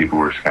White. People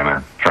were kind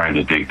of trying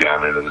to dig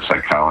down into the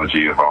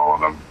psychology of all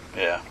of them.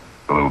 Yeah.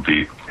 A little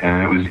deep.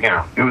 And it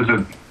was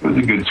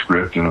a good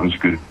script, and it was a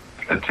good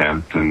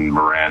attempt, and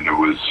Miranda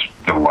was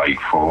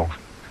delightful.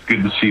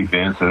 Good to see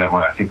Vince. And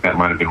I think that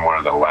might have been one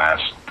of the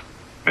last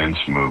Vince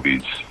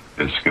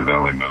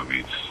Scavelli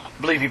movies.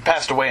 I believe he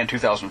passed away in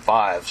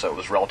 2005, so it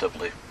was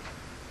relatively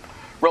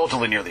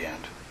near the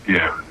end.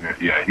 Yeah.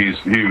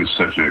 He was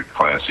such a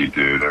classy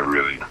dude. I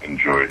really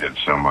enjoyed him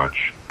so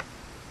much.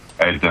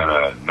 I had done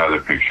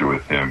another picture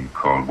with him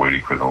called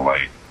Waiting for the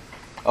Light.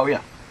 Oh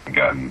yeah. I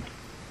gotten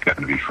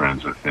to be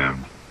friends with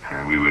him,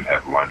 and we would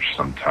have lunch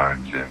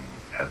sometimes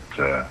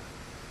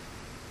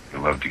we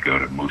loved to go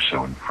to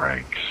Musso and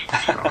Frank's.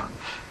 So.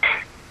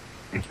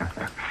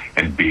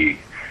 and be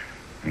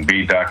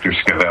Dr.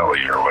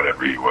 Scavelli or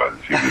whatever he was.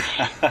 He was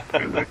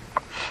a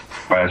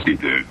classy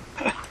dude.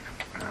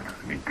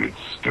 Good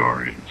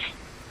stories.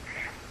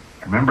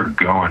 I remember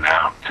going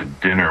out to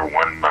dinner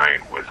one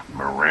night with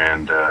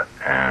Miranda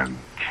and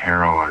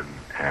Carolyn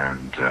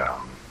and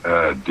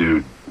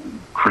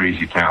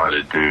crazy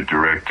talented dude,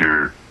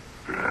 director,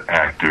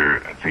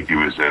 actor. I think he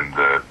was in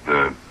the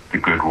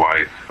Good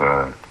Wife,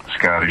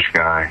 Scottish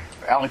guy.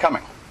 Alan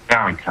Cumming.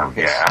 Alan Cumming.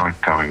 Yeah, Alan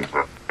Cumming was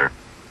up there.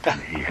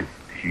 And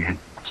he had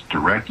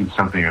directed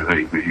something, or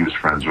he was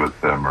friends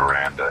with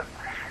Miranda,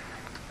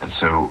 and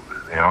so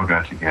they all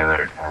got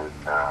together, and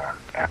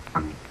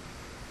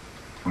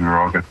we were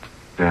all going to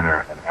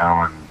dinner, and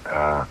Alan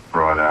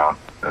brought out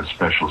a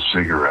special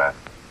cigarette,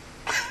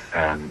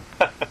 and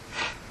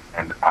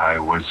I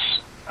was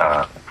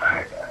after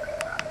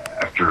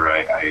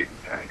I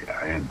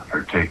had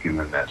partaken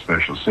in that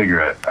special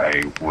cigarette,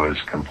 I was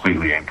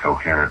completely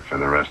incoherent for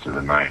the rest of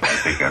the night. I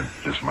think I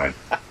just my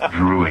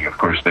drooling. Of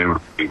course, they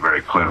were being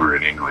very clever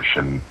in English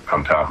and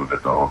on top of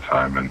it the whole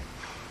time, and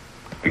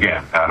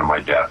again, out of my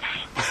depth.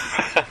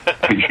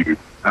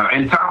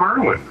 And Tom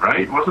Irwin,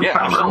 right? Wasn't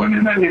Tom Irwin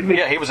in that?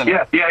 Yeah, he was in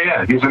it.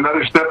 Yeah. He's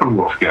another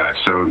Steppenwolf guy.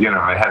 So,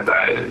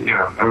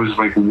 I was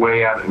like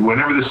way out.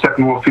 Whenever the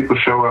Steppenwolf people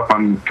show up, I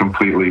know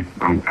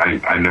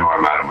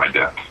I'm out of my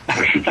depth.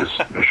 I should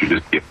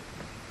just get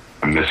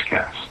a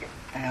miscast.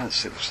 And let's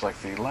see, looks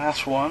like the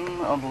last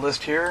one on the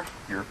list here.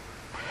 Your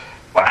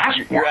Last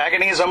Your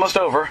agony is almost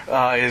over.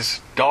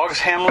 Is Dogs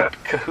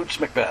Hamlet, Cahoots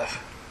Macbeth?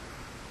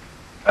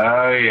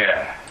 Oh,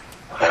 yeah.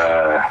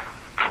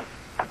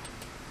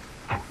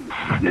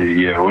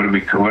 Yeah, what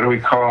do we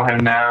call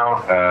him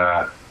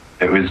now?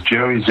 It was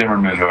Joey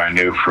Zimmerman, who I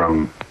knew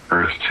from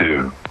Earth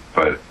 2,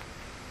 but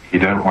he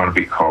doesn't want to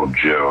be called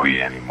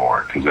Joey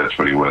anymore, because that's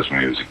what he was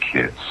when he was a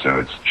kid. So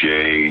it's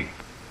J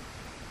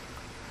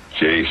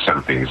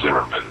something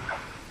Zimmerman.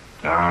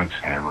 Dogs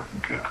Hamlet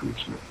and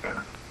Cahoots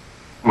Macbeth.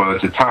 Well,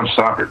 it's a Tom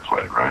Stoppard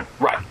play, right?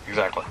 Right,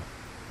 exactly.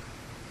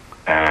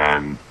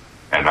 And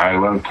I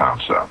love Tom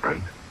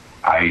Stoppard.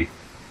 I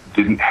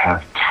didn't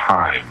have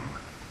time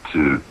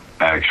to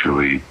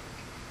actually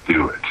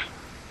do it,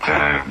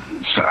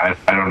 and so I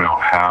don't know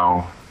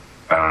how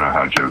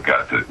Joe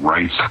got the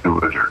rights to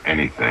it or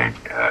anything.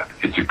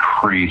 It's a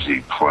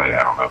crazy play.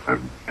 I don't know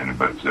if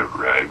anybody's ever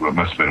read it. Well, it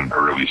must have been an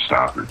early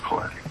Stoppard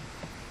play,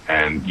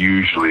 and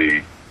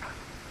usually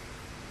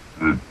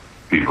the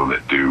people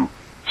that do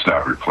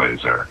Stoppard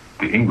plays are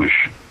the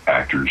English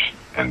actors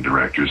and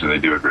directors, and they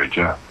do a great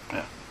job.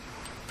 Yeah.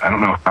 I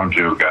don't know how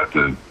Joe got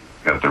the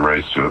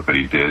rights to it, but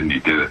he did, and he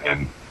did it,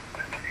 and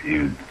he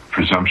was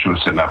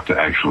presumptuous enough to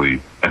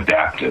actually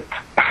adapt it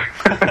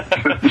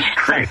to the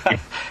screen.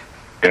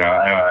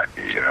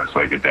 It's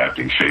like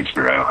adapting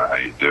Shakespeare. I don't know how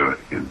you do it,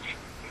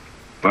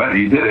 but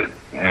he did it,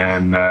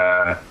 and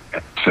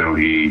so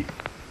he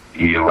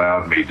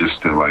allowed me just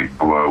to like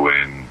blow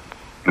in,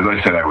 because I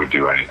said I would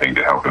do anything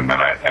to help him,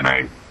 and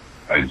I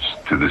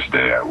to this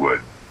day I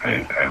would.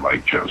 I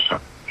like Joe so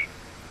much,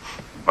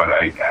 but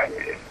I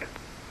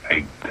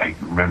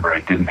remember I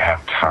didn't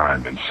have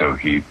time, and so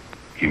he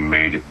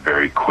made it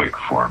very quick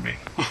for me.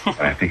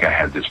 And I think I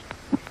had this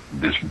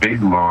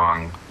big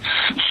long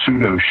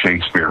pseudo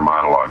Shakespeare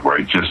monologue where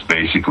I just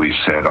basically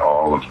said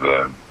all of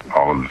the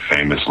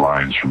famous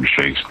lines from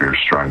Shakespeare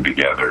strung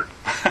together.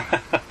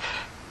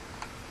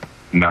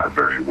 Not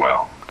very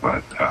well,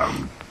 but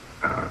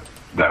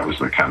that was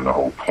the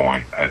whole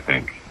point, I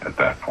think, at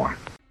that point.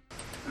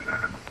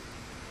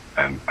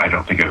 And I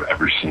don't think I've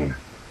ever seen it.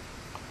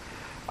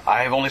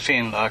 I've only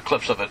seen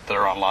clips of it that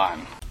are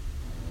online.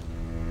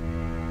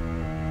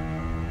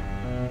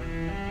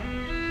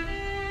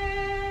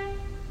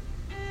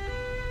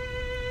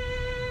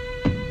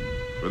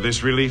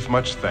 this relief,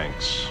 much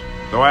thanks.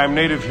 Though I am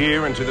native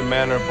here and to the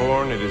manor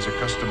born, it is a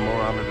custom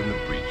more honored in the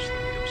breach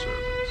than the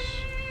observance.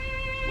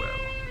 Well,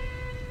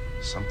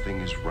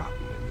 something is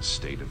rotten in the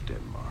state of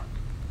Denmark.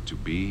 To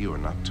be or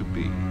not to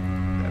be,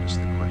 that is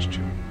the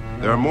question.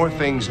 There are more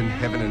things in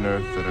heaven and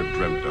earth that are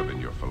dreamt of in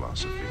your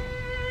philosophy.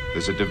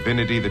 There's a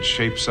divinity that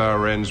shapes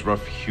our ends,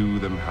 rough hew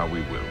them how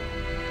we will.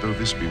 Though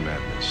this be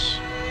madness,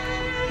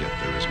 yet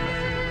there is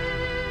method in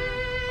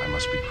it. I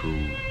must be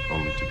cruel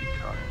only to be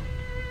kind.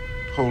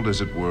 Hold,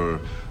 as it were,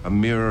 a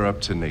mirror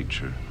up to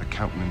nature, a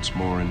countenance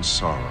more in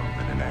sorrow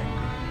than in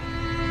anger.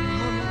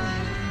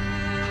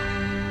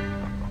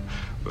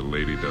 The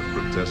lady doth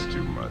protest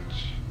too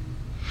much.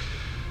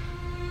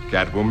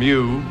 Cat will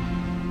mew,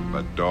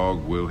 but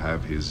dog will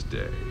have his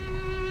day.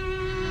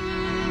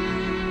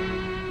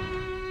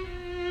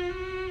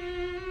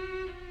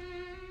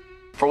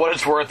 For what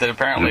it's worth,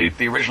 apparently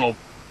the original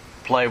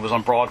play was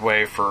on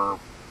Broadway for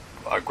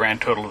a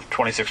grand total of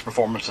 26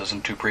 performances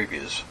and 2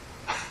 previews.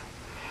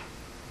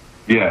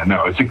 Yeah,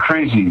 no, it's a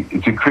crazy,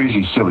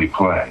 silly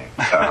play.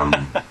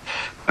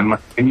 And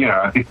you know,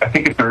 I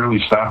think it's an early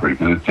stopper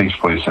because it takes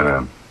place in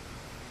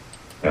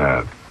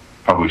a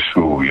public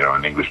school, you know,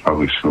 an English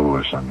public school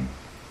or something.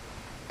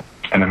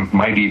 And it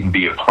might even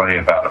be a play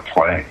about a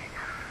play.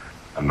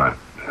 I'm not,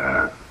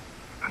 I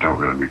don't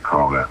really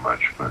recall that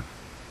much, but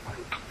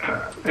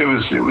it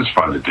was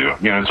fun to do.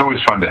 You know, it's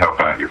always fun to help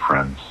out your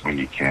friends when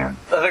you can.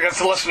 I think that's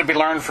the lesson to be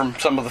learned from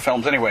some of the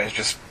films anyways,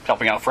 just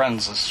helping out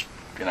friends is,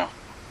 you know.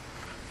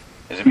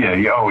 Yeah,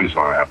 you always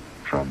want to have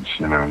friends,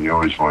 you know, you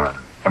always want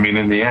to. I mean,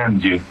 in the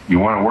end, you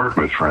want to work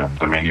with friends.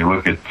 I mean, you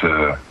look at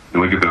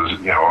those,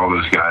 you know, all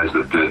those guys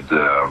that did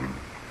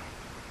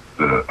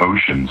the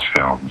Ocean's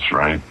films,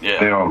 right? Yeah.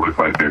 They all look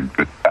like they're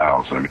good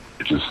pals. I mean,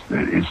 it's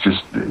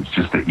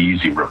just an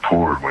easy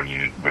rapport when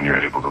you're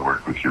able to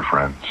work with your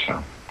friends.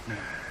 So,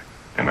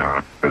 you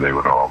know, they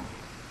would all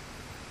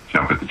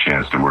jump at the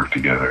chance to work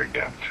together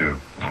again too.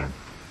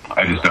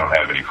 I just don't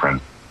have any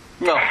friends.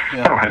 No,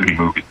 yeah. I don't have any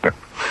movies.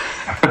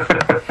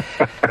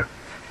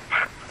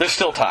 There's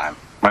still time.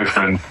 My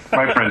friends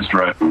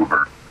drive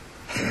Uber.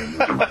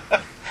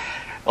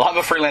 Well, I'm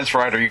a freelance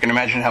writer. You can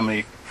imagine how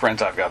many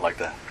friends I've got like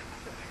that.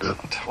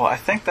 Well, I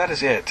think that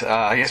is it.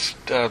 I guess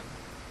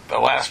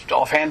last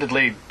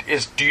offhandedly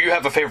is, do you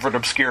have a favorite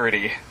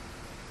obscurity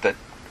that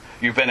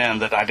you've been in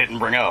that I didn't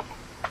bring up?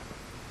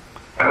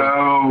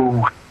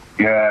 Oh,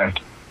 yeah.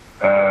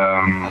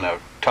 I know,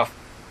 tough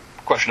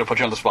question to put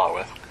you on the spot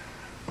with.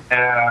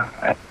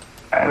 Yeah,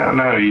 I don't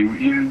know.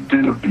 You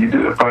did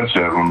a bunch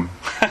of them.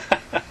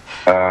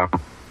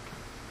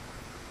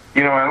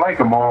 You know, I like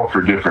them all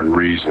for different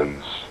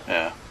reasons.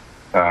 Yeah.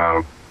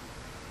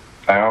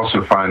 I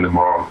also find them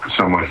all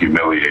somewhat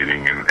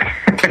humiliating and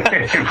for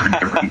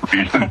different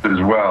reasons as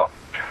well.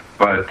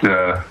 But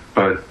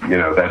you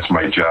know, that's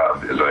my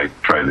job, as I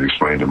try to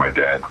explain to my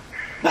dad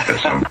at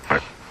some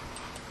point.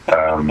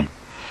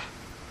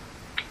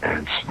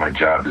 And my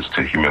job is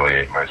to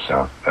humiliate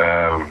myself.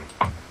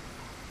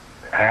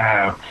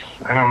 I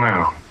don't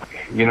know.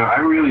 You know, I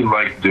really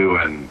like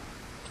doing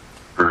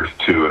Earth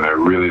 2, and I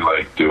really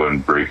like doing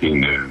Breaking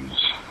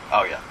News.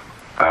 Oh, yeah.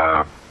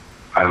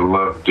 I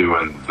love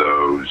doing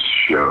those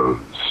shows.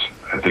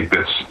 I think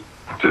that's,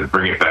 to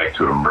bring it back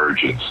to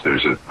Emergence,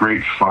 there's a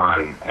great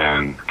fun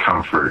and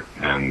comfort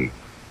and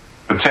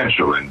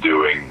potential in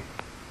doing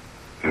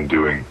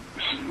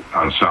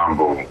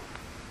ensemble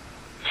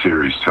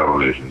series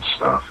television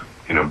stuff.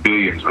 You know,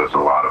 Billions was a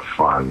lot of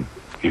fun,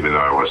 even though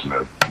I wasn't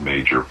a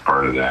major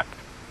part of that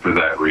for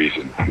that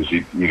reason, because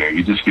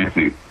you just get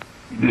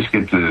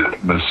to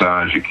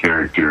massage a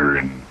character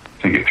and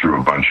take it through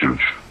a bunch of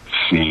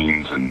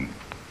scenes and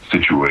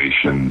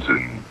situations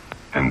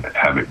and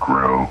have it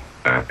grow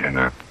in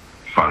a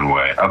fun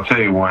way. I'll tell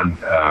you one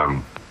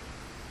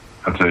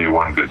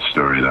good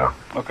story though.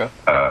 Okay.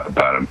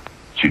 About him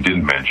that you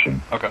didn't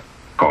mention. Okay.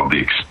 Called The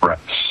Express.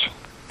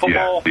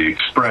 Football. Yeah, The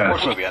Express.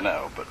 Sports movie, I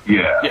know, but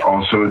yeah,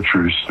 also a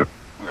true story.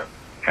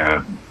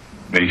 Okay.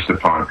 Based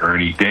upon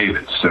Ernie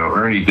Davis. So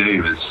Ernie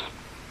Davis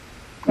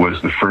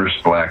was the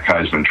first Black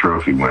Heisman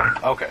Trophy winner.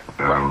 Okay.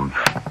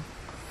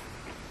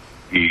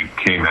 He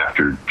came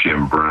after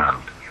Jim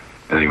Brown,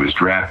 and he was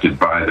drafted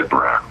by the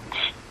Browns,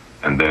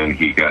 and then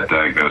he got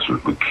diagnosed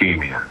with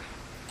leukemia,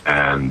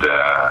 and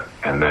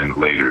then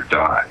later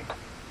died.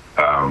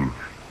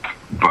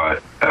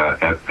 But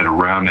at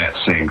around that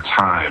same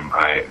time,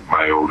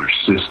 my older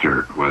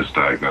sister was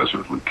diagnosed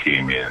with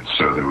leukemia, and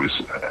so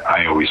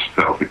I always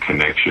felt a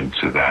connection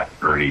to that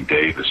Ernie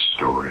Davis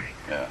story.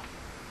 Yeah.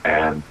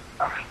 And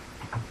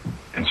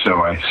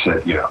so I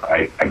said, you know,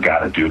 I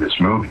got to do this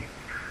movie.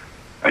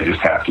 I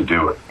just have to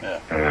do it. Yeah.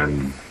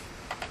 And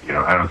you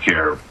know, I don't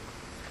care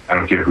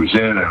who's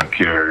in it. I don't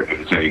care if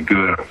it's any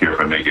good. I don't care if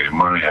I make any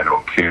money. I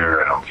don't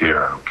care.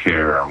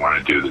 I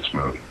want to do this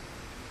movie.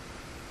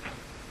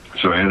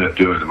 So I ended up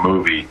doing the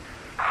movie,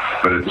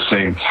 but at the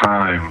same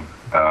time,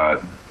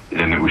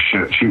 and it was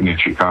shooting in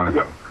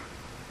Chicago.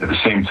 At the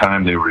same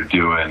time, they were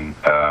doing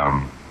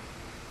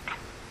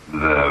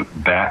the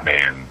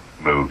Batman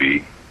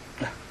movie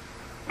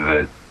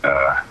that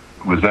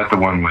was that the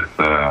one with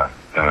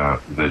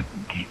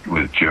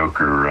with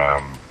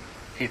Joker?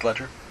 Heath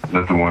Ledger. Is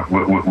that the one?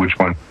 Which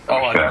one?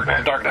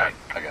 The Dark Knight,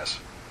 I guess.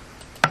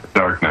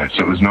 Dark Knight.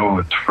 So it was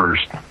Nolan's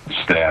first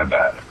stab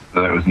at it.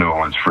 So that was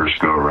Nolan's first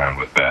go around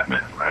with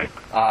Batman, right?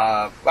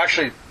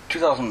 Actually,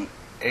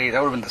 2008.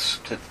 That would have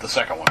been the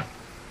second one.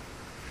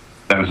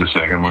 That was the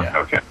second one. Yeah.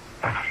 Okay.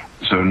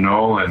 So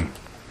Nolan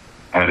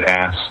had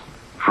asked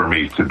for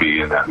me to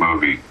be in that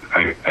movie.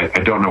 I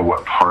don't know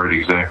what part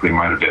exactly.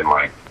 Might have been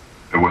like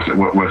it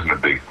wasn't a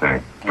big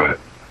thing, but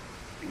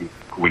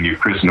when you're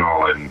Chris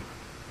Nolan,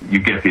 you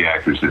get the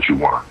actors that you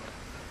want.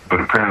 But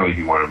apparently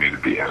he wanted me to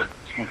be in it.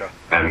 Okay.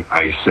 And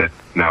I said,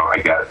 no,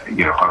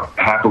 I'll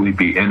happily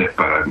be in it,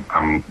 but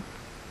I'm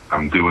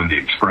doing the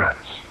Express.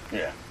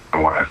 Yeah.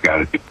 I've got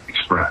to do the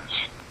Express.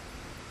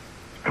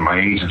 And my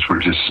agents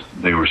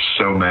they were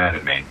so mad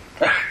at me.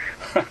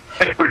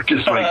 They were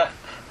just like,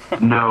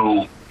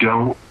 no,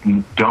 don't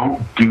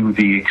do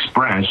the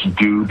Express,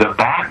 do the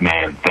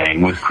Batman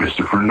thing with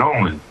Christopher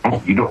Nolan.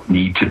 You don't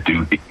need to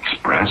do the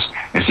Express.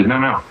 I said,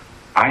 no,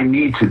 I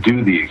need to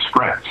do the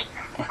Express.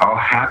 I'll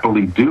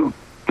happily do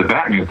the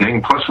Batman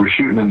thing. Plus, we're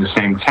shooting in the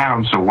same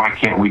town, so why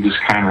can't we just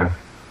kind of,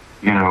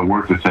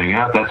 work the thing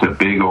out? That's a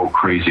big old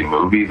crazy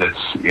movie. That's,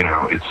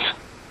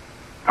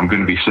 I'm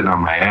going to be sitting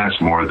on my ass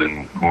more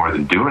than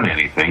doing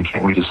anything.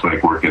 Can't we just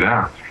work it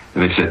out?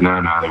 And they said,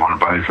 no, they want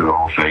to buy it for the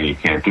whole thing. You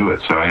can't do it.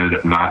 So I ended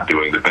up not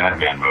doing the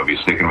Batman movie,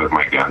 sticking with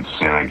my guns,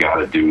 saying I got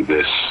to do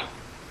this.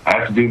 I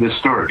have to do this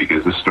story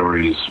because this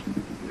story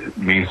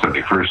means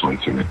something personally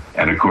to me.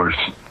 And of course,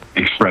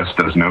 Express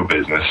does no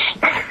business.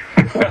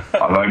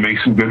 Although I make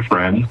some good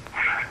friends.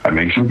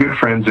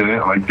 in it,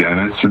 like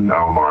Dennis and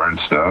Omar and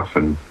stuff,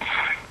 and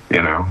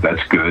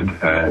that's good.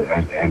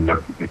 And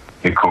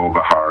Nicole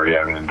Bahari,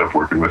 I ended up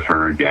working with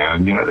her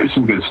again. There's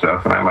some good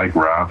stuff, and I like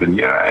Rob and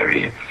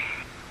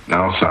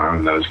Nelson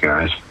and those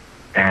guys,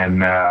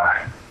 and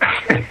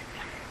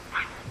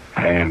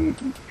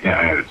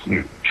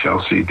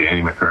Chelsea,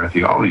 Danny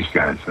McCarthy, all these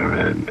guys,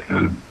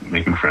 and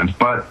making friends.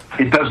 But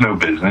it does no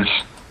business,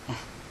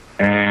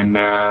 and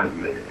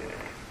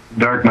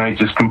Dark Knight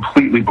just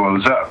completely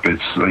blows up.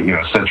 It's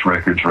sets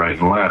records right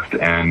and left,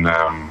 and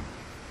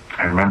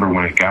I remember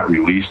when it got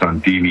released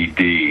on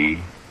DVD,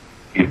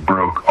 it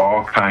broke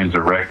all kinds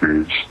of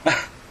records,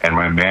 and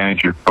my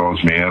manager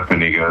calls me up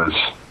and he goes,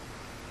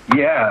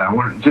 yeah,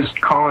 we're just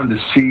calling to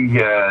see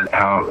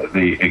how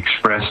the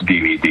Express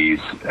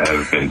DVDs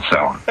have been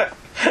selling.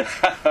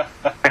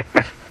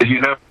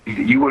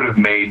 You would have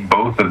made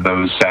both of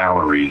those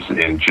salaries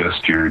in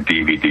just your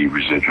DVD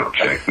residual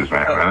check.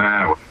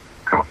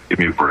 Come on, give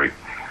me a break.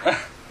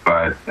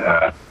 But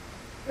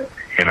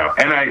and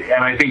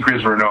I think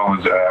Christopher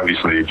Nolan's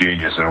obviously a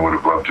genius, and I would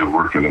have loved to have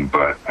worked with him,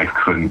 but I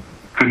couldn't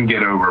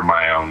get over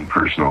my own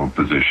personal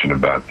position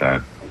about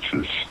that,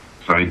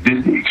 so I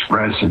did the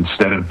Express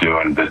instead of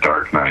doing the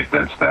Dark Knight.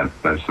 That's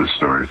the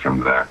story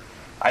from that.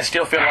 I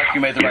still feel like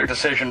you made the right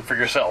decision for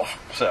yourself.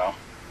 So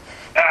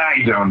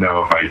I don't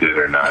know if I did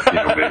or not.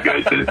 Maybe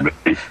I did.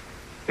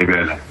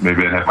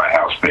 Maybe I'd have my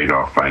house paid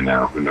off by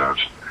now. Who knows?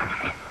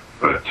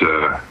 But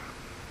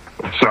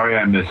sorry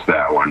I missed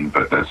that one.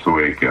 But that's the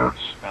way it goes.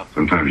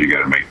 Sometimes you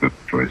got to make the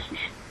choices.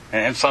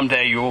 And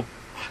someday you'll,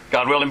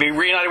 God willing, be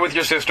reunited with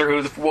your sister,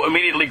 who will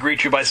immediately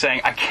greet you by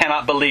saying, I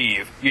cannot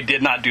believe you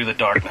did not do the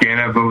Dark Knight. I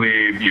cannot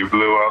believe you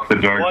blew off the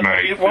Dark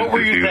Knight. What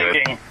were you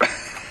thinking?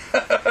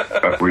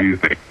 What were you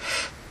thinking?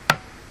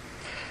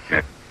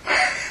 Yeah.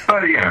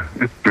 But yeah,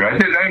 it's true.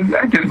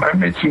 I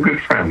made some good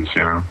friends,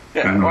 Yeah,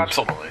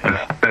 absolutely.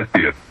 That's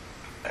it.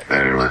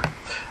 Anyway.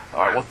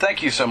 All right, well,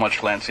 thank you so much,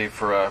 Clancy,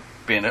 for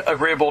being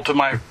agreeable to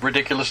my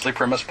ridiculously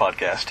premised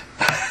podcast.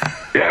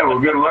 Yeah, well,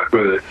 good luck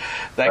with it.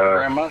 Thank you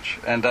very much.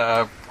 And,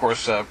 of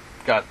course,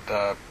 got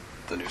the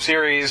new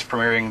series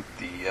premiering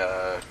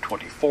the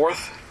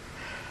 24th.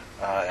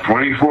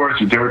 24th,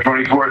 September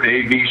 24th,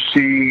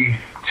 ABC,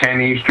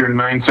 10 Eastern,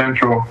 9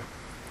 Central.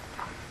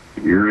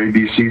 Your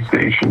ABC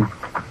station.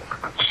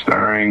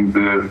 Starring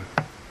the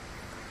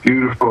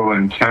beautiful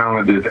and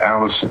talented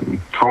Allison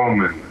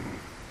Coleman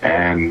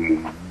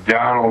and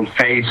Donald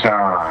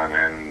Faison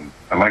and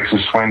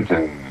Alexis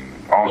Swinton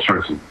and all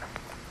sorts of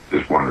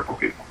just wonderful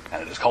people.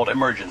 And it is called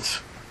Emergence.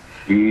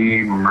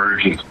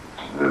 Emergence.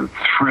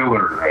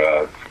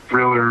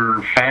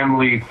 Thriller,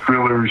 family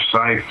thriller,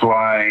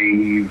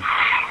 sci-fi,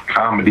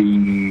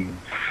 comedy,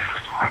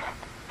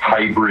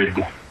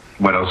 hybrid.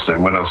 What else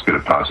could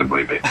it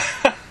possibly be?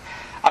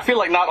 I feel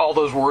like not all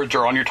those words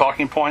are on your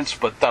talking points,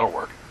 but that'll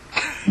work.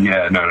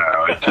 Yeah, no.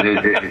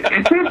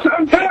 It's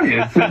I'm telling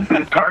you,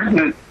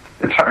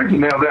 it's hard to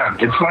nail down.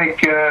 It's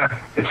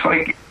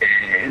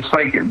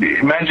like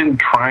imagine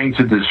trying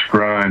to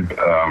describe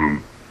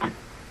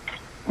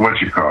what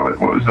you call it.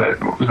 What was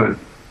that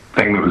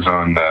thing that was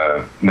on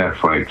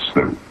Netflix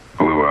that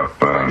blew up?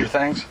 Stranger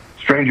Things.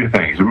 Stranger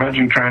Things.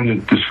 Imagine trying to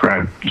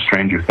describe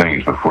Stranger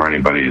Things before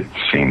anybody had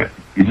seen it.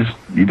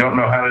 You don't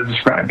know how to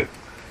describe it.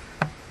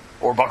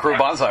 Or Buckaroo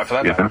Banzai, for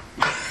that matter.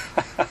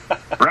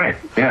 Right,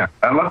 yeah.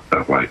 I love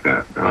stuff like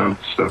that. I love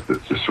stuff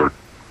that's just sort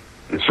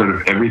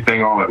of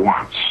everything all at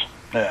once.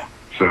 Yeah.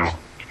 So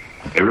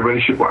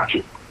everybody should watch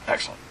it.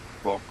 Excellent.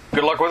 Well,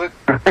 good luck with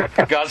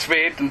it.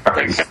 Godspeed. And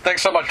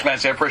thanks so much,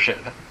 Clancy. I appreciate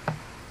it.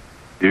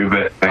 You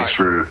bet. Thanks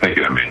for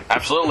thinking of me.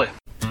 Absolutely.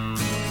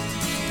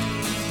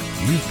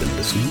 You've been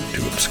listening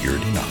to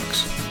Obscurity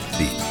Knocks,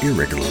 the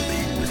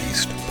irregularly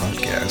released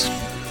podcast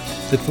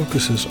that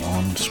focuses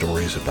on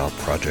stories about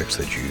projects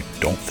that you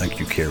don't think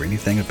you care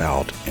anything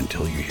about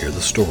until you hear the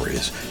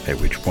stories, at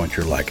which point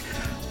you're like,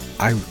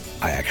 I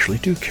actually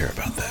do care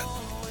about that.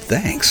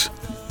 Thanks.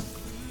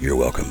 You're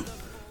welcome.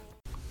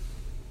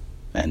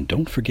 And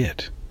don't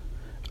forget,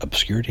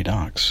 Obscurity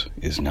Knocks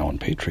is now on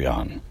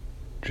Patreon.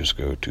 Just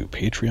go to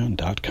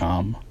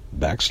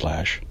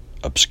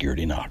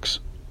patreon.com/Obscurity Knocks.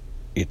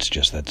 It's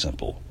just that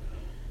simple.